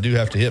business is, I do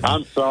have to hit.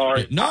 I'm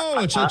sorry.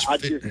 No,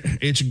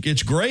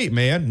 it's great,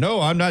 man.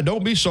 No, I'm not.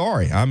 Don't be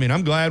sorry. I mean,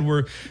 I'm glad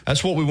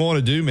that's what we want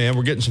to do, man.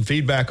 We're getting some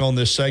feedback on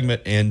this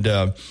segment, and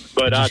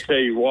but I tell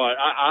you what,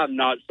 I'm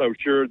not so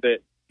sure that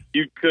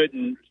you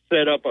couldn't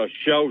set up a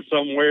show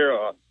somewhere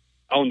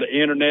on the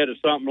internet or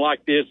something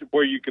like this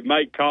where you could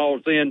make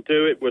calls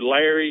into it with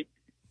Larry,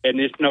 and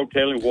it's no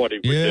telling what he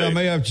would do. Yeah, I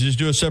may have to just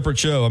do a separate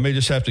show. I may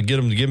just have to get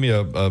him to give me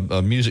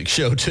a music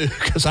show, too,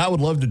 because I would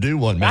love to do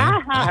one,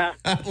 man.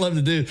 I'd love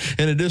to do,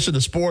 in addition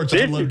to sports,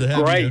 I'd love to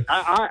have great. You.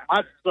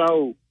 I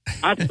so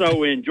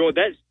enjoyed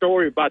that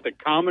story about the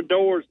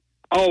Commodores.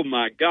 Oh,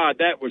 my God,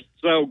 that was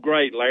so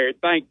great, Larry.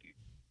 Thank you.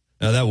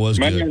 No, that was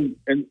good.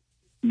 And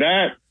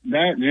that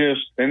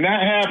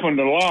happened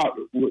a lot,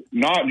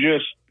 not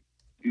just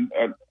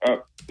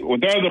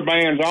with other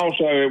bands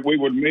also. We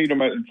would meet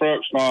them at the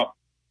truck stop,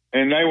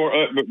 and they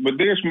were but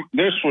this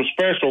was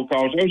special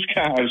because those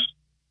guys,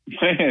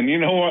 man, you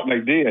know what they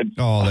did?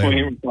 Oh,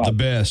 they were the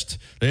best.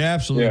 The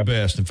absolute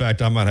best. In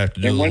fact, I might have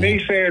to do. And when he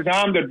says,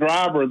 "I'm the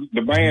driver,"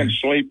 the band's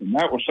sleeping.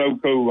 That was so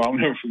cool. I'll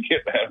never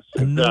forget that.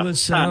 I know it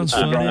sounds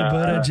funny,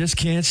 but I just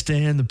can't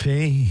stand the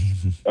pain.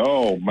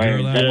 Oh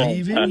man, Girl, I'm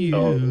leaving you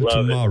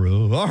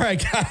tomorrow. All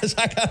right, guys,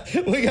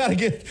 we got to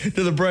get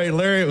to the break.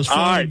 Larry, it was fun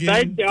right,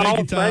 again. Thank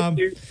you, Tom. Thank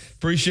you.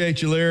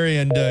 Appreciate you, Larry.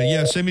 And,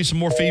 send me some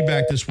more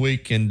feedback this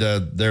week. And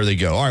there they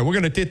go. All right, we're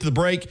going to get to the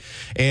break,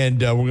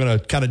 and we're going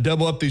to kind of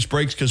double up these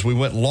breaks because we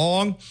went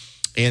long.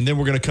 And then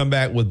we're going to come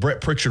back with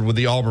Brett Pritchard with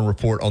the Auburn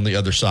Report on the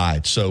other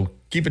side. So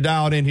keep it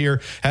dialed in here.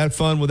 Have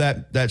fun with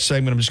that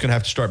segment. I'm just going to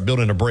have to start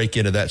building a break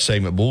into that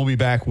segment. But we'll be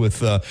back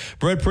with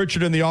Brett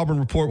Pritchard and the Auburn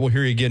Report. We'll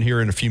hear you again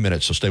here in a few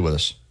minutes, so stay with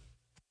us.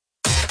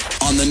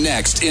 On the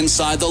next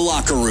Inside the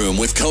Locker Room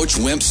with Coach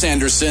Wimp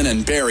Sanderson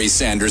and Barry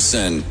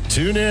Sanderson.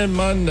 Tune in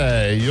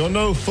Monday. You'll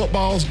know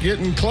football's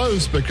getting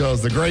close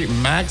because the great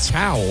Max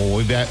Howell will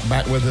be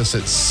back with us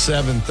at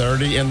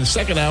 7:30. In the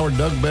second hour,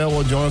 Doug Bell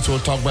will join us. We'll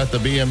talk about the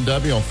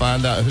BMW and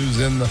find out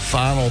who's in the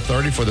final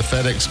 30 for the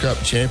FedEx Cup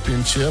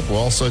Championship. We'll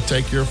also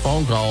take your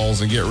phone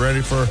calls and get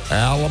ready for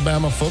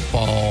Alabama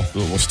football. It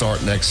will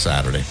start next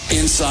Saturday.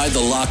 Inside the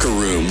Locker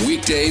Room,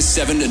 weekdays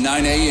 7 to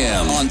 9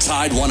 a.m. on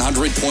Tide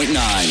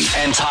 100.9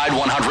 and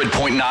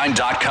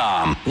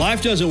Tide100.9.com.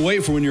 Life doesn't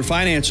wait for when your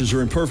finances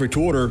are in perfect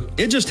order.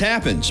 It just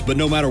happens. But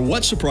no matter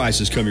what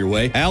surprises come your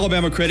way,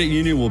 Alabama Credit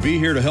Union will be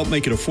here to help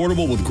make it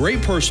affordable with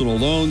great personal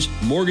loans,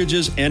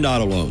 mortgages, and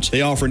auto loans. They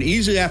offer an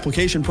easy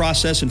application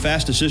process and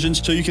fast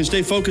decisions so you can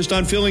stay focused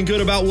on feeling good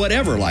about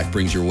whatever life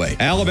brings your way.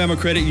 Alabama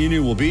Credit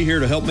Union will be here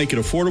to help make it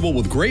affordable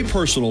with great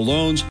personal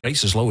loans.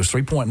 Rates as low as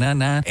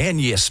 3.99,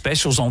 and yes,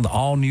 specials on the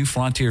all-new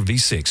Frontier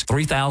V6.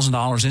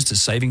 $3,000 instant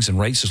savings and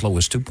rates as low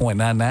as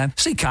 2.99.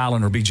 See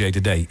Kylan or BJ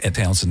day today at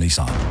Townsend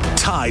Nissan.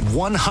 Tide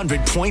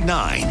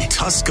 100.9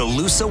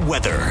 Tuscaloosa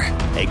weather.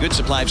 A good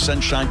supply of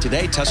sunshine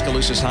today.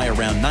 Tuscaloosa's high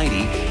around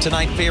 90.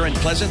 Tonight, fair and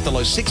pleasant, the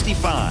low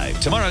 65.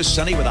 Tomorrow,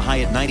 sunny with a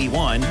high at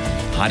 91.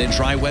 Hot and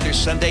dry weather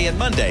Sunday and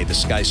Monday. The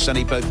sky's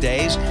sunny both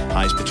days.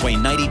 Highs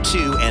between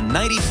 92 and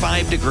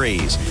 95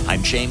 degrees.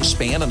 I'm James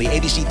Spann on the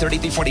ABC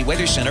 3340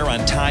 Weather Center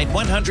on Tide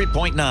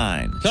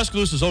 100.9.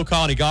 Tuscaloosa's Old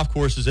Colony Golf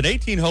Course is an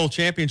 18-hole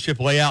championship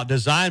layout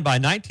designed by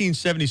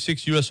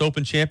 1976 U.S.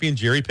 Open champion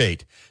Jerry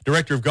Pate.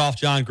 Director of Golf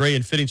John Gray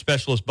and fitting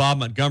specialist Bob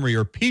Montgomery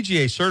are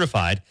PGA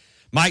certified.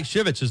 Mike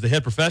Shivitz is the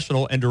head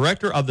professional and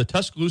director of the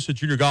Tuscaloosa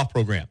Junior Golf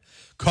Program.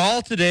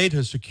 Call today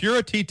to secure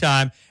a tee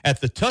time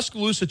at the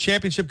Tuscaloosa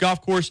Championship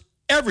Golf Course.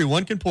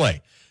 Everyone can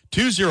play.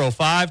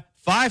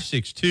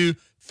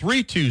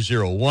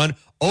 205-562-3201.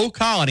 Old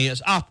Colony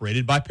is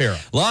operated by Para.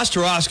 Los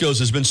Tarascos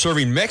has been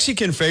serving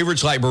Mexican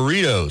favorites like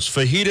burritos,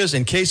 fajitas,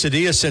 and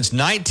quesadillas since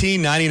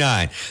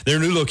 1999. Their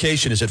new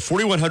location is at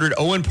 4100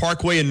 Owen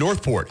Parkway in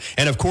Northport.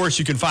 And, of course,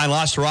 you can find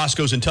Los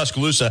Tarascos in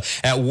Tuscaloosa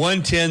at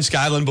 110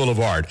 Skyland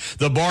Boulevard.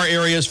 The bar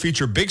areas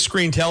feature big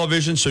screen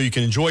television so you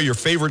can enjoy your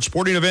favorite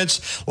sporting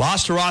events.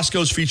 Los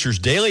Tarascos features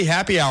daily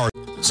happy hour.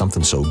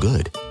 Something so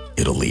good,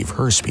 it'll leave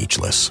her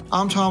speechless.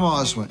 I'm Tom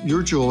Osmond,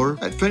 your jeweler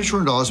at Fincher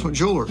and Osmond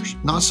Jewelers.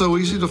 Not so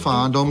easy to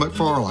find on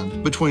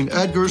McFarland, between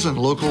Edgar's and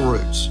Local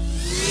Roots.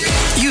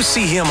 You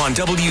see him on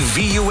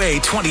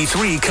WVUA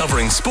 23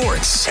 covering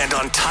sports and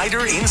on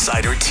Tider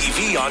Insider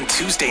TV on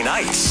Tuesday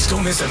nights.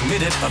 Don't miss a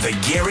minute of the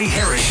Gary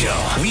Harris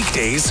Show.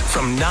 Weekdays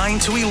from 9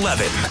 to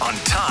 11 on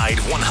Tide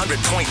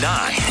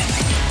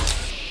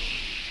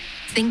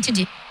 100.9. Thing to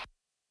do.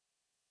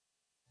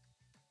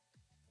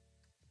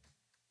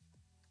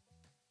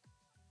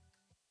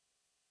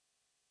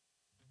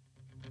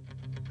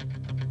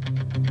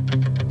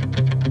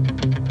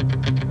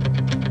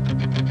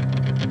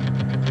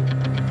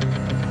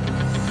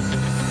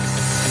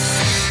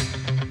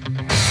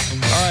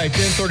 All right,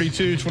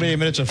 10:32, 28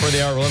 minutes before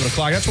the hour, 11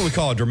 o'clock. That's what we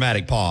call a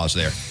dramatic pause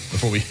there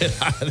before we hit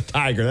the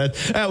Tiger.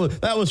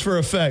 That was for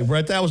effect,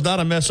 Brett. That was not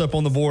a mess up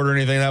on the board or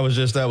anything. That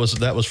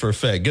was for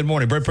effect. Good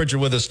morning. Brett Pritchard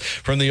with us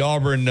from the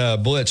Auburn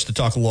Blitz to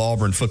talk a little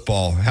Auburn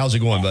football. How's it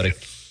going, buddy?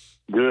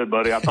 Good,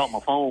 buddy. I thought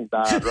my phone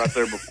died right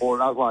there before,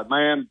 and I was like,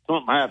 man,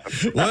 something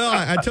happened. Well,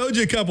 I told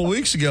you a couple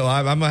weeks ago,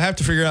 I'm going to have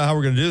to figure out how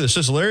we're going to do this.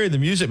 This Larry the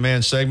Music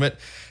Man segment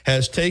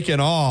has taken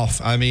off.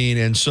 I mean,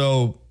 and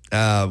so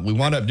we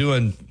wound up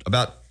doing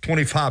about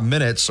 25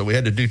 minutes, so we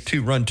had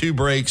to run two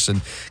breaks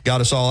and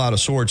got us all out of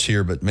sorts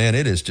here. But man,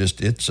 it's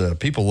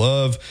people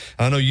love.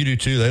 I know you do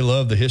too. They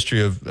love the history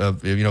of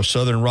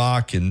Southern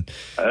rock, and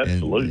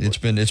absolutely,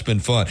 and it's been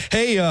fun.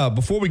 Hey,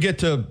 before we get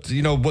to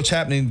what's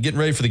happening,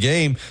 getting ready for the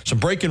game, some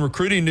breaking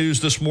recruiting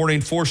news this morning.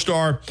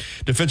 4-star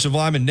defensive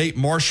lineman Nate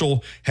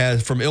Marshall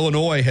from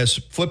Illinois has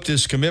flipped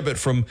his commitment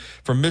from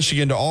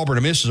Michigan to Auburn. I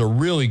mean, this is a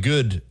really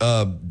good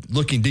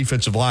looking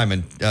defensive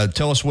lineman.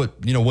 Tell us what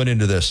went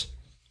into this.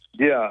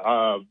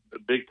 Yeah,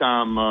 big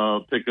time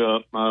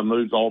pickup,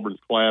 moves Auburn's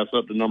class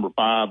up to number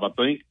 5, I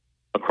think,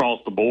 across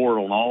the board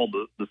on all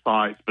the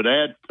sites, but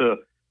adds to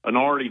an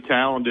already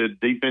talented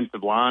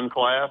defensive line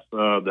class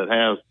that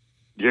has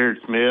Jared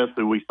Smith,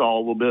 who we saw a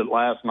little bit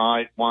last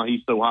night, why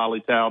he's so highly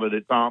touted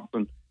at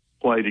Thompson,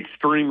 played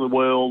extremely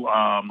well.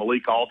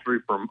 Malik Autry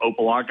from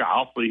Opelika,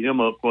 I'll see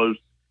him up close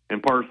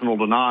and personal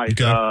tonight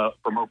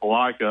from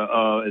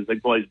Opelika as they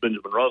play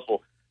Benjamin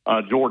Russell,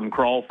 Jordan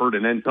Crawford,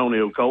 and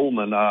Antonio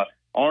Coleman.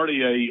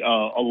 Already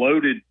a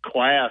loaded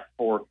class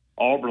for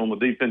Auburn on the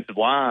defensive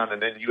line,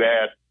 and then you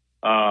add,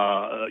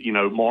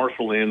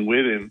 Marshall in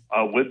with him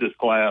with this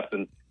class.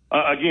 And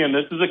again,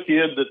 this is a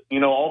kid that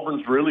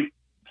Auburn's really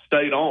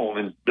stayed on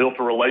and built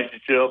a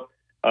relationship.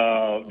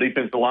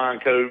 Defensive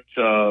line coach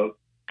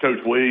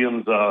Coach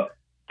Williams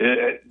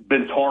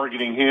been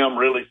targeting him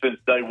really since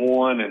day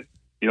one, and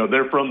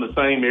they're from the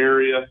same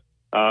area,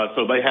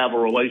 so they have a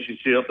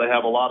relationship. They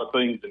have a lot of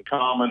things in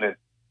common, and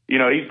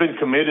he's been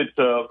committed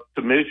to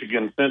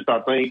Michigan since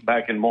I think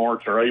back in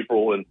March or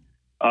April, and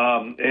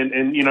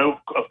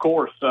of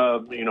course,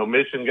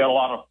 Michigan got a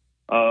lot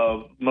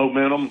of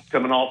momentum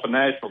coming off a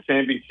national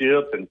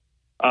championship, and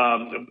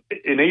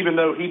even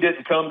though he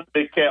didn't come to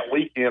Big Cat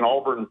Weekend,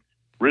 Auburn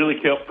really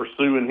kept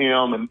pursuing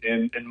him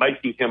and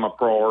making him a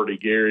priority,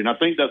 Gary. And I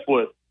think that's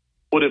what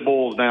it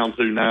boils down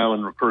to now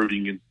in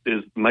recruiting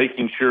is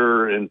making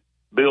sure and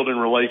building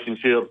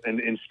relationships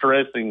and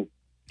stressing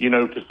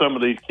to some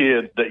of these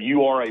kids that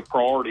you are a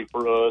priority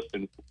for us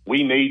and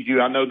we need you.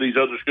 I know these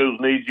other schools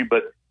need you,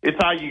 but it's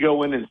how you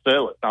go in and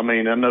sell it. I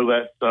mean, I know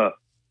that's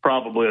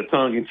probably a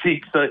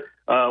tongue-in-cheek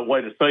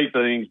way to say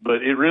things,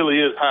 but it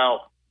really is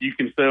how you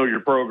can sell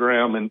your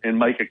program and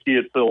make a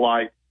kid feel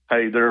like,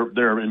 hey,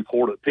 they're an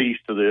important piece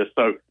to this.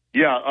 So,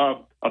 yeah,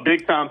 a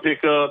big-time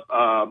pickup.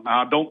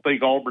 I don't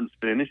think Auburn's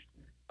finished.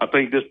 I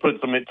think this puts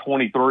them at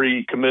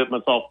 23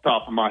 commitments off the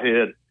top of my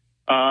head.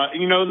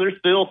 There's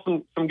still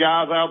some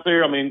guys out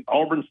there. I mean,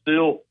 Auburn's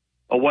still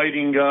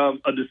awaiting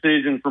a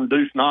decision from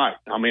Deuce Knight.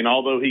 I mean,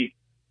 although he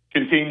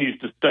continues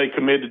to stay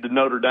committed to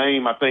Notre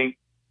Dame, I think,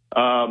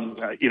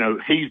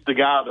 he's the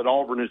guy that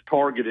Auburn has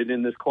targeted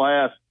in this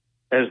class.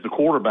 as the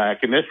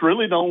quarterback. And that's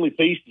really the only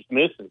piece that's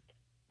missing,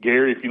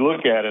 Gary, if you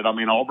look at it. I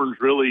mean, Auburn's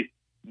really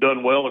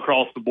done well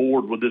across the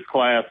board with this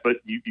class, but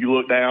you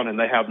look down and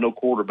they have no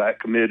quarterback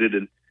committed.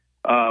 And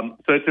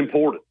so it's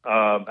important.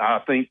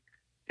 I think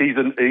he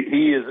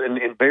is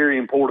a very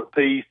important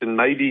piece, and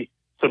maybe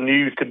some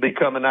news could be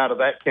coming out of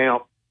that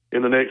camp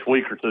in the next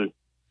week or two.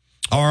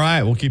 All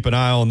right, we'll keep an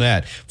eye on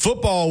that.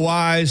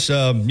 Football-wise,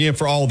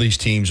 for all these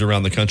teams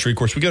around the country, of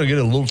course, we got to get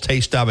a little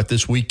taste of it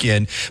this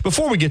weekend.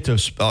 Before we get to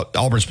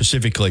Auburn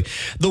specifically,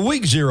 the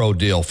Week 0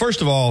 deal.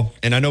 First of all,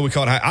 and I know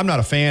I'm not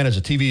a fan as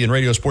a TV and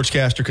radio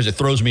sportscaster because it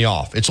throws me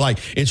off. It's like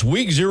it's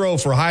Week 0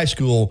 for high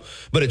school,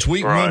 but it's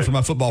Week 1 for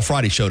my Football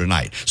Friday show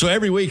tonight. So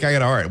every week I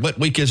got, all right, what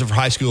week is it for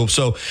high school?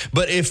 So,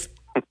 but if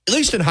at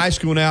least in high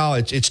school now,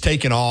 it's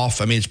taken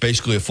off. I mean, it's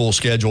basically a full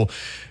schedule.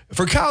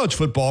 For college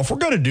football, if we're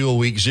going to do a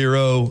Week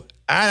 0,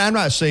 I'm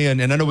not saying,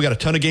 and I know we got a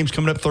ton of games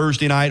coming up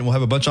Thursday night, and we'll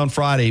have a bunch on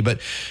Friday,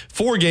 but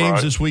 4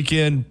 games this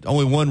weekend,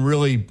 only one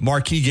really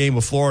marquee game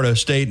with Florida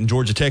State and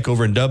Georgia Tech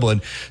over in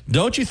Dublin.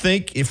 Don't you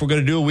think if we're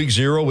going to do a Week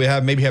 0, we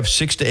maybe have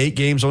 6 to 8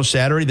 games on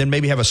Saturday, then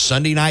maybe have a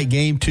Sunday night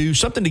game too,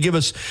 something to give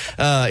us,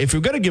 if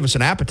you're going to give us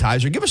an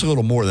appetizer, give us a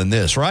little more than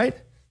this, right?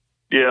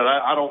 Yeah,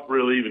 I don't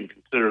really even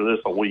consider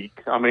this a week.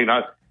 I mean,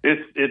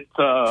 it's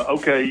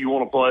okay, you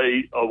want to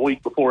play a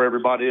week before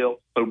everybody else,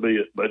 so be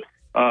it, but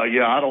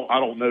I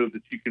don't know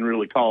that you can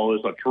really call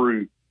this a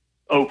true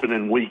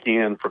opening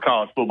weekend for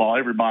college football.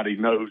 Everybody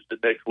knows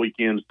that next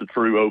weekend's the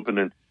true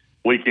opening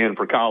weekend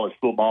for college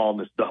football,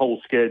 and the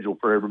whole schedule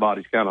for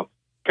everybody's kind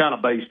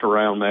of based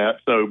around that.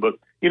 So, but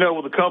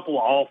with a couple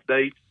of off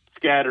dates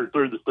scattered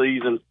through the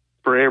season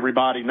for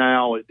everybody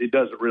now, it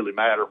doesn't really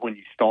matter when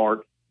you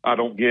start, I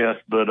don't guess.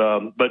 But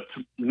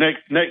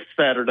next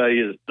Saturday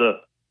is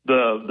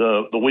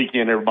the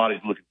weekend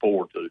everybody's looking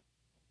forward to.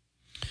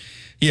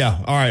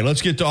 Yeah. All right.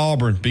 Let's get to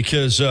Auburn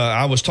because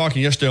I was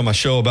talking yesterday on my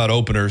show about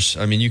openers.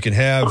 I mean, you can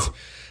have,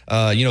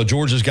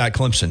 Georgia's got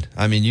Clemson.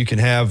 I mean, you can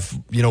have,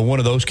 one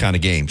of those kind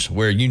of games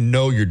where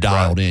you're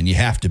dialed in. You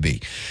have to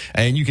be.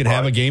 And you can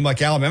have a game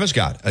like Alabama's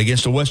got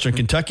against a Western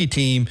Kentucky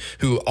team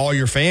who all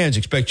your fans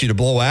expect you to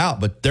blow out,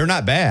 but they're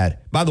not bad.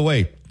 By the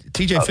way,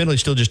 TJ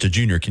Finley's still just a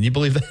junior. Can you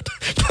believe that?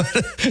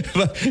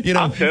 but,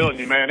 I'm telling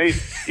you, man.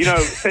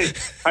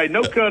 Hey,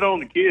 no cut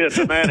on the kid,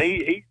 but man,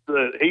 he's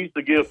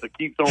the gift that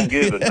keeps on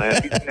giving,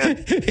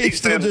 man. He's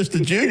still just a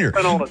junior.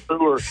 He's been on a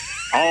tour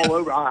all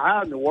over.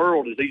 How in the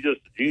world is he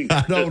just a junior?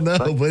 I don't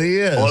know, but he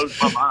is.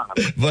 Blows my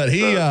mind.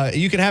 But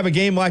you can have a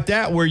game like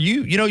that where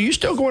you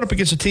still going up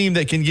against a team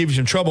that can give you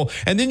some trouble,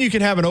 and then you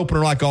can have an opener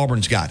like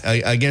Auburn's got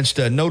against.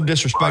 No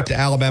disrespect to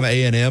Alabama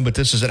A&M, but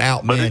this is an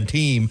outman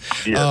team.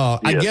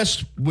 I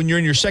guess when you're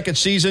in your second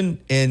season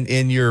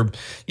and you're,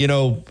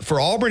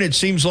 for Auburn, it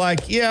seems like,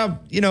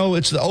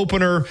 it's the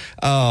opener.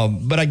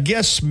 But I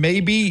guess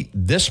maybe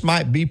this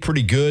might be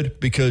pretty good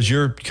because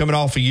you're coming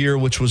off a year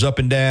which was up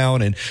and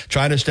down and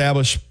trying to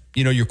establish,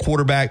 your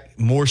quarterback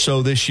more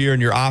so this year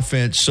and your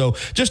offense. So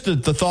just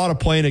the thought of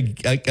playing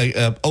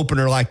a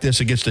opener like this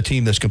against a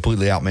team that's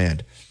completely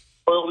outmanned.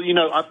 Well,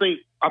 I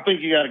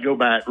think you got to go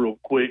back real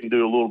quick and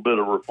do a little bit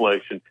of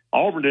reflection.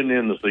 Auburn didn't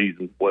end the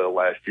season well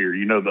last year.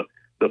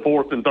 The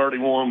 4th and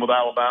 31 with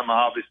Alabama,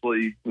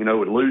 obviously,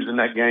 and losing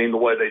that game the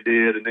way they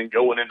did, and then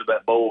going into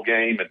that bowl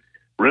game and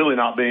really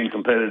not being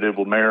competitive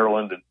with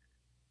Maryland. And,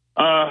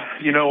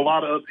 a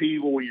lot of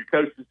upheaval with your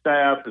coaching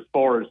staff as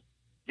far as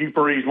Hugh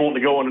Freeze wanting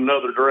to go in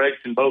another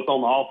direction, both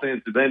on the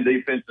offensive and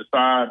defensive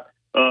side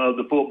of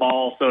the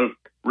football. So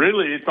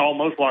really it's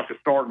almost like a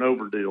starting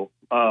over deal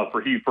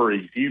for Hugh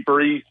Freeze. Hugh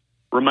Freeze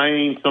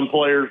remains, some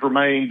players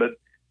remain, but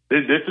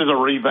this is a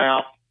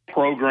revamped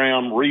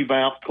program,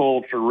 revamped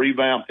culture,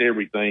 revamped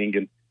everything.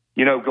 And,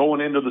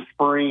 going into the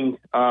spring,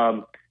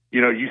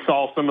 you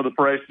saw some of the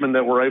freshmen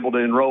that were able to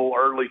enroll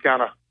early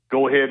kind of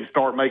go ahead and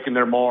start making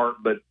their mark.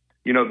 But,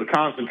 the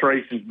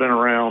concentration's been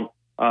around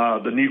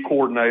the new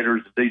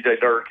coordinators, DJ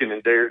Durkin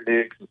and Derek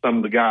Nix, and some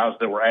of the guys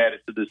that were added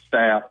to this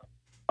staff.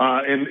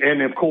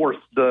 And of course,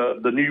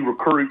 the new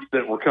recruits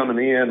that were coming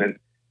in and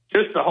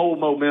just the whole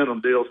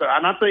momentum deal. So,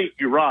 and I think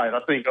you're right. I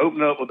think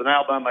opening up with an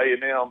Alabama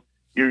A&M,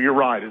 you're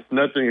right. It's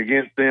nothing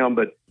against them,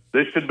 but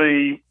this should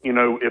be,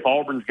 if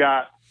Auburn's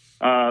got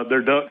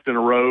their ducks in a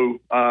row,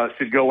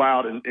 should go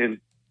out and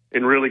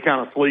really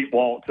kind of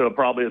sleepwalk to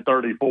probably a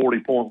 30,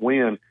 40-point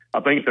win. I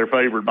think they're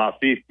favored by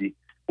 50,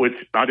 which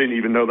I didn't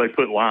even know they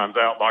put lines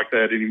out like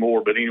that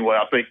anymore. But anyway,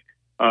 I think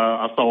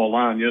I saw a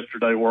line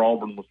yesterday where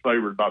Auburn was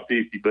favored by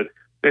 50. But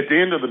at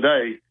the end of the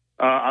day,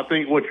 I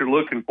think what you're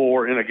looking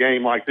for in a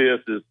game like this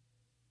is,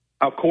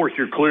 of course,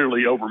 you're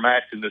clearly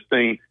overmatching this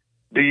team.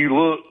 Do you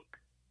look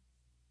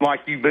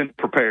like you've been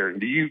preparing?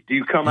 Do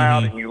you come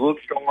out and you look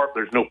sharp?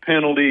 There's no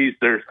penalties.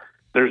 There's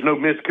no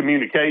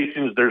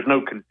miscommunications. There's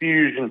no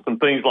confusion, some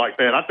things like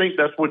that. I think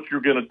that's what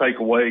you're going to take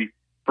away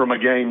from a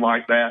game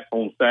like that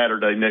on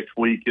Saturday next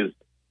week is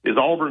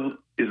Auburn,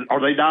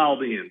 are they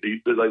dialed in?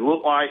 Do they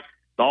look like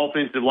the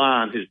offensive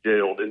line has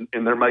gelled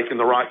and they're making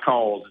the right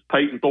calls? Is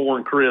Peyton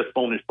Thorne crisp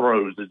on his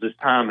throws? Is his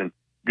timing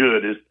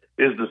good? Is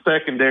the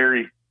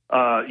secondary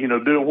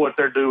doing what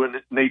they're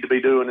need to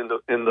be doing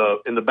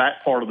in the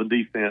back part of the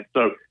defense.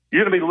 So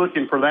you're going to be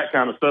looking for that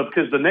kind of stuff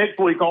because the next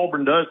week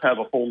Auburn does have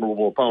a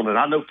formidable opponent.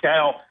 I know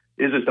Cal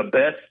isn't the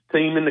best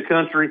team in the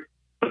country,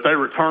 but they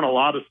return a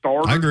lot of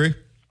starters. I agree.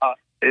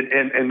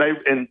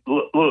 And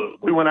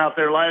look, we went out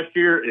there last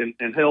year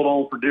and held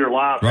on for dear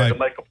life, had to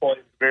make a play at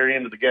the very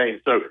end of the game.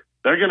 So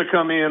they're going to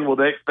come in with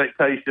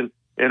expectation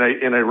in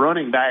a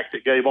running back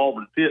that gave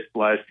Auburn fits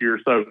last year.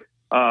 So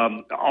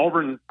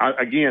Auburn,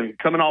 again,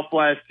 coming off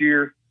last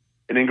year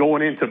and then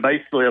going into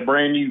basically a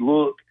brand new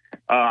look,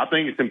 I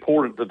think it's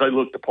important that they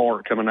look the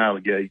part coming out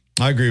of the gate.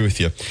 I agree with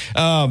you.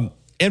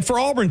 And for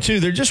Auburn, too,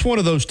 they're just one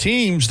of those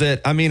teams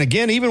that, I mean,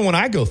 again, even when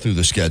I go through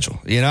the schedule,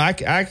 I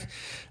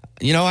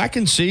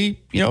can see,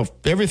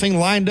 everything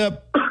lined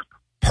up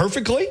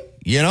perfectly,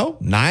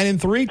 9-3,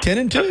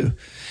 10-2.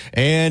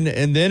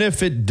 And then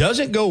if it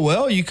doesn't go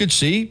well, you could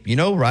see,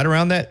 right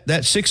around that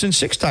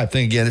 6-6 type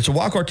thing again. It's a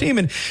wild card team.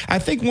 And I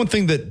think one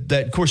thing that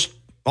of course,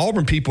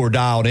 Auburn people are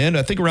dialed in.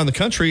 I think around the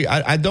country,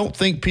 I don't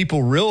think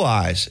people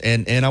realize,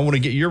 and I want to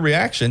get your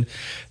reaction,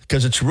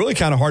 because it's really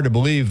kind of hard to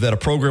believe that a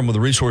program with the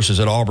resources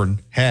that Auburn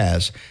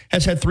has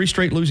had 3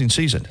 straight losing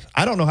seasons.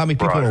 I don't know how many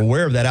people are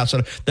aware of that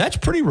outside. That's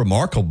pretty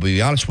remarkable, to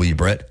be honest with you,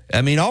 Brett.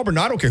 I mean, Auburn,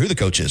 I don't care who the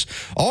coach is.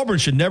 Auburn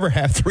should never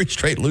have 3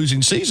 straight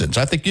losing seasons.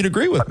 I think you'd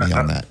agree with me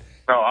on that.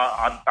 No,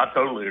 I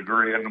totally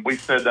agree. And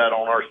we've said that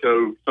on our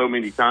show so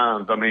many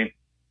times. I mean,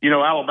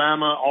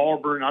 Alabama,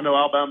 Auburn, I know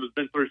Alabama's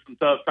been through some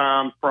tough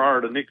times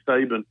prior to Nick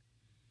Saban,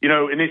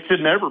 and it should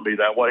never be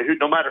that way,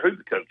 no matter who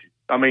the coach is.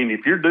 I mean,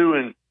 if you're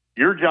doing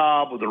your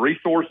job with the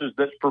resources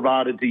that's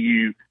provided to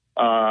you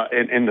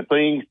and the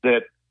things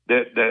that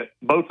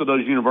both of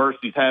those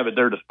universities have at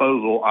their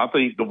disposal, I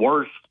think the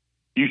worst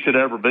you should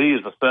ever be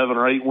is a 7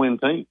 or 8 win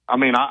team. I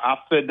mean, I've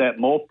said that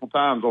multiple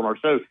times on our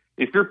show.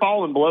 If you're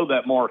falling below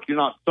that mark,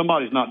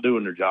 somebody's not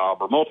doing their job,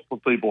 or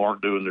multiple people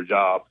aren't doing their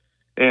job.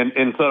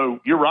 And so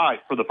you're right.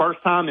 For the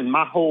first time in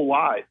my whole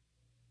life,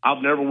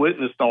 I've never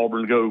witnessed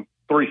Auburn go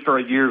 3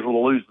 straight years with a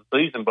losing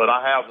season, but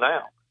I have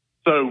now.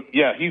 So,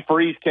 yeah, Hugh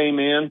Freeze came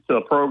in to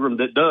a program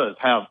that does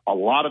have a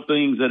lot of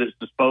things at its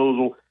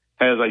disposal,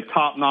 has a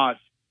top-notch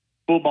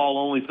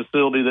football-only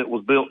facility that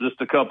was built just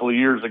a couple of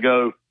years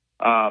ago,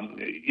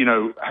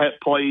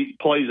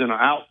 plays in an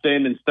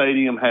outstanding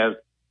stadium, has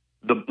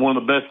one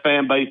of the best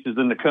fan bases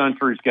in the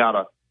country. It's got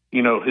a,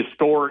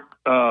 historic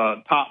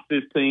top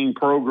 15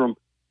 program,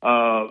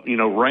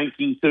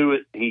 ranking to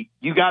it.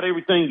 You got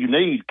everything you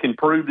need, can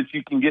prove that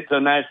you can get to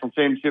a national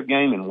championship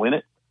game and win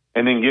it,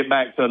 and then get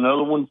back to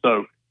another one.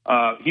 So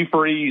Hugh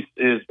Freeze,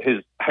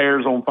 his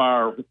hair's on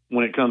fire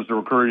when it comes to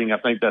recruiting. I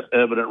think that's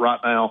evident right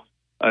now,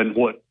 and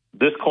what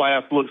this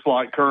class looks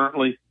like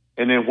currently,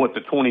 and then what the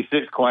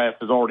 26 class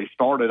has already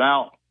started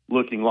out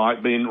looking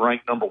like, being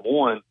ranked number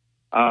 1.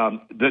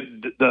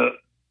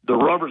 The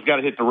rubber's got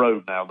to hit the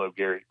road now, though,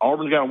 Gary.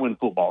 Auburn's got to win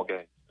football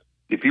games.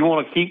 If you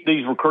want to keep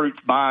these recruits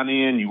buying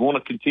in, you want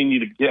to continue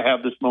to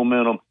have this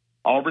momentum,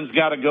 Auburn's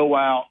got to go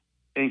out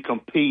and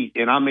compete.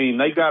 And, I mean,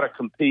 they've got to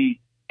compete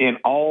in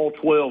all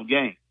 12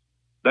 games.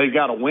 They've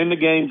got to win the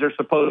games they're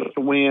supposed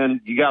to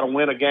win. You got to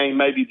win a game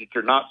maybe that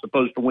you're not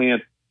supposed to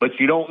win, but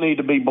you don't need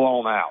to be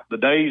blown out. The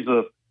days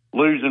of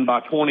losing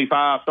by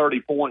 25,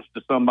 30 points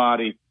to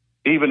somebody,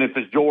 even if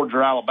it's Georgia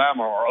or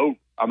Alabama, are over.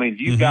 I mean,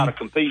 you've got to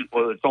compete,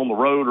 whether it's on the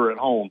road or at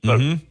home. So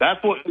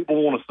that's what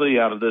people want to see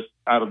out of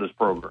this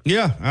program.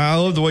 Yeah, I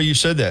love the way you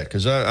said that,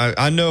 because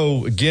I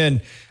know,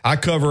 again, I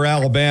cover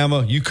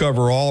Alabama, you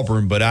cover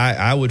Auburn, but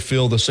I would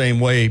feel the same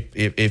way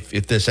if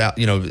this out.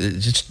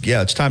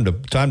 It's time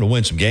to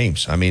win some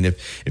games. I mean,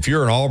 if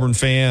you're an Auburn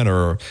fan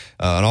or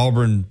an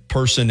Auburn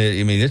person,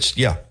 I mean, this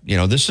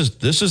is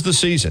the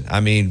season. I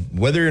mean,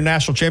 whether you're a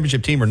national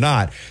championship team or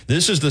not,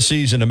 this is the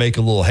season to make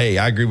a little hay.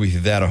 I agree with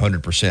you that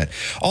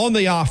 100%. On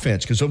the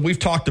offense, because we've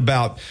talked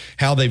about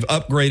how they've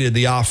upgraded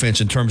the offense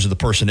in terms of the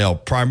personnel,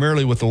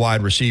 primarily with the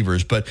wide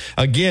receivers. But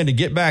again, to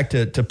get back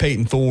to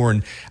Peyton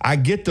Thorne, I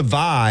get the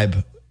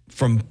vibe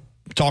from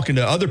talking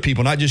to other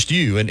people, not just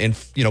you, and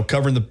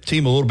covering the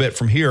team a little bit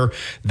from here,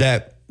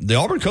 that the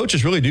Auburn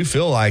coaches really do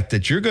feel like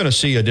that you're going to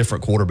see a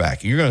different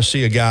quarterback. You're going to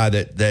see a guy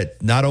that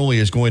not only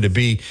is going to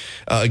be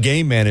a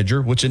game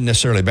manager, which isn't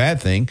necessarily a bad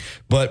thing,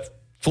 but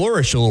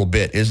flourish a little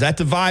bit. Is that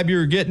the vibe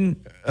you're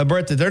getting,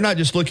 Brett, that they're not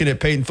just looking at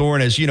Peyton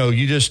Thorne as,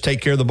 you just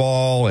take care of the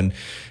ball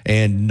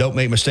and don't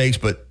make mistakes,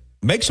 but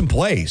make some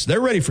plays. They're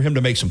ready for him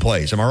to make some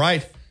plays. Am I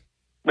right?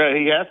 Man,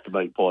 he has to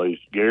make plays,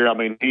 Gary. I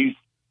mean,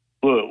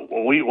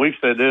 we've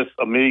said this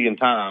a million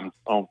times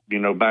on,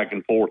 back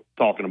and forth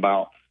talking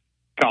about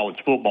college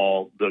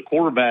football. The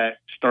quarterback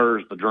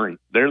stirs the drink.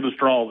 They're the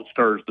straw that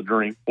stirs the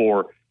drink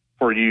for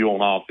you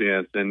on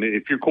offense. And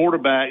if your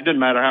quarterback, it doesn't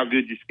matter how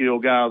good your skill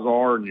guys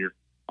are and your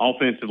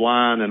offensive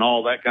line and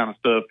all that kind of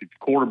stuff, if your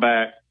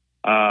quarterback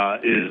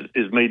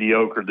is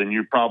mediocre, then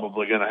you're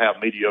probably going to have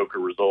mediocre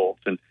results.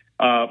 And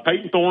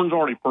Peyton Thorne's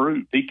already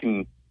proved he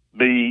can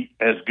be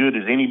as good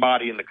as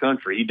anybody in the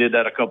country. He did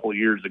that a couple of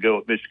years ago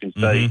at Michigan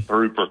State,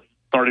 threw for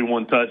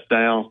 31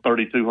 touchdowns,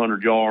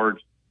 3,200 yards,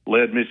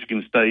 led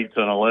Michigan State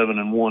to an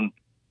 11-1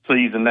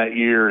 season that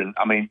year. And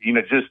I mean,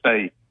 just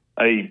the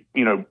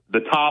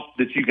top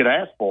that you could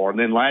ask for. And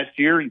then last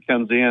year he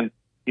comes in,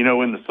 in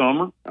the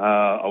summer,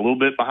 a little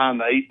bit behind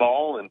the 8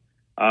 ball, and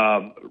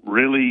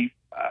really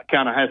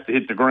kind of has to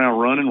hit the ground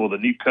running with a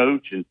new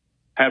coach and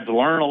have to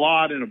learn a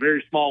lot in a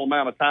very small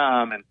amount of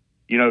time. And,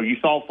 you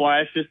saw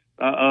flashes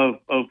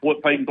of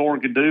what Peyton Thorne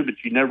could do, but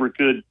you never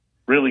could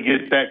really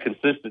get that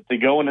consistency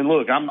going. And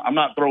look, I'm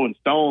not throwing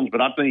stones,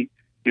 but I think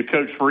if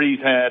Coach Freeze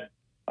had,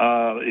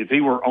 if he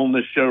were on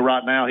this show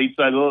right now, he'd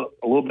say, look,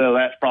 a little bit of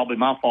that's probably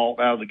my fault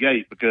out of the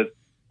gate, because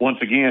once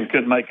again,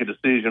 couldn't make a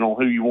decision on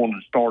who you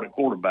wanted to start at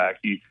quarterback.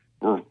 You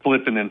were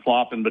flipping and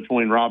flopping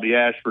between Robbie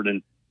Ashford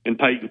and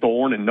Peyton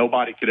Thorne, and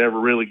nobody could ever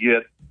really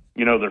get,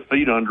 their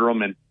feet under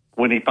them. And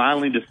when he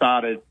finally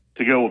decided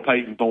to go with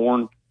Peyton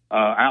Thorne,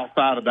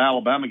 outside of the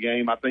Alabama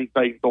game, I think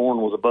Peyton Thorne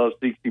was above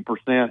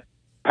 60%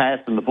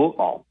 passing the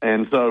football.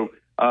 And so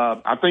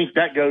I think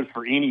that goes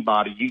for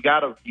anybody. You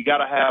gotta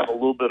have a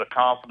little bit of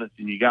confidence,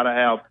 and you gotta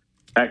have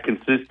that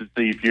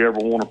consistency if you ever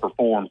want to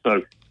perform.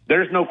 So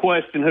there's no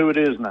question who it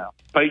is now.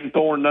 Peyton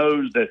Thorne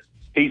knows that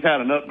he's had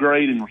an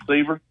upgrade in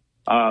receiver.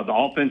 The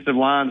offensive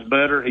line's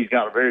better. He's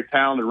got a very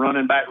talented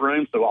running back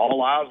room, so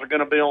all eyes are going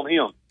to be on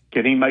him.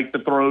 Can he make the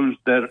throws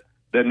that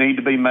need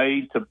to be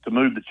made to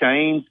move the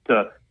chains,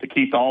 to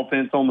keep the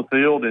offense on the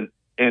field and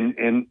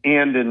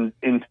end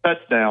in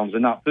touchdowns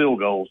and not field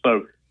goals?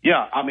 So,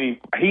 yeah, I mean,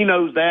 he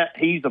knows that.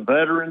 He's a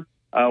veteran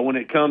when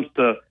it comes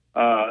to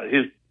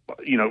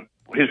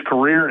his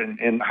career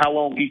and how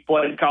long he's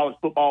played college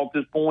football at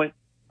this point.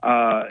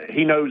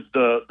 He knows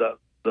the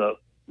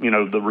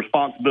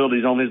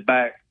responsibilities on his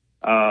back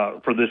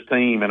for this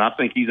team, and I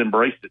think he's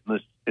embraced it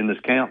in this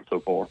camp so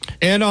far.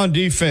 And on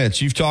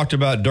defense, you've talked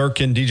about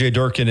Durkin, DJ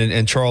Durkin,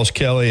 and Charles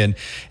Kelly, and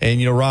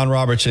Ron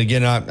Roberts. And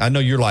again, I know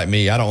you're like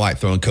me. I don't like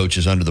throwing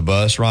coaches under the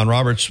bus. Ron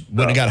Roberts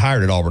wouldn't have got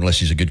hired at Auburn unless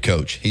he's a good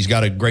coach. He's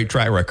got a great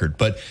track record.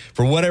 But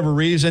for whatever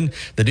reason,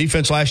 the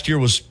defense last year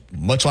was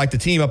much like the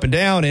team, up and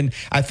down. And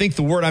I think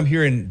the word I'm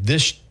hearing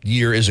this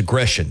year is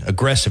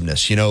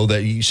aggressiveness,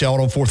 that you saw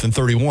it on 4th and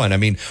 31. I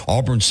mean,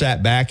 Auburn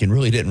sat back and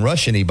really didn't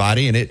rush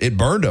anybody, and it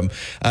burned them.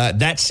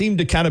 That seemed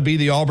to kind of be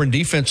the Auburn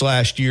defense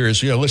last year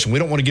is, listen, we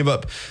don't want to give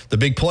up the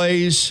big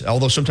plays,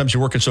 although sometimes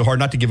you're working so hard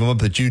not to give them up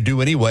that you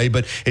do anyway,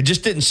 but it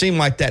just didn't seem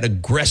like that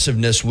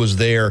aggressiveness was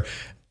there.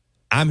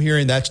 I'm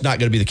hearing that's not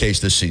going to be the case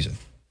this season.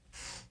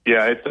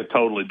 Yeah, it's a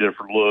totally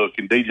different look.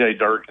 And DJ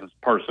Durkin's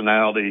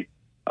personality,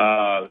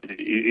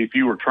 if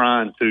you were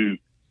trying to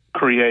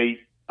create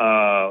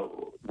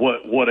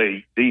what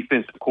a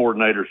defensive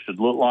coordinator should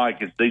look like,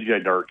 it's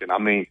DJ Durkin. I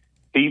mean,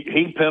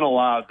 he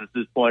penalizes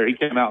his player. He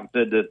came out and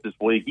said this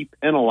week. He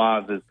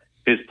penalizes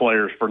his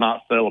players for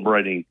not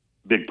celebrating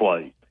big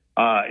plays.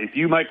 If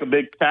you make a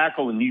big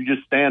tackle and you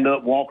just stand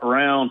up, walk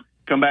around,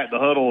 come back to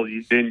the huddle,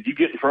 then you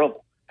get in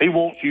trouble. He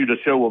wants you to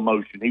show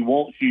emotion. He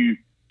wants you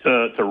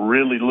to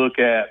really look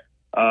at,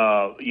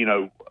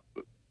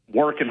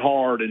 working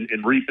hard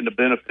and reaping the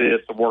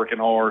benefits of working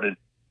hard. And,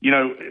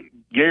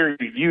 Gary,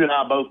 you and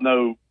I both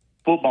know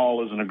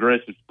football is an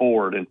aggressive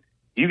sport, and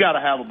you got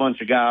to have a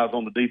bunch of guys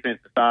on the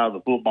defensive side of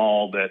the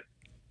football that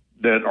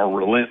are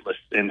relentless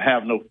and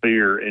have no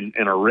fear and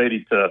are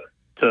ready to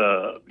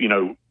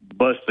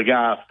bust the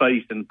guy's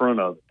face in front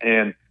of it.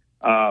 And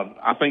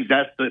I think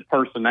that's the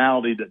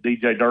personality that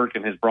DJ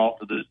Durkin has brought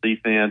to this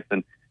defense,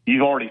 and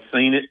you've already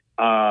seen it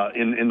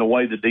in the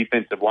way the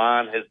defensive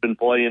line has been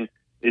playing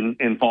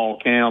in fall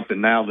camp,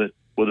 and now that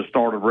with the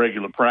start of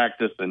regular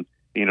practice, and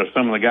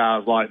some of the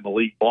guys like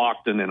Malik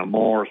Blockton and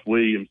Amaris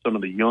Williams, some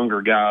of the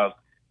younger guys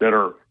that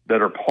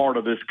are part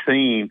of this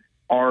team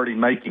already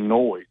making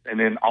noise, and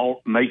then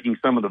making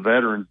some of the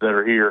veterans that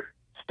are here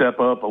step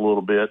up a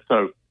little bit.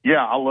 So,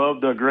 yeah, I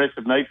love the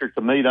aggressive nature.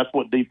 To me, that's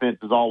what defense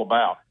is all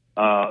about.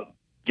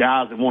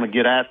 Guys that want to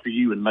get after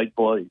you and make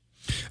plays.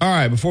 All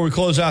right, before we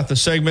close out the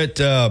segment,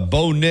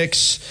 Bo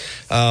Nix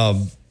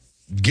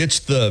gets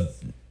the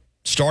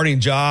starting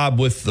job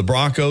with the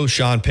Broncos.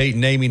 Sean Payton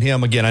naming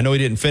him. Again, I know he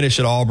didn't finish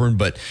at Auburn,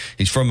 but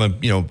he's from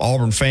a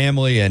Auburn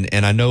family,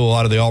 and I know a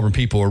lot of the Auburn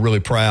people are really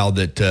proud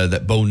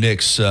that Bo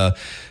Nix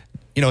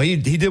he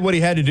did what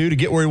he had to do to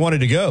get where he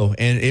wanted to go,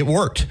 and it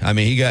worked. I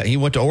mean, he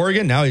went to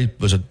Oregon. Now he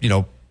was a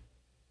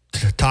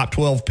top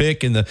 12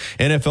 pick in the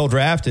NFL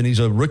draft, and he's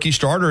a rookie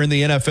starter in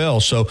the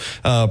NFL. So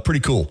pretty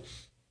cool.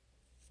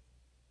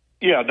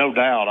 Yeah, no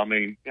doubt. I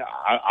mean,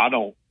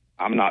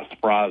 I'm not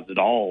surprised at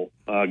all,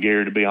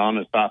 Gary, to be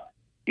honest. I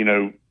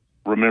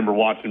remember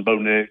watching Bo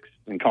Nix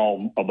and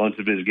call a bunch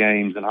of his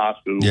games in high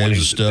school when he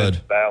was at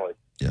Texas Valley.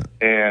 Yeah.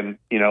 And,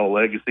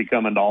 legacy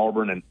coming to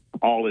Auburn and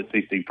all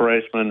SEC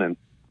freshmen. And,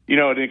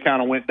 it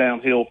kind of went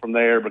downhill from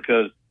there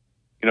because,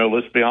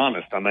 let's be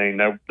honest. I mean,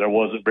 there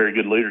wasn't very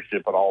good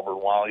leadership at Auburn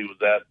while he was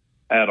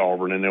at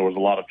Auburn, and there was a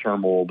lot of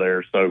turmoil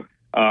there. So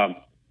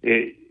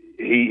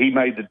he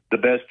made the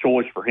best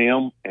choice for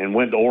him and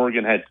went to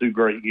Oregon, had 2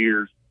 great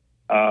years.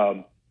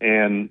 And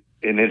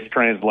it's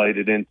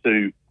translated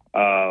into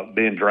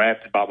being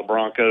drafted by the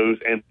Broncos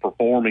and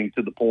performing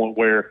to the point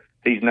where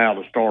he's now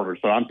the starter.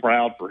 So I'm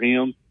proud for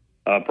him,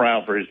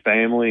 proud for his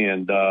family,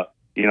 and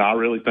I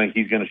really think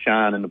he's going to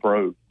shine in the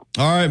pros.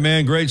 All right,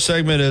 man. Great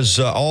segment as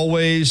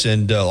always.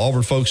 And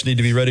Auburn folks need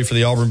to be ready for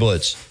the Auburn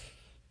Blitz.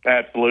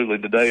 Absolutely.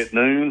 Today at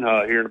noon,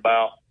 here in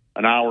about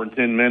an hour and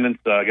 10 minutes.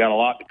 Got a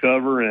lot to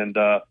cover, and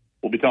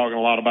we'll be talking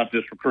a lot about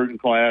this recruiting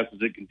class as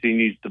it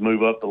continues to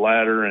move up the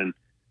ladder and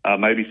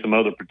maybe some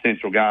other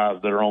potential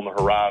guys that are on the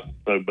horizon.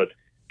 But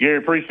Gary,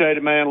 appreciate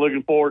it, man.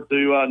 Looking forward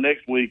to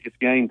next week. It's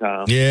game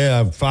time.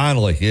 Yeah,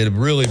 finally. It'll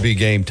really be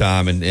game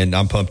time, and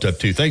I'm pumped up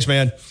too. Thanks,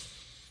 man.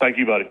 Thank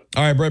you, buddy.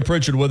 All right, Brett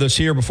Pritchard with us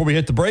here. Before we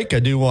hit the break,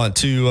 I do want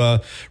to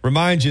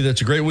remind you that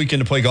it's a great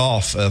weekend to play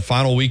golf.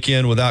 Final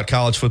weekend without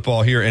college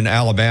football here in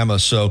Alabama,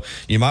 so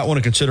you might want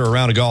to consider a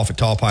round of golf at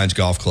Tall Pines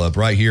Golf Club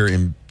right here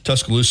in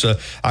Tuscaloosa.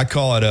 I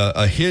call it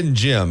a hidden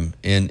gem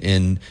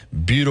in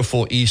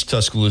beautiful East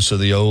Tuscaloosa,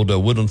 the old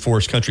Woodland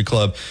Forest Country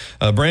Club.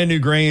 Brand new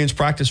greens,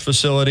 practice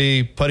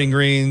facility, putting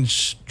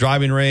greens,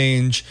 driving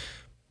range,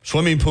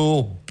 swimming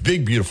pool,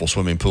 big, beautiful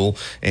swimming pool.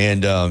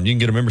 And you can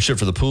get a membership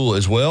for the pool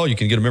as well. You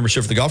can get a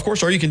membership for the golf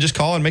course, or you can just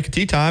call and make a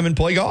tee time and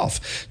play golf.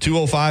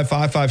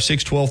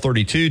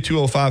 205-556-1232,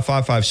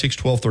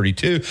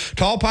 205-556-1232.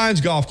 Tall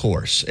Pines Golf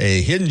Course,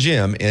 a hidden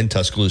gem in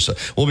Tuscaloosa.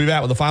 We'll be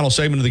back with the final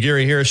segment of the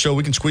Gary Harris Show.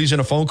 We can squeeze in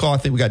a phone call. I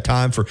think we got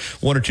time for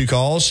one or two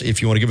calls.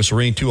 If you want to give us a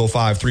ring,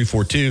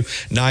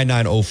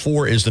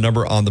 205-342-9904 is the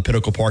number on the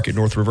Pinnacle Park at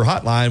North River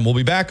Hotline. We'll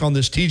be back on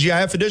this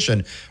TGIF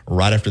edition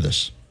right after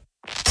this.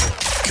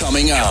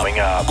 Coming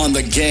up on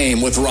The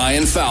Game with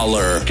Ryan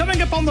Fowler.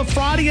 Coming up on the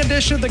Friday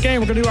edition of The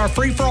Game, we're going to do our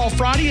Free-for-All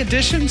Friday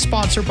edition,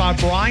 sponsored by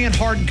Brian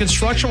Harden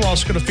Construction. We're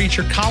also going to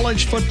feature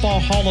College Football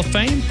Hall of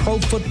Fame, Pro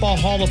Football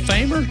Hall of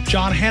Famer.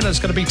 John Hanna is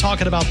going to be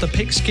talking about the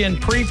Pigskin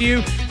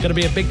Preview. Going to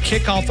be a big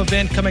kickoff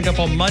event coming up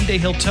on Monday.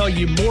 He'll tell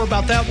you more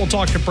about that. We'll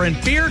talk to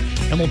Brent Beard,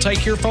 and we'll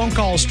take your phone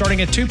calls starting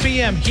at 2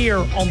 p.m. here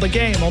on The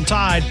Game on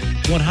Tide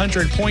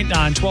 100.9,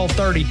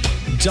 1230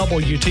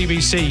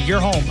 WTBC, your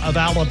home of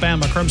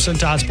Alabama Crimson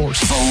Tide Sports.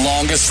 The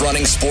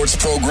longest-running sports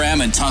program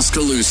in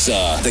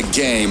Tuscaloosa. The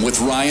Game with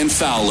Ryan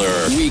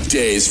Fowler.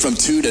 Weekdays from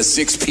 2 to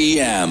 6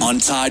 p.m. on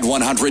Tide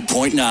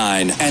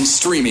 100.9 and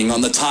streaming on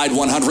the Tide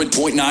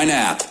 100.9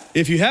 app.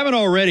 If you haven't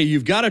already,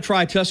 you've got to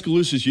try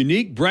Tuscaloosa's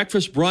unique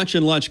breakfast, brunch,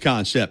 and lunch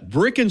concept.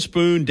 Brick and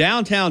Spoon,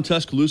 downtown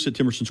Tuscaloosa at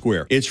Timerson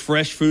Square. It's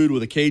fresh food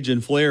with a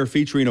Cajun flair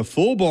featuring a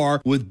full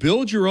bar with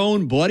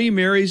build-your-own Bloody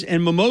Marys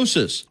and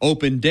mimosas.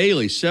 Open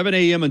daily, 7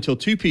 a.m. until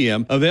 2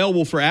 p.m.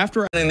 Available for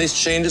after. And these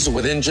changes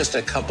within just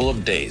a couple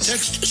of days.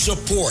 Text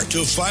SUPPORT to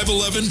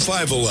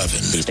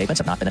 511-511. These statements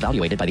have not been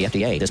evaluated by the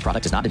FDA. This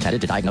product is not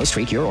intended to diagnose,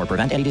 treat, cure, or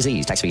prevent any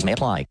disease. Tax fees may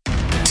apply.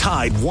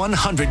 Tide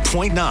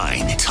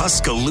 100.9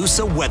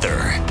 Tuscaloosa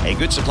weather. A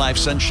good supply of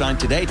sunshine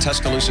today.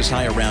 Tuscaloosa's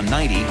high around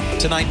 90.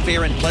 Tonight,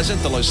 fair and pleasant,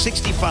 the low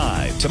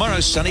 65. Tomorrow,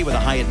 sunny with a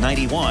high at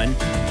 91.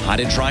 Hot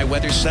and dry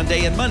weather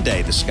Sunday and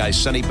Monday. The sky's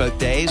sunny both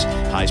days.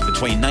 Highs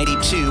between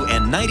 92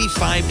 and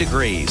 95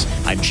 degrees.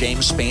 I'm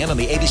James Spann on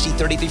the ABC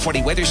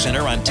 3340 Weather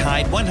Center on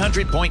Tide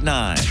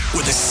 100.9.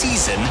 Where the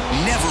season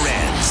never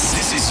ends.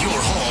 This is your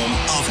home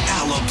of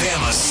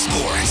Alabama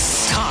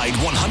sports. Tide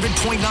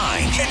 100.9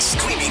 and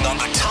streaming on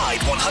the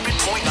Tide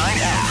 100.9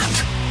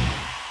 app.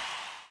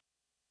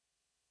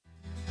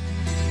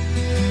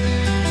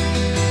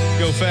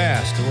 Go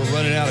fast. We're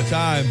running out of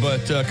time,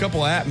 but a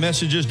couple of app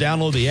messages.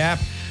 Download the app.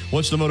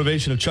 What's the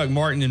motivation of Chuck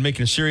Martin in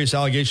making a serious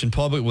allegation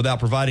public without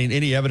providing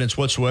any evidence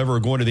whatsoever or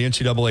going to the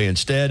NCAA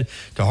instead?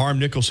 To harm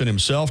Nicholson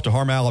himself, to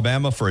harm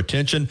Alabama for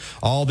attention,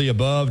 all the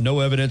above, no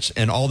evidence,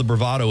 and all the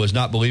bravado is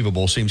not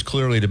believable. Seems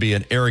clearly to be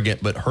an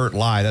arrogant but hurt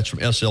lie. That's from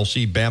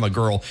SLC Bama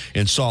Girl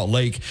in Salt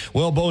Lake.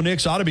 Well, Bo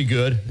Nix ought to be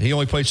good. He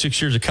only played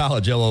 6 years of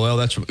college, LOL.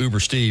 That's from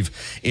Uber Steve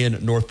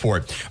in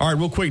Northport. All right,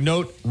 real quick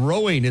note.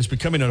 Rowing is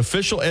becoming an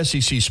official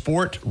SEC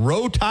sport.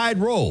 Row Tide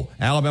Roll.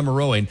 Alabama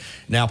rowing,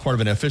 now part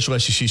of an official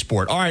SEC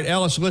sport. All right,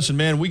 Ellis, listen,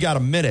 man, we got a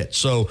minute,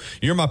 so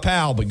you're my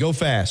pal, but go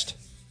fast.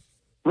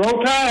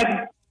 Roll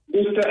Tide.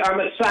 I'm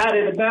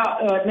excited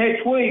about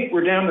next week.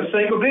 We're down to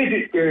single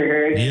digits, Gary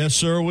Harris. Yes,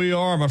 sir, we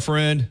are, my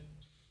friend.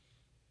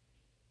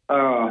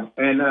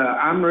 And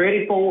I'm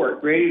ready for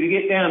it. Ready to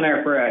get down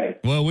there Friday.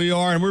 Well, we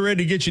are, and we're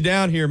ready to get you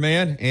down here,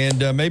 man. And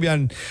maybe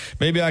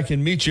I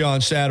can meet you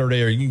on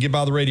Saturday, or you can get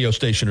by the radio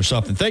station or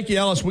something. Thank you,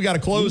 Ellis. We got to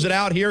close it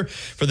out here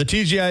for the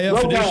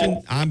TGIF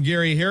edition. I'm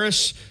Gary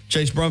Harris.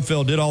 Chase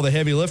Brumfield did all the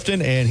heavy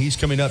lifting, and he's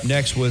coming up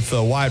next with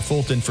Wyatt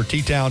Fulton for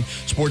T-Town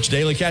Sports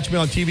Daily. Catch me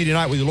on TV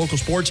tonight with your local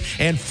sports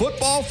and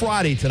Football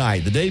Friday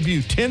tonight. The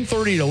debut,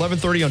 10:30 to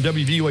 11:30 on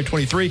WVUA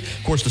 23.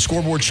 Of course, the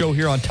Scoreboard Show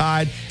here on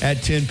Tide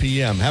at 10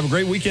 p.m. Have a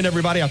great weekend,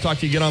 everybody. I'll talk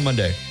to you again on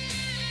Monday.